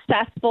be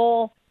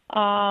successful,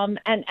 and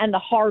the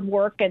hard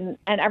work and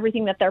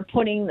everything that they're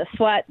putting, the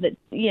sweat,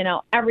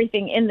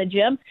 everything in the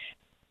gym,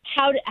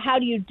 how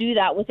do you do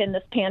that within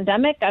this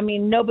pandemic? I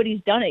mean,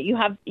 nobody's done it. You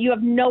have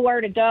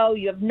nowhere to go.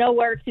 You have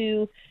nowhere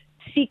to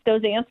seek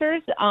those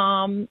answers,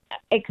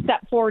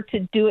 except for to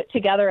do it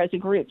together as a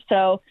group.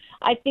 So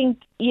I think,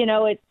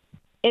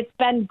 it's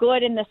been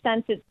good in the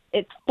sense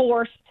it's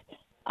forced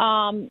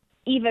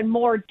even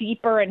more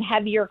deeper and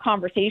heavier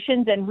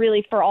conversations, and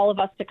really for all of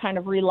us to kind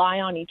of rely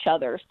on each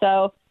other.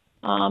 So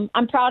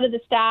I'm proud of the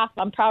staff.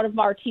 I'm proud of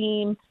our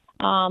team.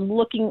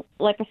 Looking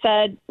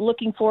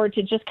forward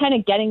to just kind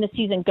of getting the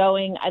season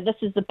going. This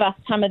is the best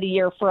time of the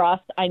year for us.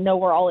 I know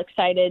we're all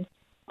excited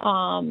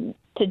to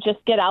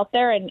just get out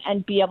there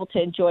and be able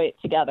to enjoy it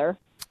together.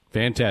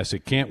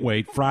 Fantastic. Can't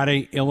wait.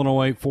 Friday,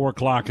 Illinois, 4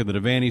 o'clock at the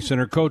Devaney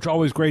Center. Coach,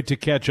 always great to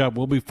catch up.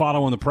 We'll be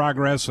following the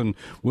progress, and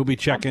we'll be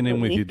checking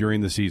in with you during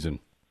the season.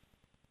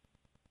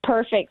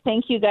 Perfect.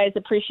 Thank you, guys.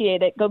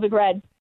 Appreciate it. Go Big Red.